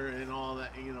structure and all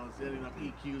that. You know, setting up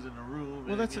EQs in the room.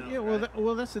 Well, and, that's you know, yeah. right?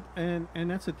 Well, that's it, and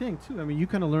that's the thing too. I mean, you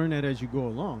kind of learn that as you go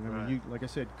along. I Right. mean, you, like I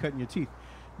said, cutting your teeth.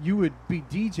 You would be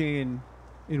DJing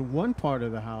in one part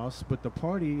of the house, but the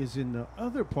party is in the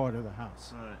other part of the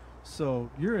house. Right. So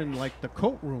you're in like the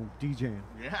coat room DJing,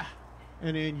 Yeah.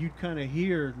 and then you'd kind of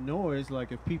hear noise,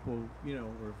 like if people, you know,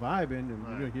 were vibing, and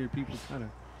Right. you'd hear people kind of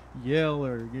yell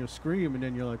or, you know, scream, and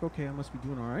then you're like, okay, I must be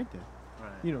doing all right then.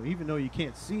 Right. You know, even though you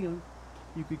can't see them,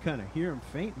 you could kind of hear them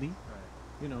faintly.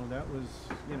 Right. You know, that was,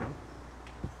 you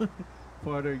know,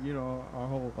 part of, you know, our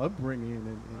whole upbringing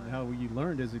and Right. how you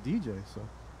learned as a DJ. So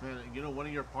Man, you know, one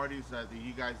of your parties that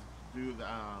you guys do,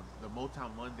 the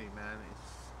Motown Monday, man,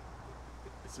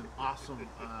 it's an awesome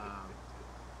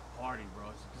party, bro.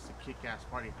 It's just a kick-ass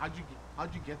party. How'd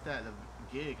you get that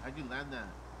gig? How'd you land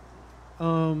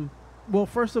that? well,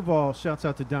 first of all, shouts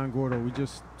out to Don Gordo. We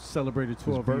just celebrated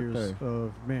 12 years birthday.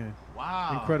 of, man, Wow.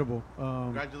 incredible.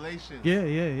 Congratulations.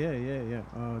 Yeah.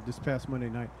 This past Monday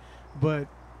night. But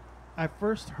I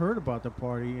first heard about the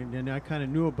party, and then I kind of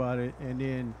knew about it, and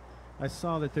then I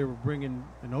saw that they were bringing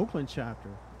an Oakland chapter,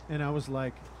 and I was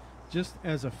like, just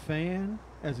as a fan,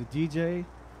 as a DJ,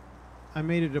 I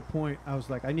made it a point. I was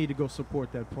like, I need to go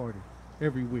support that party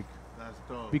every week That's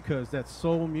dope. because that's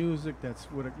soul music. That's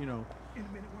what, you know,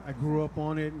 I grew up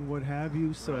on it and what have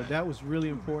you. So Right. that was really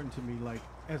important to me. Like,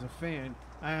 as a fan,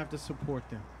 I have to support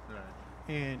them. Right.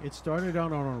 And it started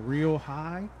out on a real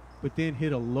high, but then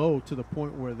hit a low to the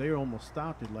point where they almost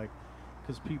stopped it, like,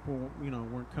 because people, you know,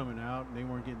 weren't coming out and they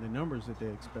weren't getting the numbers that they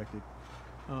expected.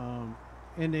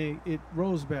 And it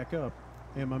rose back up.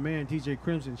 And my man DJ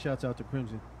Crimson, shouts out to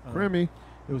Crimson. Crimmy.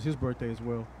 It was his birthday as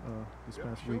well this Yeah,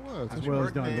 past sure week, was. as Happy well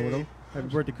as Don birthday. Gordo. Happy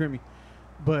birthday, Crimmy.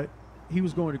 But he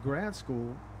was going to grad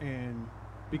school, and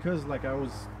because like I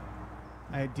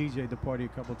had DJ'd the party a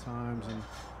couple times and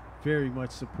very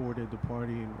much supported the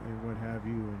party and what have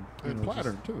you, and you And know,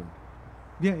 Platter, just- too.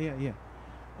 yeah.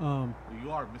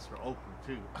 You are Mr. Oakland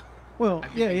too. Well,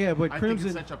 yeah, but I Crimson.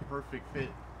 think it's such a perfect fit.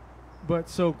 But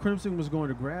so Crimson was going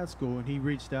to grad school, and he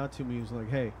reached out to me. He was like,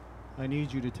 "Hey, I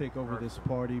need you to take over this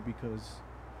party because,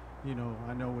 you know,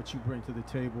 I know what you bring to the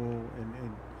table."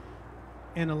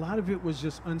 And a lot of it was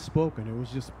just unspoken. It was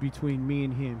just between me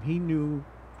and him. He knew,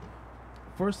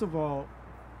 first of all,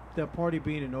 that party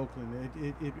being in Oakland,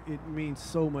 it means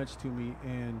so much to me.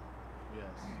 And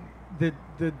yes,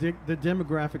 the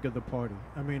demographic of the party.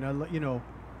 I mean, you know,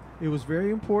 it was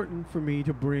very important for me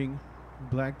to bring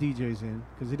black DJs in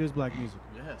because it is black music.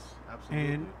 Yes,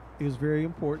 absolutely. And it was very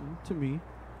important to me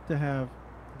to have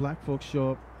black folks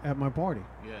show up at my party.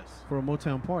 Yes. For a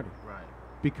Motown party. Right.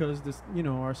 Because this, you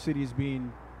know, our city is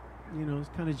being, you know, it's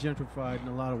kind of gentrified in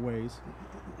a lot of ways.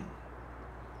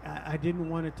 I didn't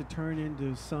want it to turn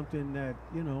into something that,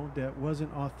 you know, that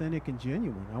wasn't authentic and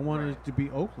genuine. I wanted it to be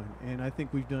Oakland, and I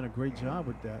think we've done a great job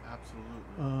with that.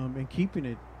 Absolutely. And keeping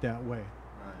it that way.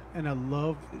 Right. And I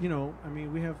love, you know, I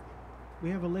mean, we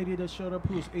have a lady that showed up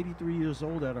who was 83 years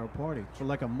old at our party for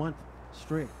like a month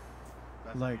straight.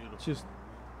 That's like beautiful. Just,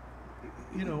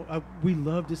 you know, we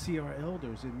love to see our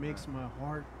elders. It makes my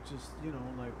heart just, you know,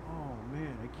 like, oh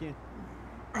man,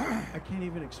 I can't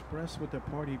even express what that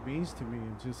party means to me.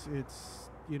 And just, it's,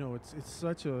 you know, it's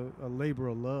such a labor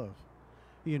of love,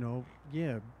 you know.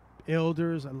 Yeah,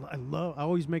 elders. I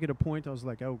always make it a point. I was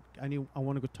like, I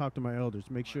want to go talk to my elders,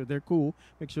 make sure they're cool,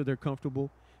 make sure they're comfortable,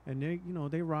 and they, you know,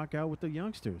 they rock out with the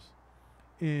youngsters,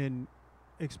 and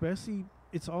especially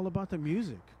it's all about the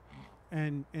music,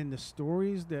 and the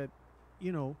stories that,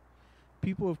 you know,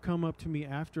 people have come up to me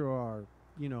after our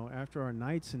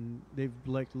nights, and they've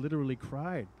like literally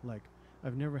cried, like,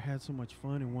 I've never had so much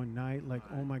fun in one night, like,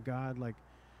 oh my God, like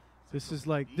it's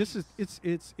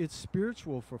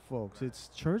spiritual for folks. It's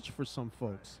church for some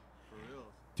folks. For real.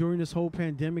 During this whole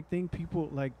pandemic thing, people,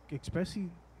 like,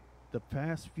 especially the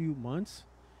past few months,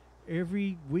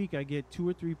 every week I get 2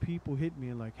 or 3 people hit me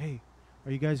and like, hey,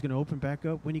 are you guys going to open back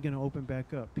up? When are you going to open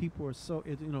back up? People are so,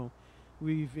 you know,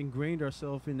 we've ingrained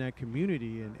ourselves in that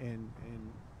community, and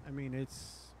I mean,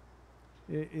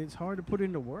 it's hard to put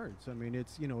into words. I mean,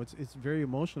 it's, you know, it's very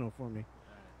emotional for me.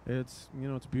 It's, you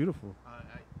know, it's beautiful.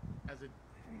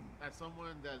 As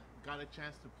someone that got a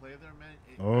chance to play there, man.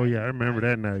 I remember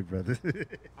that night, brother.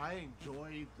 I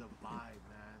enjoyed the vibe,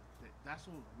 man. That's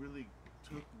what really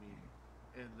took me,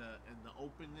 and the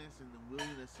openness and the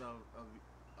willingness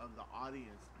of the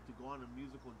audience to go on a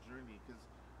musical journey. Because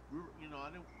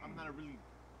I'm not a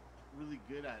really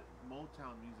good at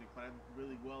Motown music, but I'm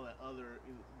really well at other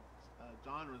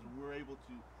genres. And we were able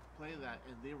to play that,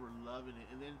 and they were loving it.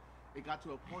 And then it got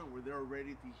to a point where they were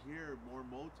ready to hear more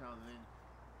Motown, and then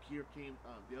here came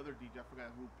the other DJ. I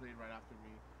forgot who played right after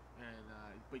me, and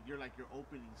but you're like your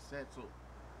opening set, so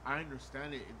I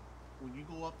understand it. When you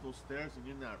go up those stairs and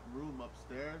you're in that room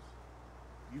upstairs,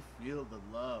 you feel the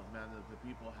love, man, that the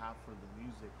people have for the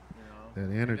music, you know.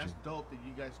 That energy. And that's dope that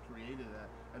you guys created that.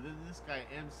 And then this guy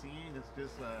MCing is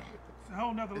just it's a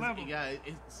whole nother level. Yeah,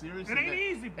 it's seriously. It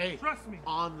ain't easy, trust me.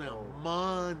 On the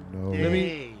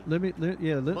Monday.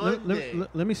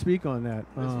 Let me speak on that.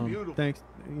 It's beautiful. Thanks.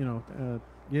 You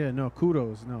know,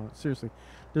 kudos. No, seriously.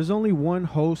 There's only one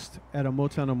host at a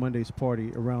Motown on Mondays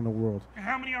party around the world. And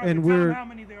how many are and there? How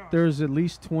many there are? There's at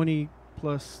least 20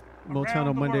 plus Motown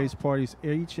on Mondays world. parties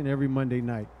each and every Monday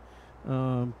night.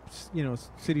 You know,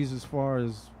 cities as far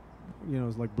as, you know,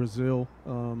 it's like Brazil,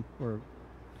 or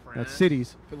not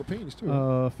cities. Philippines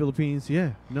too. Philippines,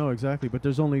 yeah. No, exactly. But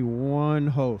there's only one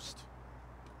host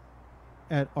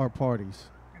at our parties.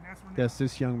 And that's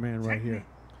this young man right here.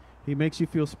 He makes you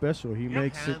feel special. He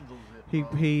makes it. He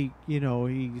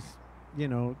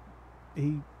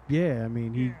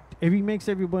makes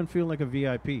everyone feel like a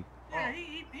VIP. Yeah,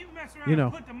 he messed around, You know.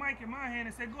 and put the mic in my hand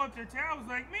and said, go up there. I was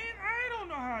like, man, I don't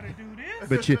know how to do this.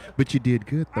 But you did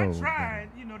good though. I tried.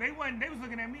 You know, they was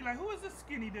looking at me like, who is this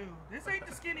skinny dude? This ain't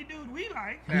the skinny dude we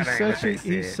like.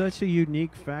 He's such a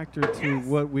unique factor to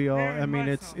what we all. Very I mean,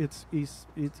 much he's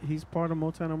part of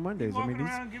Motown on Mondays. I mean,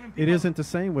 around giving it people isn't the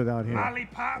same without him.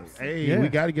 lollipops. Hey, we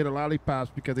got to get a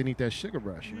lollipops because they need that sugar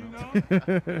rush. You know?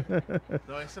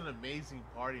 No, it's an amazing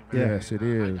party, man. Yes, it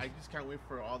is. I just can't wait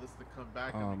for all this to come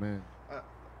back. Oh man.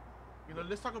 You know,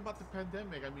 let's talk about the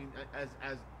pandemic. I mean, as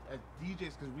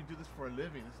DJs, because we do this for a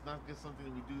living. It's not just something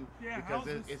that we do because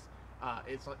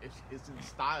it's in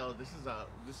style.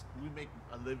 We make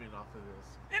a living off of this.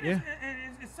 And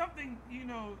it's something, you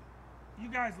know, you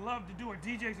guys love to do, or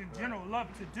DJs in general love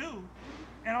to do,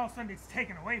 and all of a sudden it's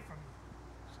taken away from you.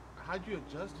 How'd you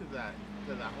adjust to that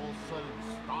whole sudden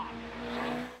stop? How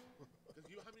many nights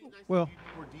Well, did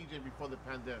you were DJing before the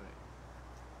pandemic?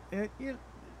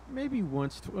 maybe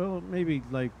once. Well, maybe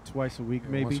like twice a week.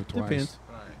 Yeah, maybe once or twice. depends.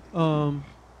 Right.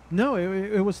 No,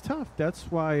 it was tough. That's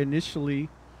why initially,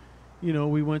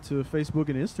 we went to Facebook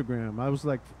and Instagram. I was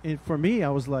like, for me, I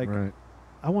was like, Right.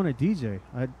 I want to DJ.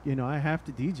 I have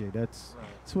to DJ. That's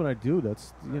what I do.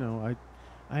 That's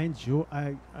I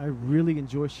really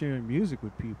enjoy sharing music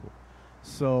with people.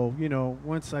 So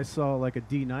once I saw like a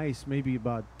D Nice, maybe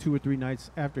about 2 or 3 nights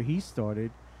after he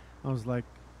started, I was like,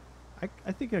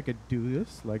 I think I could do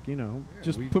this. Like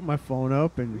just put my phone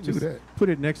up and just put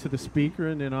it next to the speaker,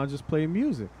 and then I'll just play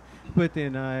music. But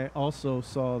then I also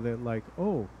saw that like,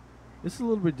 oh, this is a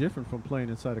little bit different from playing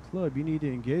inside a club. You need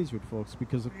to engage with folks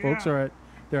because if folks are at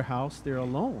their house, they're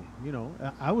alone.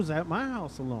 I was at my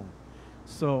house alone.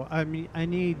 So I mean, I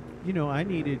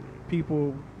needed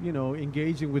people,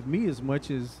 engaging with me as much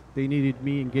as they needed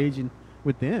me engaging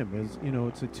with them. As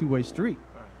it's a two-way street.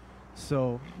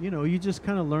 So you just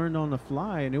kind of learned on the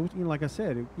fly, and it was like I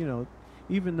said,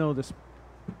 even though the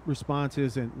response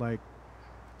isn't like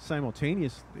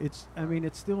simultaneous, it's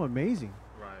still amazing.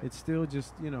 Right. It's still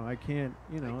just I can't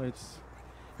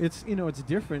it's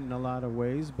different in a lot of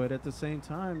ways, but at the same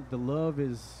time, the love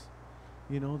is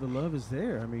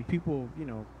there. I mean, people,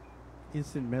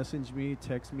 instant message me,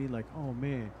 text me like, oh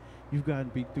man, you've gotten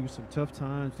to be through some tough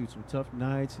times, through some tough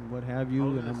nights and what have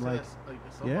you. And I'm like,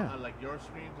 I like your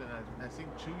streams, and I think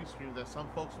Chewy streams that some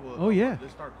folks will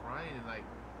just start crying and like,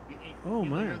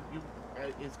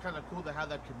 it's kind of cool to have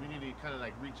that community kind of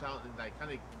like reach out and like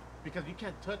kind of, because you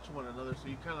can't touch one another, so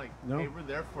you kind of like, hey, we're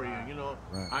there for you,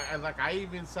 Right. I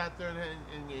even sat there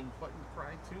and fucking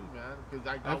cried too, man, because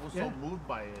I was so moved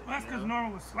by it. Well, that's because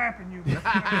Norma was slapping you.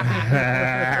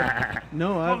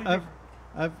 No, Totally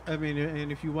I mean,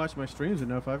 and if you watch my streams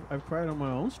enough, I've cried on my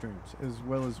own streams as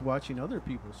well as watching other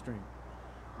people stream.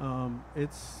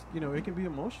 It's it can be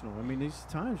emotional. I mean, these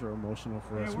times are emotional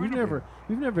for us. We've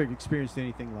never experienced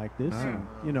anything like this. And,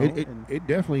 It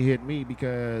definitely hit me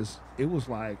because it was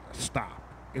like stop.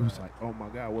 It was like, oh my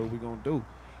God, what are we gonna do?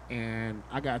 And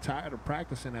I got tired of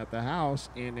practicing at the house,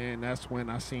 and then that's when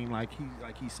I seen like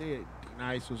he said, D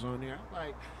Nice was on there. I'm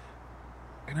like,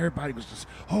 and everybody was just,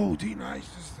 oh, D Nice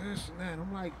is this and that.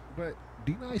 I'm like, but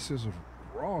D Nice is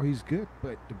raw, he's good,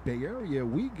 but the Bay Area,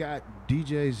 we got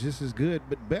DJs just as good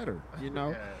but better,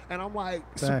 And I'm like,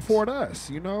 support us,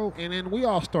 and then we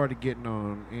all started getting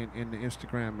on in the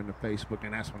Instagram and the Facebook,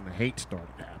 and that's when the hate started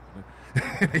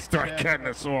happening. They started cutting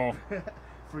us off.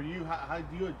 For you, how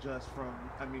do you adjust from,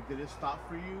 I mean, did it stop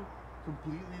for you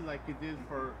completely like it did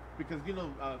because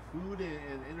food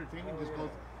and entertainment just goes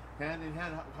hand in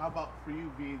hand. How about for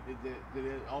you, V? Did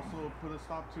it also put a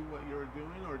stop to what you were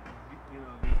doing, or did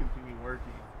you continue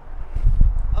working?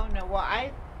 Oh no, well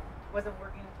I wasn't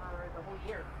working for the whole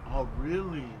year. Oh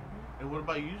really? And what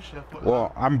about you, Chef?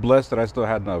 Well, I'm blessed that I still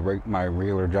had my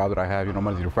regular job that I have,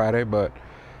 Monday through Friday, but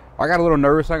I got a little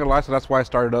nervous, I gotta lie, so that's why I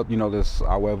started up, this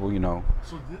Ahuevo,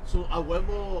 So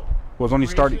Ahuevo was only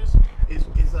starting is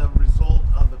a result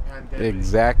of the pandemic.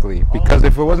 Exactly, because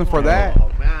if it wasn't for that,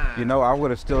 man. I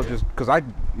would have still just, because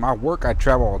my work, I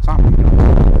travel all the time,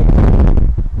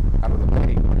 out of the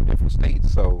Bay, different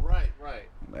states, so right.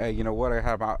 Hey, you know what? I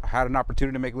had an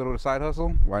opportunity to make a little side hustle.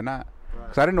 Why not?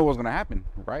 Because I didn't know what was gonna happen.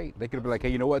 Right? They could have been like, hey,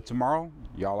 you know what? Tomorrow,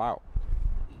 y'all out.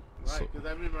 Right, because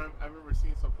I remember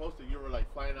seeing some posts that you were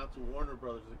like flying out to Warner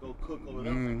Brothers to go cook over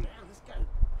there. I was like, man, this guy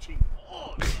cheap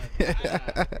on.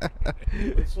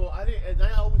 So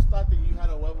I always thought that you had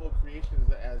a Ahuevo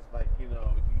Creations as like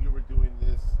you were doing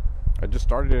this. I just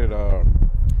started it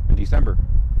in December.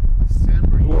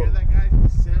 December, you hear that, guys?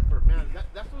 December, man.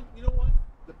 That's what what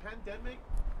the pandemic.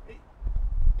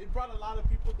 It brought a lot of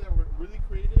people that were really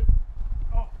creative.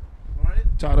 Oh, right.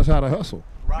 Taught us how to hustle.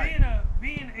 Right.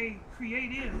 Being a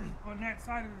creative on that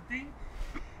side of the thing,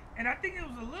 and I think it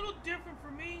was a little different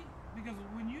for me because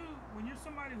when you're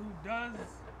somebody who does,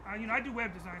 I do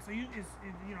web design, so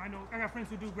I know I got friends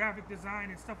who do graphic design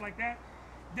and stuff like that.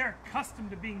 They're accustomed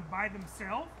to being by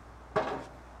themselves,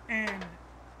 and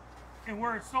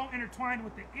we're so intertwined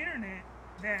with the internet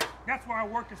that's where our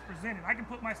work is presented. I can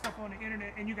put my stuff on the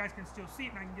internet and you guys can still see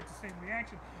it and I can get the same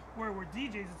reaction. Where we're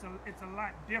DJs, it's a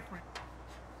lot different.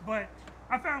 But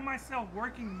I found myself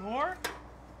working more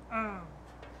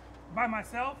by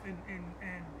myself and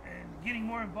getting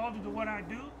more involved into what I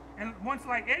do. And once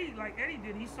like Eddie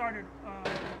did, he started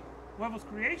Ahuevo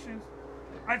Creations.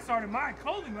 I started my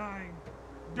clothing line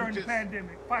during the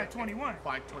pandemic, 521.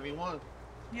 521.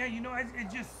 Yeah,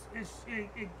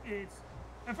 it's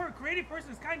and for a creative person,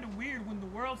 it's kind of weird when the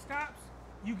world stops,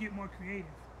 you get more creative.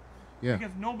 Yeah.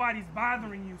 Because nobody's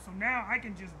bothering you. So now I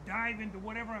can just dive into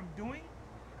whatever I'm doing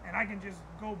and I can just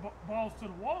go balls to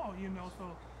the wall,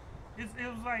 So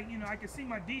it was like, you know, I could see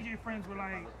my DJ friends were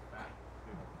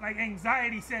like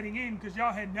anxiety setting in because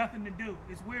y'all had nothing to do.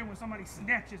 It's weird when somebody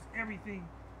snatches everything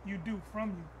you do from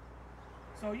you.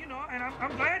 So, you know, and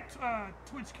I'm glad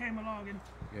Twitch came along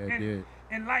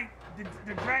and like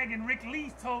the Dragon Rick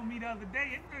Lee told me the other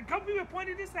day, and a couple people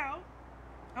pointed this out.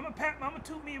 I'm gonna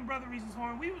toot me and Brother Reese's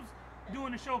horn. We was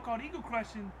doing a show called Ego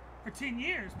Crushing for 10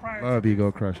 years prior. Love to this.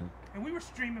 Ego Crushing. And we were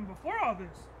streaming before all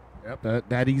this. Yep,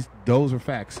 those are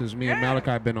facts. Since me and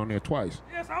Malachi been on there twice.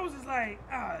 Yes, I was just like,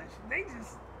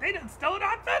 they done stole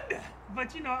our thunder.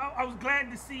 But you know, I was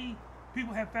glad to see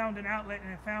people have found an outlet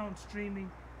and have found streaming.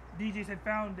 DJs had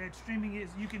found that streaming is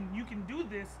you can do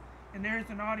this, and there is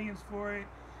an audience for it.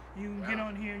 You can get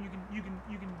on here and you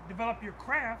can develop your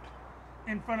craft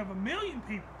in front of 1 million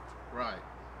people. Right.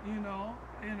 You know.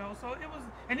 So it was,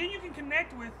 and then you can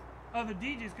connect with other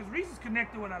DJs because Reese is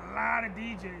connected with a lot of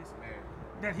DJs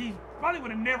that he probably would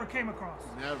have never came across.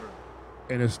 Never.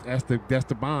 And that's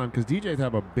the bond because DJs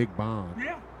have a big bond.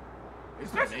 Yeah.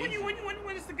 Especially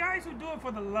when it's the guys who do it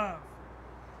for the love.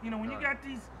 You know, when you got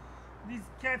these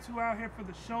cats who are out here for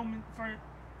the showman, I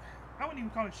wouldn't even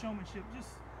call it showmanship, just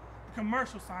the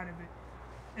commercial side of it.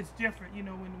 It's different, you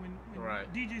know, when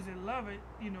DJs that love it,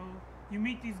 you know, you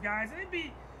meet these guys and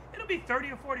it'll be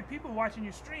 30 or 40 people watching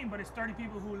your stream, but it's 30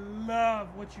 people who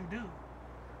love what you do.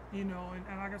 You know, and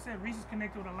like I said, Reese is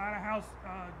connected with a lot of house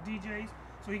DJs,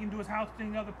 so he can do his house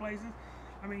thing other places.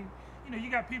 I mean, you know, you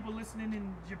got people listening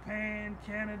in Japan,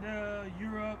 Canada,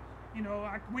 Europe. You know,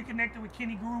 we connected with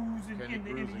Kenny Grooves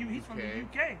he's from the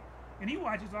UK, and he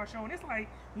watches our show. And it's like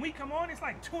when we come on, it's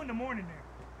like 2 in the morning there,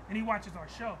 and he watches our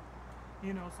show.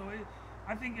 You know, so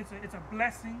I think it's a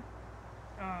blessing.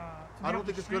 I don't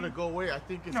think it's going to go away. I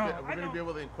think we're going to be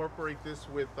able to incorporate this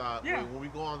with when we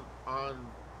go on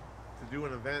to do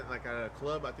an event like at a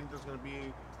club. I think there's going to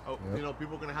be you know,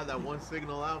 people are going to have that one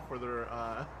signal out for their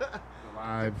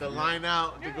line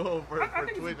out to go for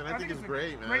Twitch, and I think it's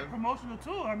great, man. Great promotional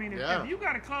tool. I mean, if you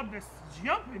got a club that's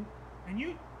jumping and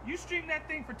you stream that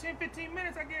thing for 10-15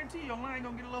 minutes, I guarantee your line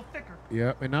going to get a little thicker.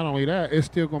 Yep, and not only that, it's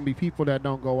still going to be people that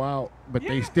don't go out, but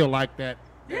they still like that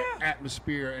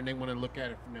atmosphere, and they want to look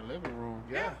at it from their living room.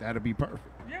 Yeah, that'll be perfect.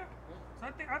 Yeah, so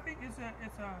I think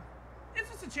it's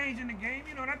just a change in the game,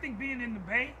 you know. And I think being in the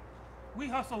Bay, we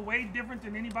hustle way different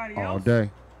than anybody else. All day.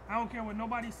 I don't care what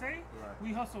nobody say. Right.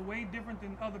 We hustle way different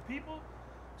than other people.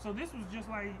 So this was just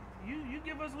like you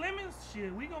give us lemons,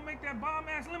 shit, we gonna make that bomb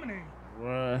ass lemonade.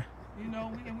 Right. You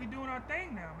know, we doing our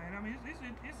thing now, man. I mean,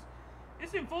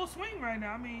 it's in full swing right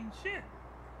now. I mean, shit,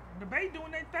 the Bay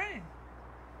doing their thing.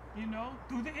 You know,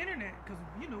 through the internet, because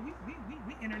you know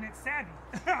we internet savvy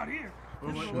out here.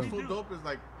 What's so dope is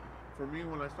like, for me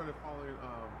when I started following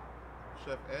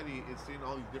Chef Eddie, is seeing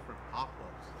all these different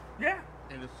pop-ups. Yeah.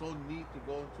 And it's so neat to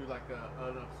go to like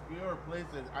an obscure place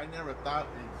that I never thought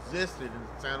existed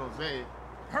in San Jose.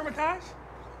 Hermitage?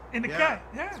 In the cut.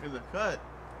 Yeah. In the cut.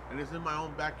 And it's in my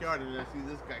own backyard, and I see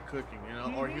this guy cooking, you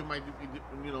know, or he might be,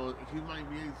 you know, he might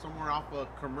be somewhere off a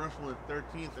commercial in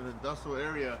 13th in an industrial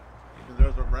area, and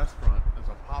there's a restaurant, there's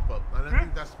a pop-up, and I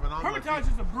think that's phenomenal.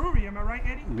 Hermitage is a brewery, am I right,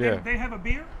 Eddie? Yeah. They have a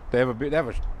beer? They have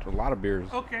a lot of beers.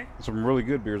 Okay. Some really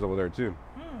good beers over there too.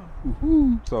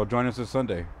 So join us this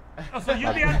Sunday. Oh, so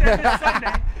you'll be out there this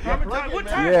Sunday. What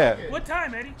time? Yeah. What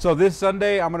time, Eddie? So this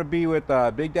Sunday, I'm going to be with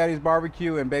Big Daddy's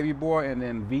Barbecue and Baby Boy, and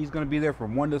then V's going to be there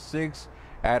from 1 to 6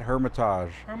 at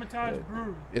Hermitage. Hermitage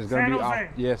Brewery. It's going to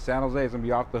be off, San Jose. It's going to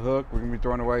be off the hook. We're going to be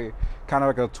throwing away kind of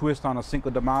like a twist on a Cinco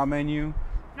de Mayo menu.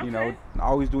 Okay. You know,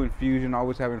 always doing fusion,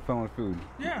 always having fun with food.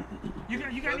 Yeah. You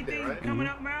got anything coming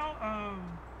up, Mal?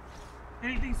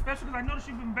 Anything special? Because I noticed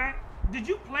you've been back. Did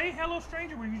you play Hello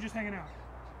Stranger, or were you just hanging out?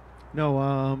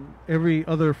 No, every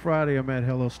other Friday I'm at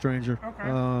Hello Stranger.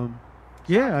 Okay.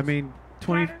 Yeah, I mean,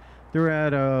 they're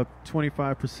at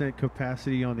 25%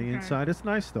 capacity on the inside. It's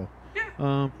nice though.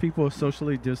 Yeah. People are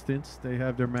socially distanced. They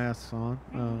have their masks on,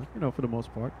 you know, for the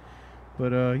most part.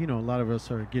 But you know, a lot of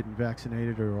us are getting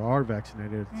vaccinated or are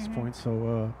vaccinated at this point.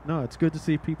 So no, it's good to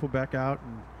see people back out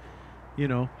and, you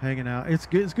know, hanging out. It's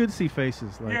good. It's good to see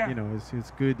faces. Like you know,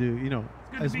 it's good to, you know,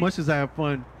 as much as I have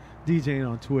fun DJing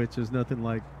on Twitch, there's nothing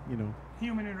like, you know,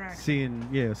 human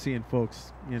interaction. Seeing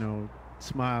folks, you know,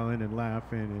 smiling and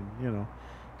laughing, and you know,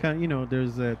 kind of, you know,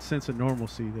 there's that sense of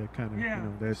normalcy that kind of, you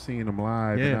know, they're seeing them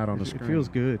live and not on the screen. It feels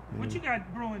good. What you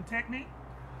got brewing, Tekneek?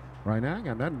 Right now, I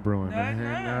got nothing brewing,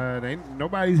 man.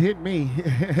 Nobody's hitting me,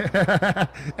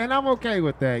 and I'm okay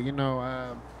with that. You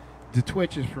know, the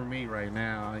Twitch is for me right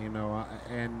now. You know,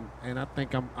 and I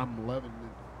think I'm loving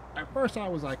it. At first, I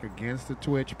was like against the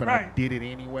Twitch, but I did it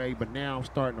anyway. But now I'm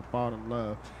starting to fall in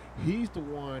love. He's the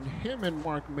one. Him and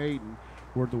Mark Maiden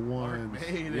were the ones.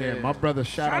 Maiden. Yeah, my brother.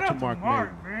 Shout out to Mark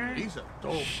Maiden. man. He's a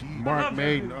dope. Mark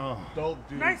Maiden. Oh, Dope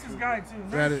dude. Nicest guy too.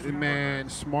 that is, Nicest guy. man,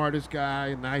 smartest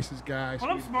guy, nicest guy. Well,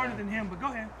 I'm sweetest smarter guy. than him, but go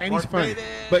ahead. And he's Mark funny. Maiden.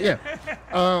 But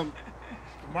yeah,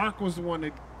 Mark was the one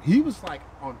that he was like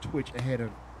on Twitch ahead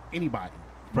of anybody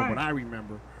from what Right. I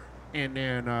remember. And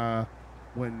then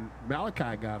when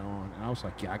Malachi got on, I was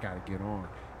like, yeah, I got to get on.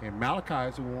 And Malachi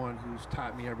is the one who's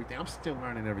taught me everything. I'm still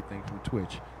learning everything from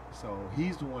Twitch. So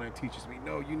he's the one that teaches me,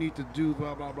 no, you need to do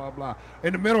blah, blah, blah, blah.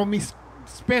 In the middle of me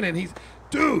spinning, he's,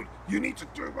 dude, you need to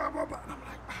do blah, blah, blah. And I'm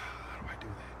like, how do I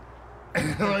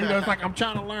do that? You know, it's like I'm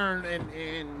trying to learn,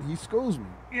 and he schools me.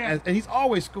 Yeah. And he's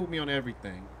always schooled me on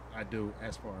everything I do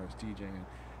as far as DJing.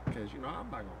 Because, you know, I'm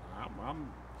not going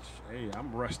to,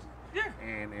 I'm rusty. Yeah.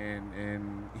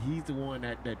 And he's the one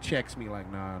that checks me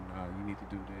like, nah, you need to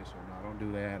do this, or nah, don't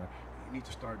do that, or you need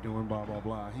to start doing blah, blah,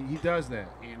 blah. He does that.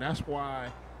 And that's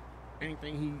why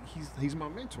anything he's my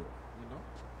mentor,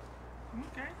 you know?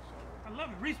 Okay. I love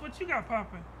it. Reese, what you got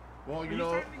popping? Well, Are you you know,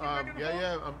 starting to get back in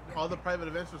the fold? all the private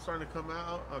events are starting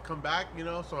to come back, you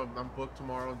know, so I'm booked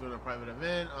tomorrow doing a private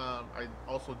event. I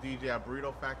also DJ at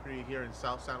Burrito Factory here in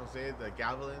South San Jose, the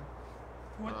Gavilan.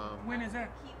 When is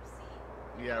that?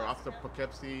 Yeah, off the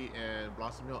Poughkeepsie and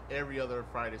Blossom Hill every other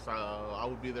Friday, so I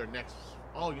will be there next.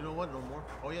 Oh, you know what? No more.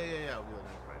 Oh, yeah, I'll be there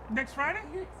next Friday. Next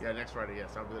Friday? Yeah, next Friday, yes,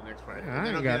 I'll be there next Friday. Yeah, And I then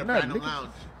ain't I'll got be at nothing. Phantom Look at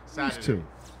Lounge These Saturday. two.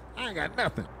 I ain't got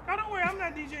nothing. Oh, don't worry. I'm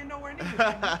not DJing nowhere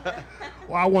neither.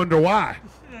 Well, I wonder why.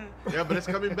 Yeah, but it's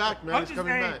coming back, man. It's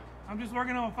coming back. I'm just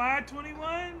working on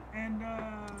 521 and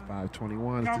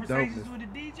 521 is the conversations dopest. with a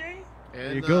DJ And,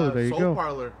 There you go, there you Soul go.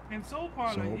 Parlor and Soul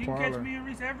Parlor. Soul You can catch Parlor. me and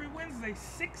Reese every Wednesday,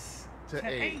 6 to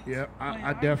 8. Yep, I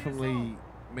Playing definitely,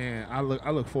 man, I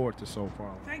look forward to Soul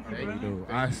Parlor. Thank you, Thank brother. you.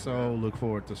 I so look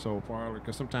forward to Soul Parlor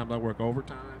because sometimes I work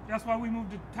overtime. That's why we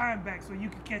moved the time back so you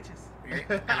could catch us.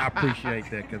 And I appreciate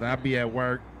that because I be at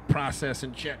work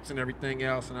processing checks and everything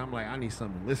else, and I'm like, I need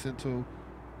something to listen to.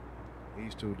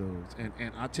 These two dudes,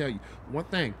 and I tell you one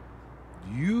thing,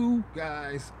 you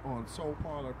guys on Soul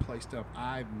Parlor play stuff.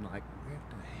 I'm like, where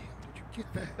the hell did you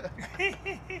get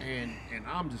that? and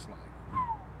I'm just like,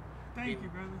 Thank you,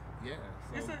 brother. yeah.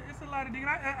 It's So a lot of digging.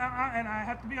 And I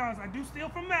have to be honest, I do steal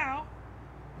from Mal.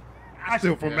 I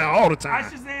steal from Mal all the I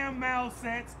time. Shazam Mal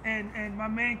sets and my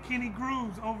man Kenny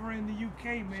Grooves over in the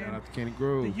UK, man. Shout out to Kenny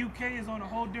Grooves. The UK is on a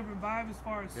whole different vibe as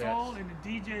far as soul, and the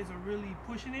DJs are really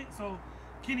pushing it. So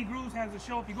Kenny Grooves has a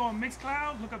show. If you go on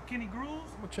Mixcloud, look up Kenny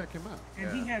Grooves, I'm gonna check him out.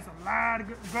 and he has a lot of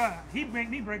good. Bruh, he make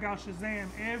me break out Shazam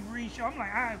every show. I'm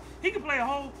like, he can play a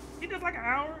whole. He does like an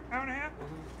hour and a half,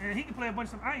 and he can play a bunch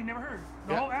of stuff I ain't never heard.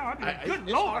 The whole hour. I'd be like, good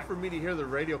It's lord. hard for me to hear the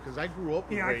radio because I grew up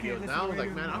with Yeah, I radio. can't listen Now I to was like,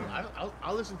 radio man, anymore.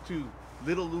 I'll listen to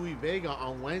Little Louis Vega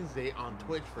on Wednesday on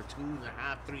Twitch for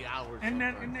 2.5, 3 hours. Isn't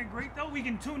sometimes. that great though? We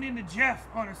can tune in to Jeff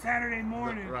on a Saturday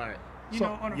morning. Right. You So,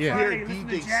 know, on a yeah. Friday, Hear listen DJ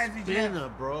to Jazzy Jeff. Spinner,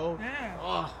 bro. Yeah.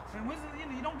 Oh,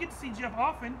 And you don't get to see Jeff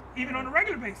often, even on a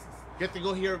regular basis. get to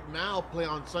go hear Mal play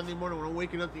on Sunday morning when I'm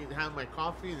waking up to have my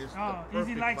coffee and it's Oh, the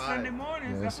easy perfect like vibe. Sunday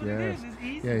mornings. Yes, That's what it is. It's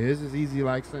easy. Yeah, his is easy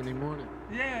like Sunday morning.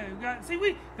 Yeah,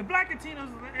 the Blackatinos,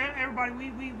 everybody,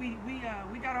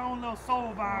 we got our own little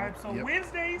soul vibe. So Yep.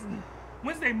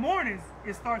 Wednesday mornings,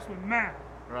 it starts with Mal.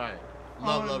 Right.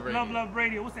 on Love Radio. Love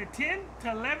Radio. What's that? 10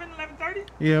 to 11, 11:30?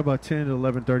 Yeah, about 10 to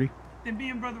 11:30. Then me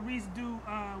and Brother Reese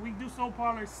we do Soul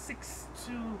Parlor 6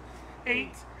 to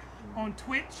 8 on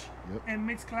Twitch Yep. and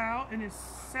Mixcloud, and then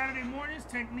Saturday mornings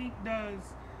Tekneek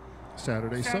does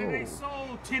Saturday Soul.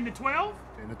 Soul 10 to 12,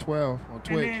 10 to 12 on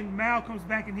Twitch. and then Mal comes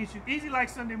back and hits you easy like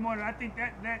Sunday morning. I think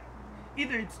that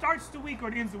either it starts the week or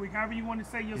it ends the week, however you want to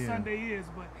say your Yeah. Sunday is,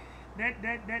 but.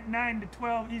 That 9 to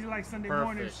 12 easy like Sunday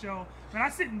morning Perfect. show. When I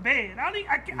sit in bed, I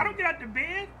don't get out the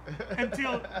bed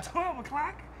until 12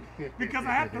 o'clock because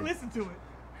I have to listen to it.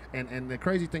 And the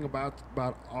crazy thing about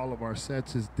all of our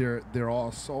sets is they're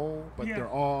all soul, but Yeah. they're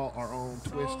all our own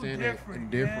So twist in it different.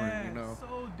 and different, Yeah, you know.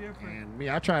 so different. And me,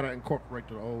 I try to incorporate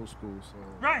the old school, so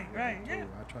Right, too. yeah.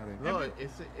 I try to No,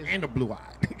 it's and the blue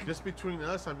eye. just between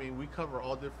us. I mean, we cover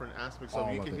all different aspects. So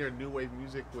All you of can it. hear new wave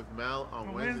music with Mal on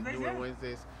On Wednesdays, Wednesdays, New Wave yeah.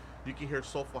 Wednesdays. You can hear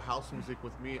soulful house music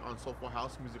with me on Soulful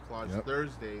House Music Lodge Yep.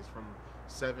 Thursdays from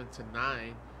 7 to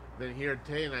 9. Then here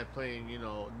Tay and I playing,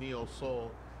 neo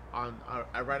soul. On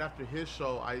right after his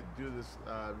show, I do this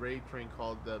raid train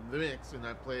called the Mix, and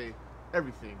I play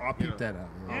everything. I'll peep that out.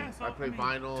 Yeah. Yeah, so, I play mean,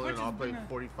 vinyl, Twitch and I'll has play been a-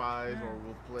 45, yeah. or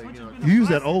we'll play, Twitch has been a You use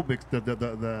that blessing. old mix, the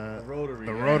rotary.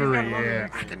 The yeah. rotary, Yeah, rotary. yeah.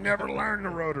 I can never learn the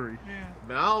rotary. Yeah.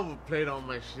 Mal played on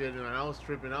my shit, and I was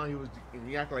tripping out.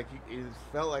 He acted like it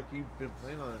felt like he'd been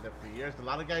playing on it for years. A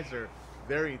lot of guys are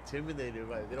very intimidated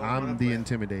by it. They don't wanna I'm the play.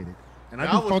 intimidated, and I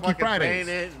Mal do was Funky fucking Fridays.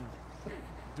 playing it and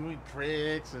doing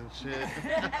tricks and shit.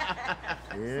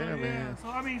 Yeah, man. So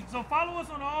I mean, so follow us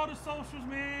on all the socials,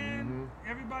 man.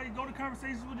 Everybody go to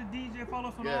Conversations with the DJ. Follow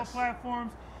us on all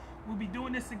platforms. We'll be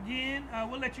doing this again.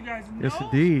 We'll let you guys know. Yes,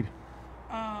 indeed.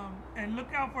 And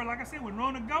look out for, like I said, when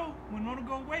Rona go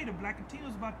away, the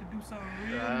Blackatino's about to do something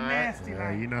real nasty. Yeah,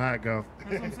 like. you know how it go.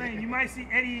 That's what I'm saying. You might see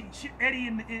Chef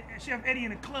Eddie in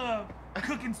the club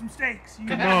cooking some steaks. You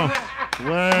Come know? on.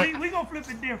 What? We gonna flip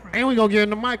it different. And we gonna get in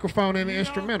the microphone and the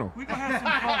instrumental. We gonna have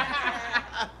some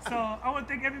fun. So I want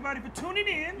to thank everybody for tuning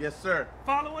in. Yes, sir.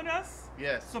 Following us.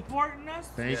 Yes. Supporting us.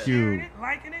 Thank sharing you. it,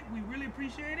 liking it. We really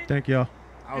appreciate it. Thank y'all.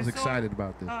 I was excited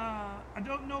about this. I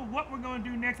don't know what we're gonna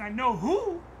do next. I know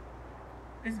who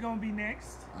is gonna be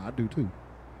next. I do too.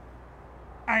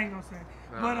 I ain't gonna say.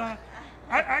 But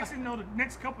I actually know the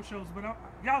next couple shows. But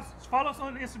y'all follow us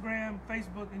on Instagram,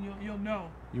 Facebook, and you'll know.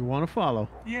 You want to follow?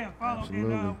 Yeah, follow.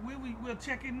 Absolutely. And we'll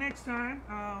check in next time.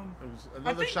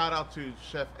 Another shout out to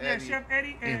Chef Eddie. Yeah, Chef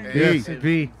Eddie and Yes, and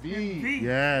V. V.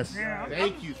 Yes. Yeah,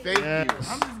 Thank you. I'm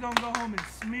just gonna go home and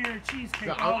smear cheesecake.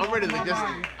 I'm ready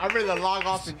to log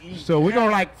off and eat. So we're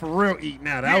gonna like for real eat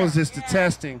now. That was just the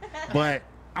testing, but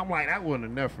I'm like that wasn't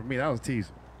enough for me. That was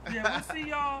teasing. Yeah, we'll see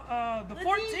y'all the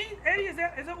 14th. Eddie, is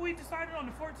that what we decided on?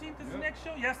 The 14th is the next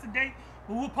show? Yes, the date.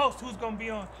 But we'll post who's going to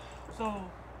be on. So,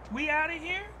 we out of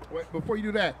here? Wait, before you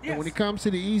do that, Yes. when it comes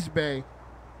to the East Bay,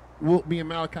 me and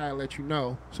Malachi will let you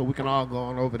know so we can all go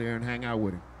on over there and hang out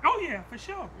with him. Oh, yeah, for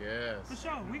sure. Yes. For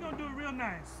sure. We're going to do it real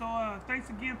nice. So, thanks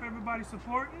again for everybody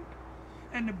supporting.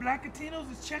 And the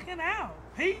Blackatinos is checking out.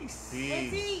 Peace.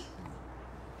 Peace.